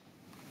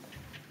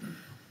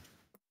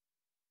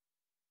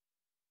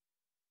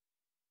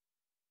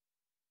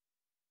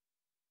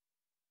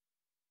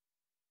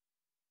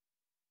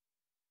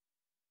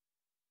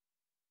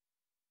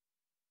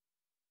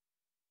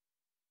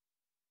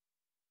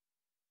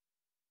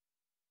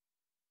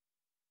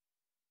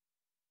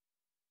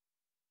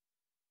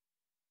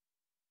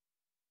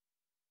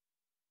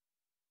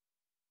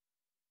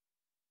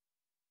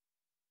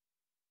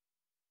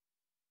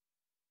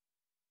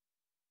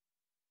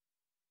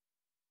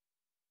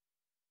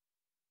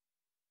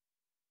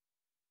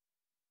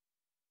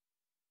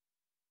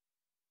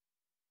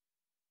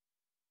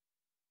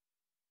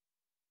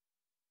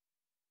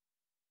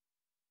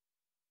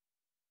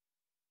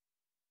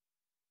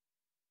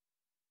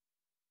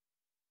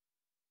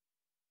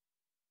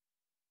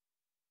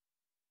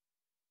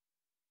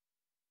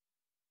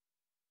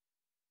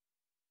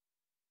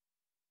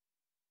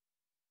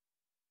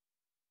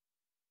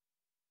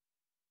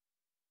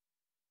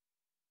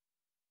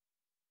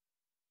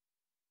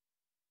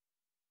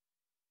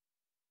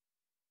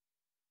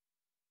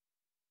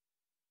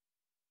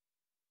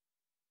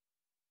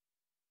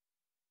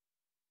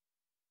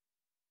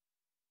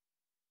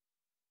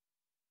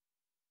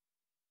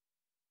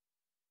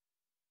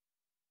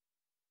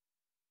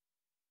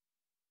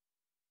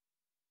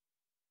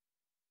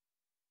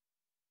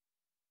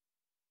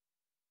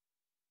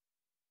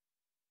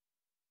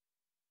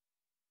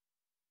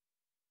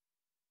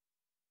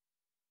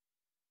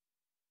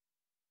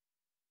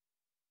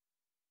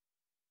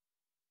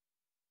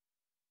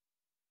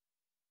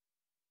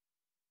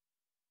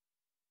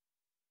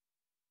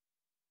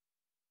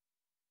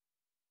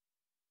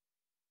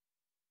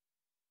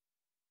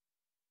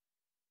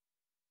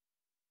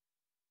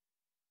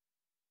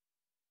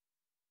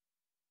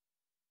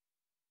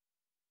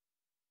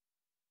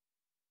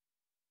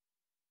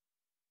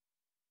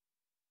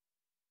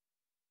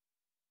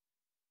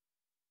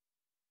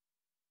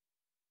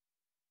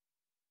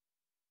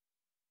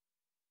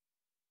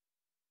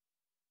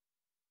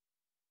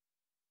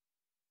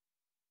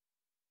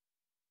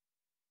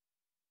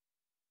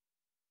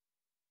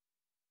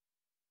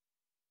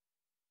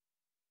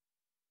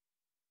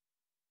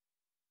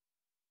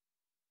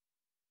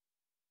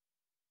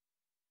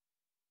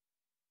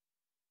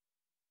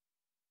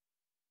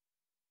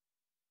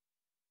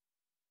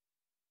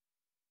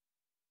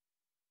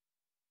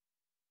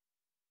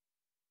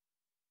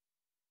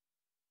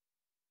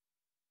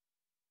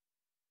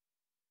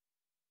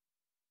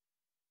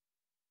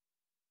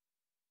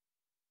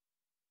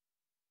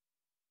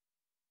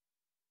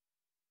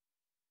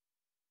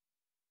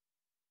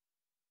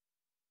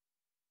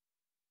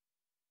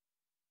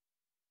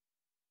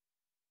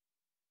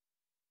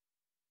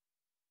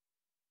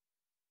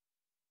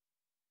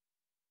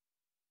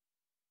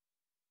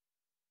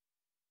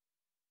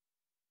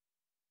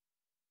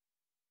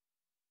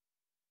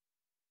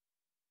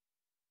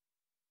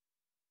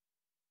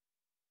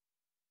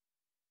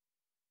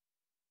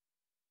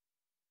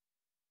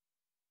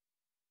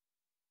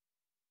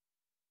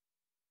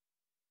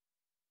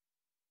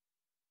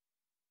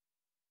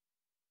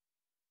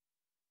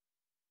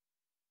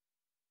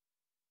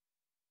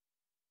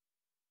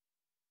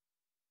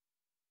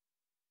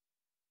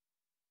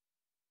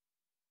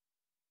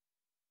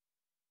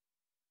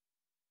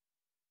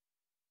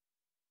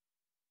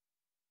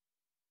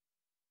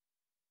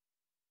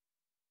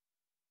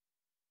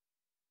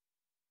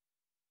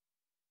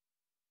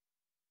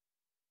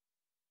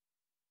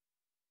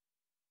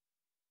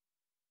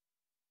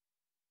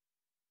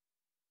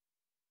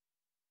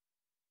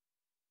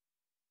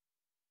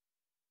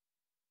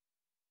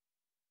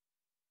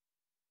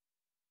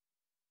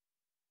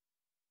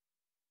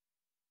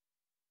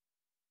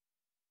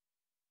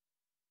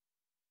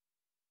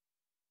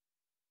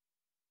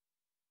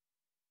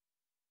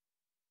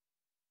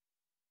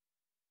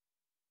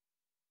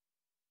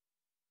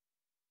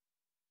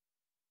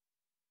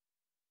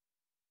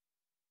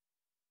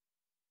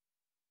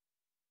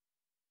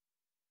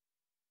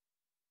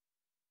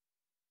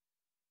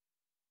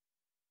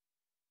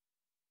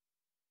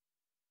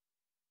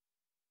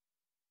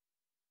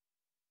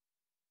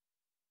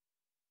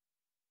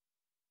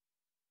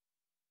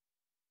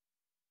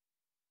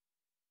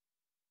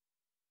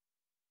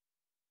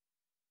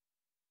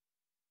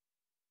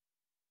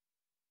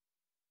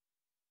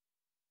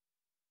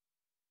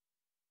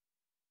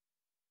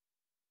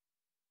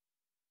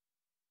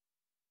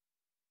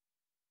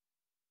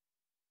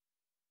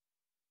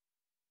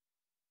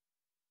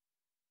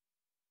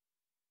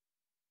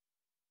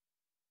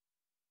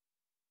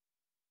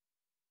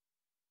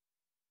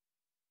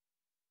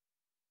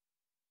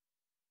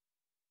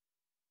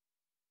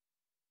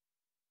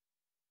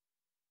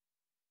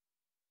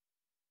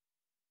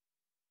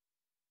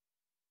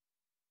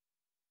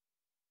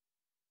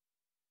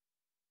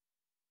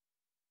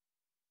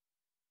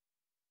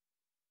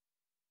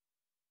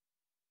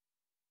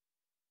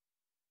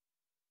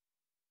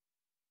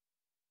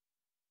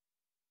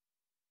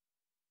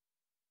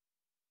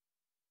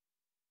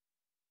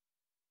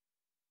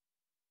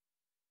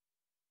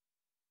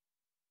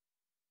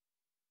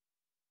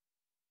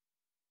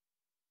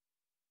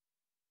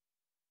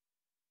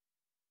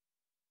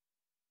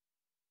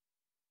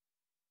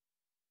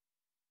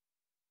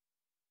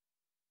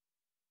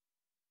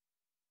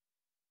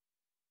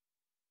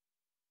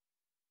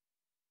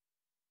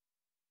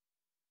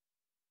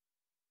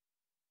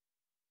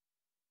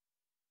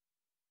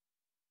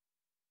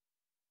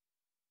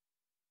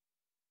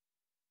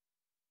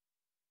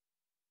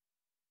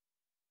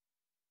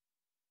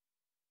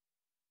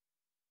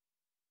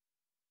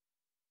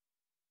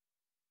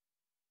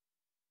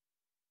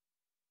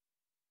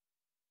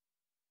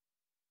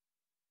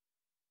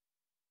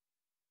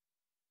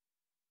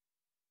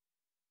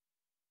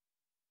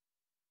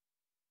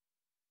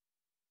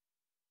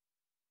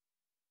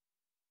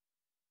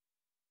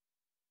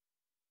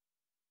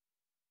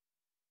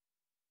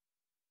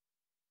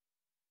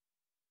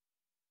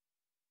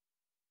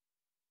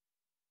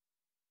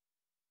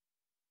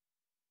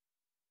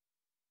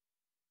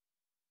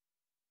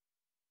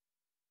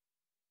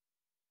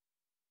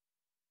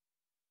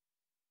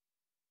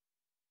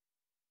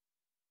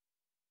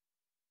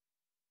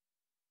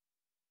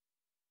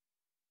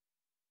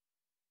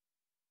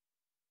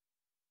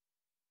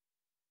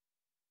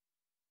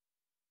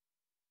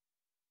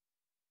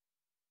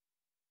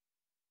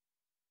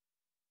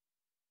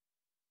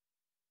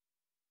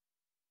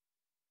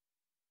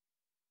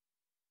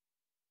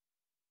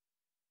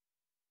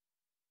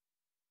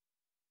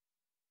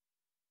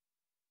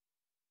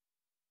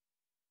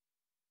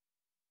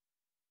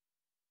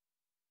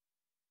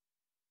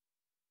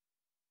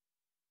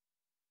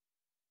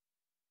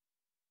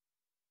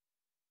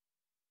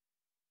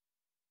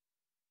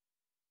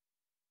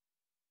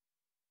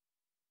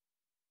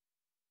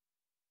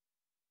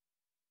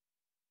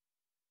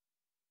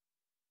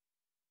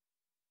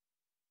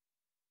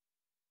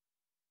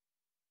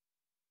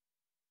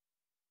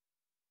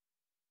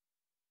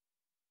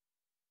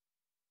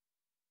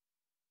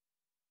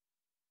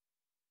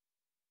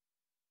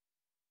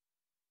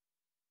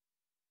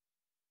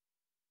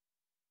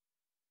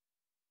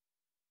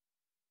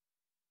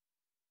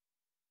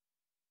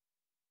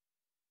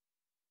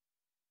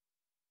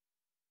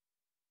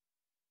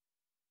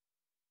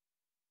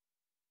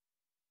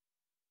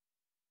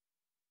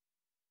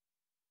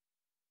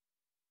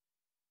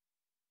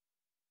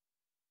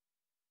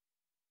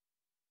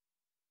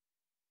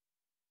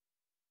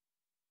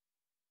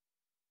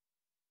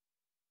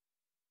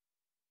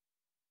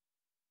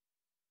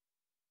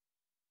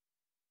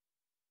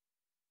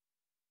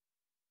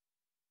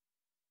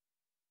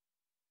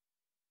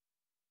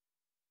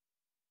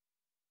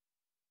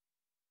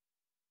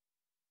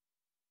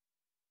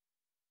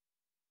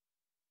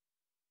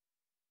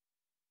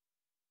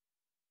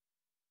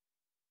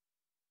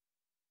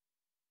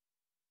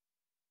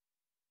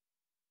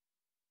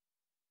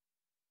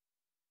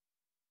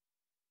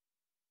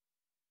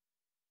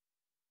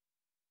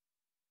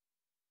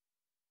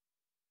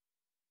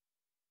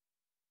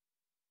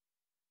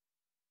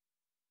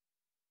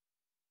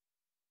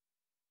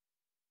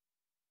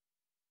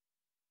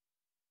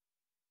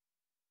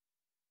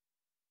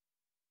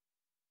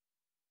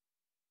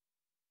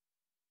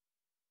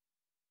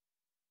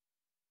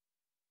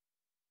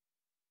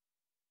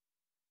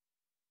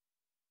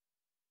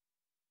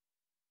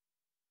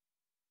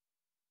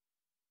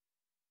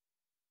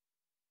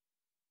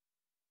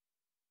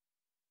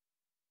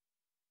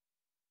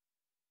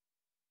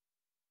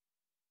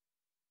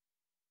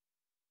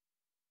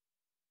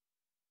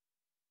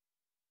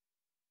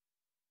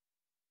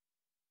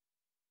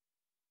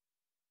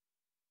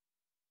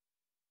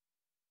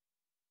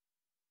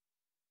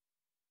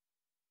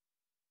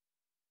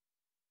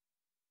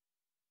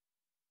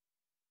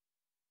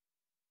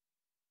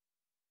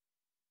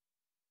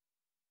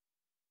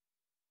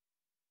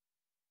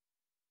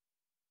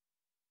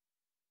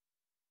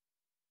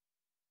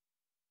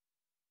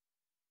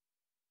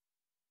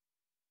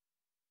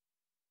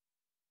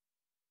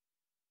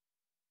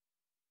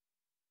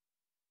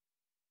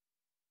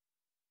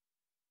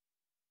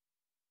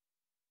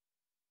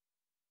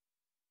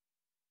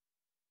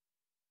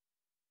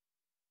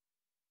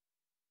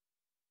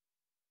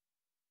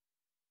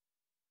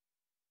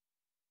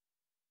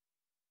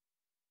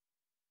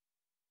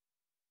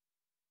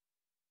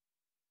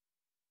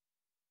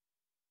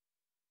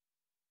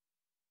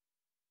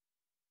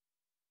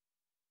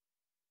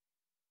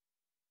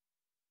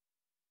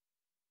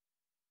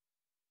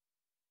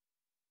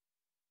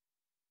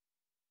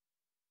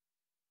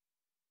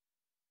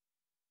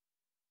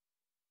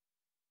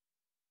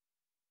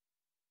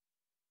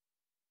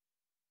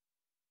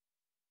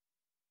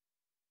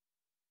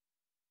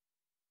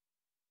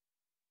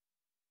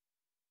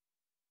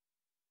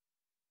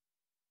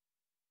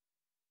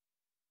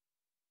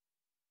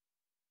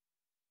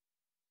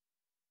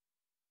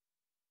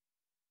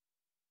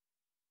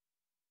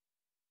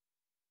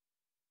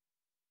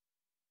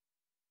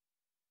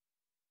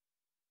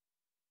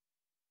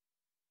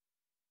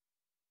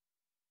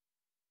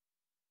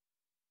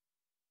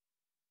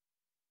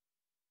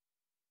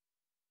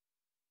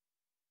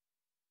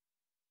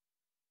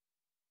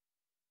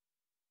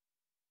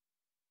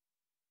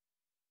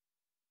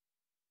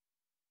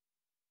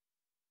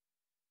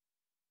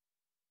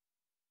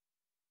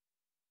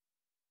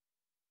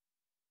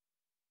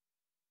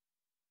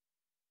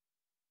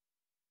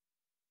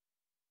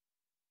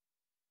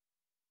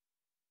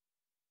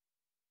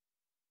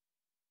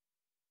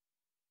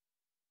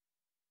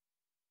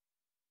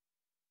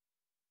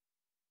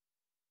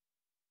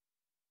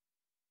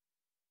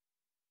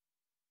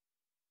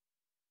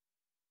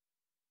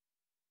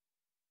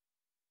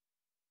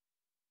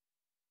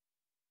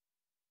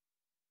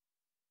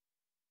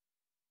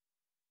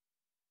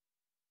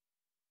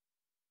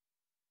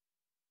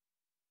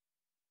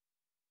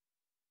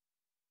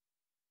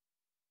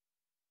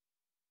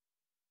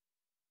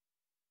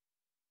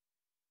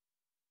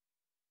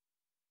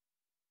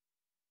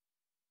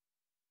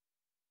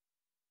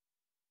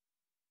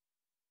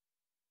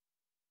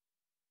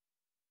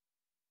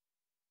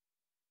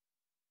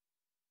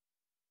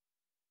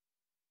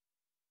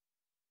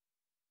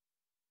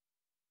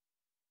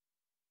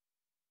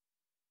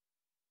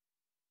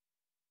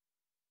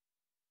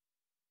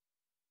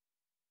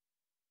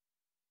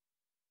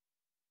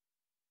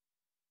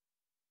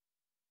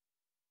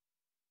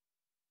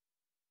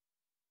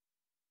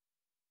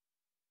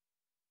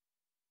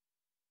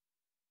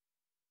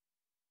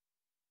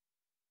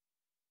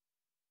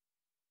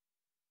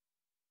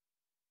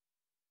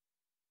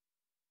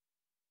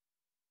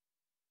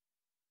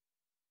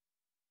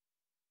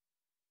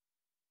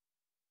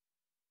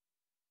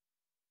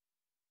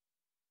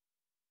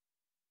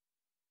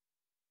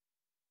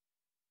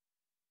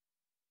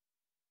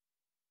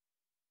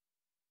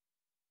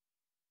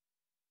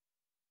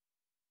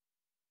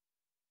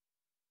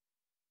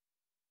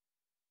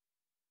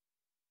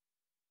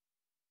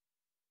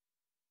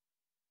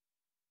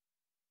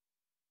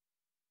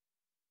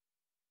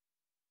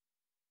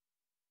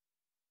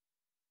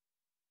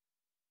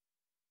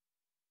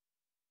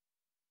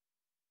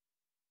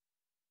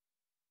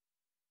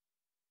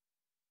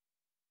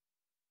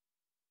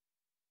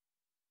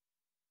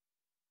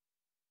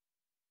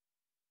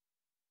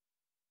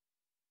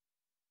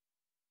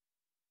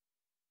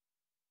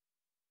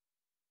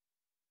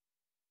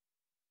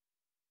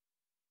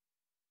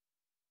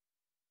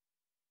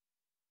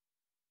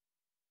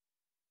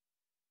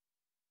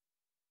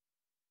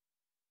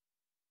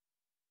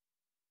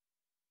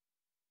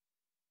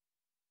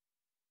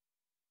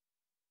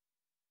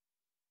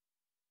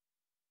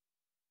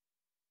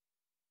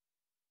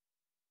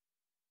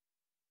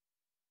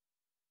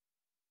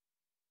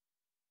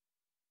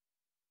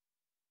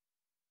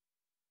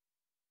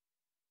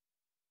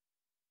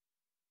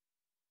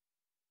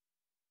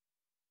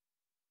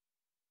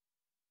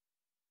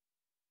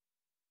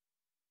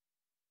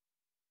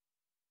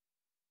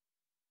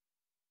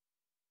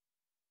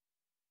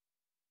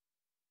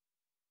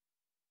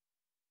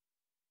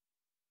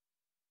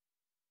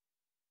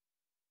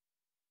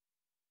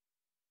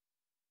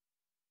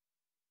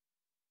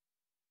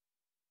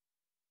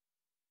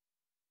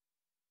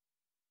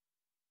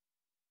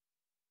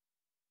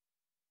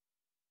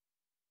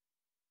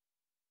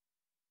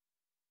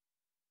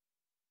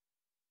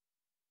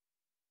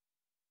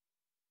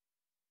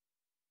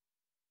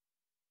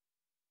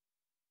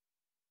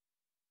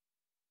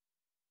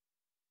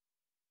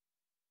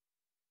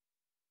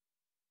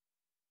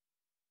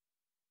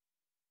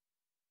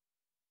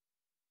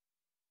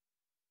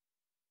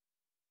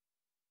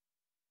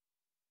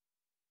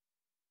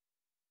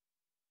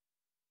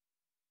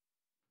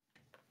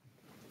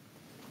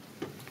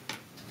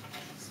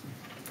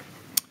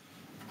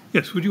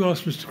 Yes, would you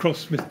ask Mr.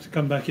 Cross-Smith to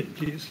come back in,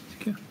 please?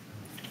 Thank you.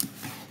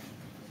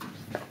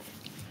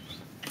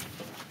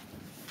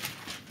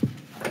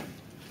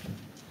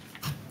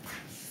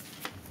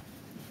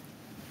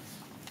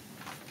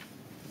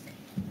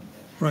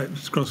 Right,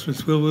 Mr.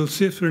 Cross-Smith, we'll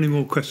see if there are any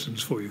more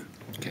questions for you.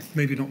 Okay.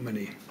 Maybe not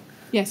many.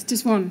 Yes,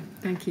 just one.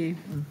 Thank you.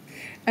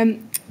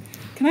 Can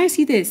I ask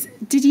you this?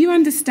 Did you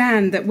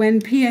understand that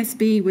when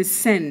PSB was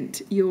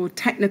sent your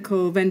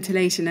technical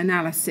ventilation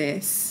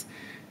analysis,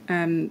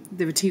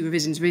 there were two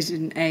revisions,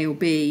 revision A or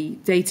B,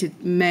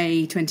 dated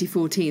May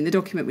 2014, the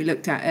document we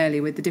looked at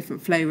earlier with the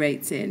different flow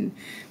rates in.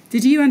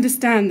 Did you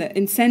understand that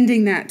in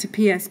sending that to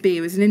PSB,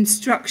 it was an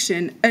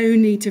instruction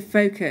only to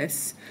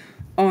focus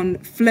on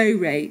flow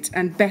rate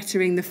and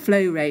bettering the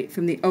flow rate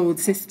from the old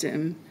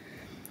system,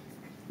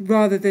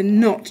 rather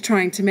than not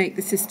trying to make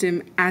the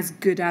system as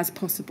good as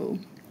possible?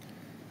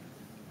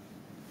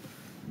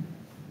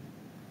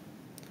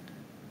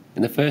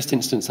 In the first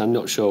instance, I'm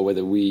not sure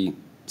whether we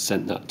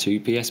sent that to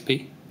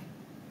PSP,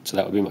 so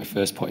that would be my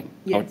first point.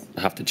 Yes. I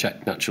would have to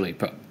check naturally,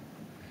 but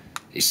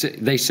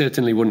they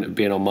certainly wouldn't have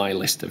been on my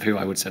list of who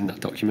I would send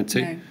that document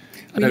to. No.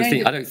 I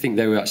don't think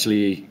they were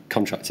actually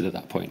contracted at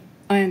that point.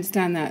 I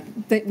understand that.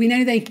 We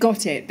know they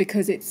got it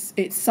because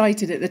it's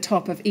cited at the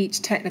top of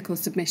each technical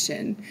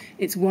submission.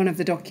 It's one of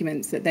the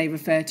documents that they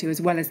refer to,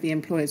 as well as the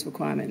employer's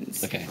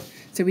requirements. Okay.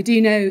 So we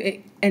do know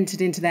it entered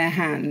into their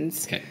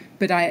hands. Okay.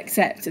 But I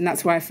accept, and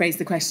that's why I phrased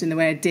the question the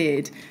way I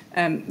did,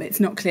 it's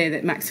not clear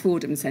that Max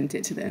Fordham sent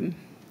it to them.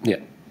 Yeah.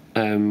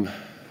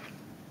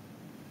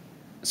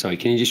 Sorry,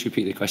 can you just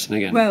repeat the question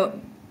again? Well,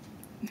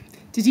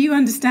 did you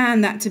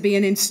understand that to be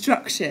an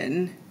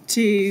instruction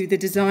to the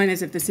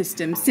designers of the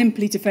system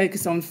simply to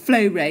focus on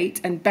flow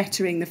rate and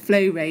bettering the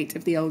flow rate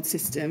of the old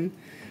system,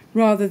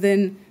 rather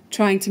than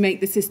trying to make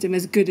the system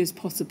as good as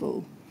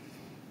possible?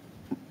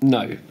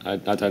 No, I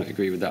don't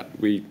agree with that.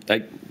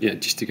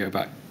 Just to go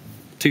back,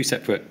 two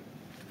separate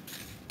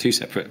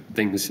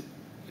things: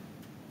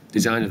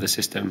 design of the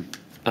system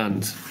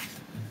and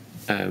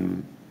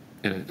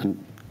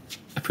and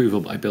approval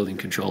by building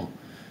control.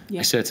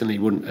 Yeah. I certainly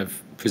wouldn't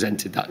have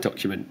presented that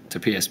document to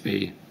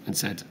PSB and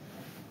said,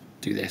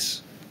 "Do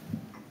this."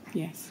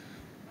 Yes.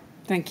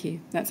 Thank you.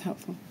 That's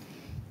helpful.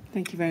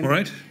 Thank you very All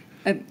much.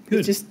 right.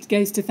 It just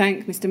goes to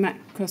thank Mr. Matt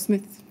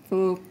Cross-Smith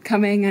for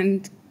coming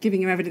and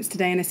giving your evidence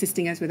today and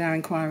assisting us with our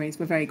inquiries.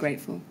 We're very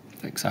grateful.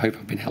 Thanks. I hope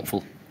I've been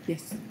helpful.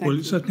 Yes. Well, it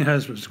You. certainly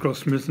has, Mr.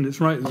 Cross-Smith, and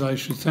it's right that I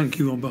should thank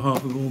you on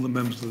behalf of all the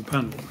members of the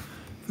panel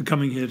for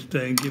coming here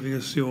today and giving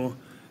us your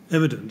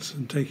evidence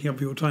and taking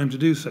up your time to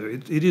do so.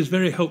 It is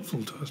very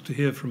helpful to us to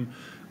hear from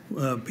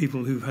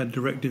people who've had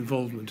direct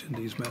involvement in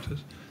these matters.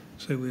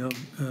 So we are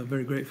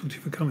very grateful to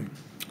you for coming.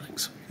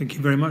 Thanks. Thank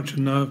you very much,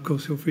 and now, of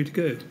course, you're free to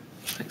go.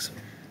 Thanks.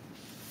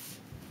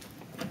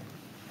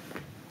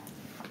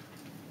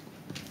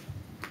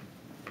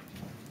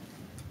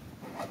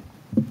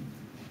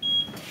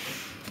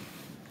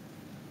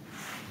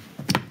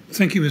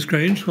 Thank you, Ms.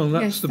 Grange. Well,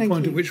 that's Yes, the thank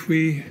point you. at which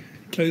we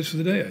close for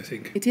the day, I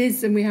think. It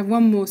is, and we have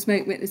one more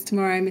smoke witness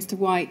tomorrow, Mr.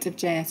 White of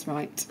JS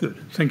Wright. Good.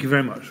 Thank you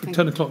very much. Thank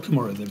 10 you. o'clock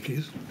tomorrow, then,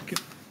 please. Okay.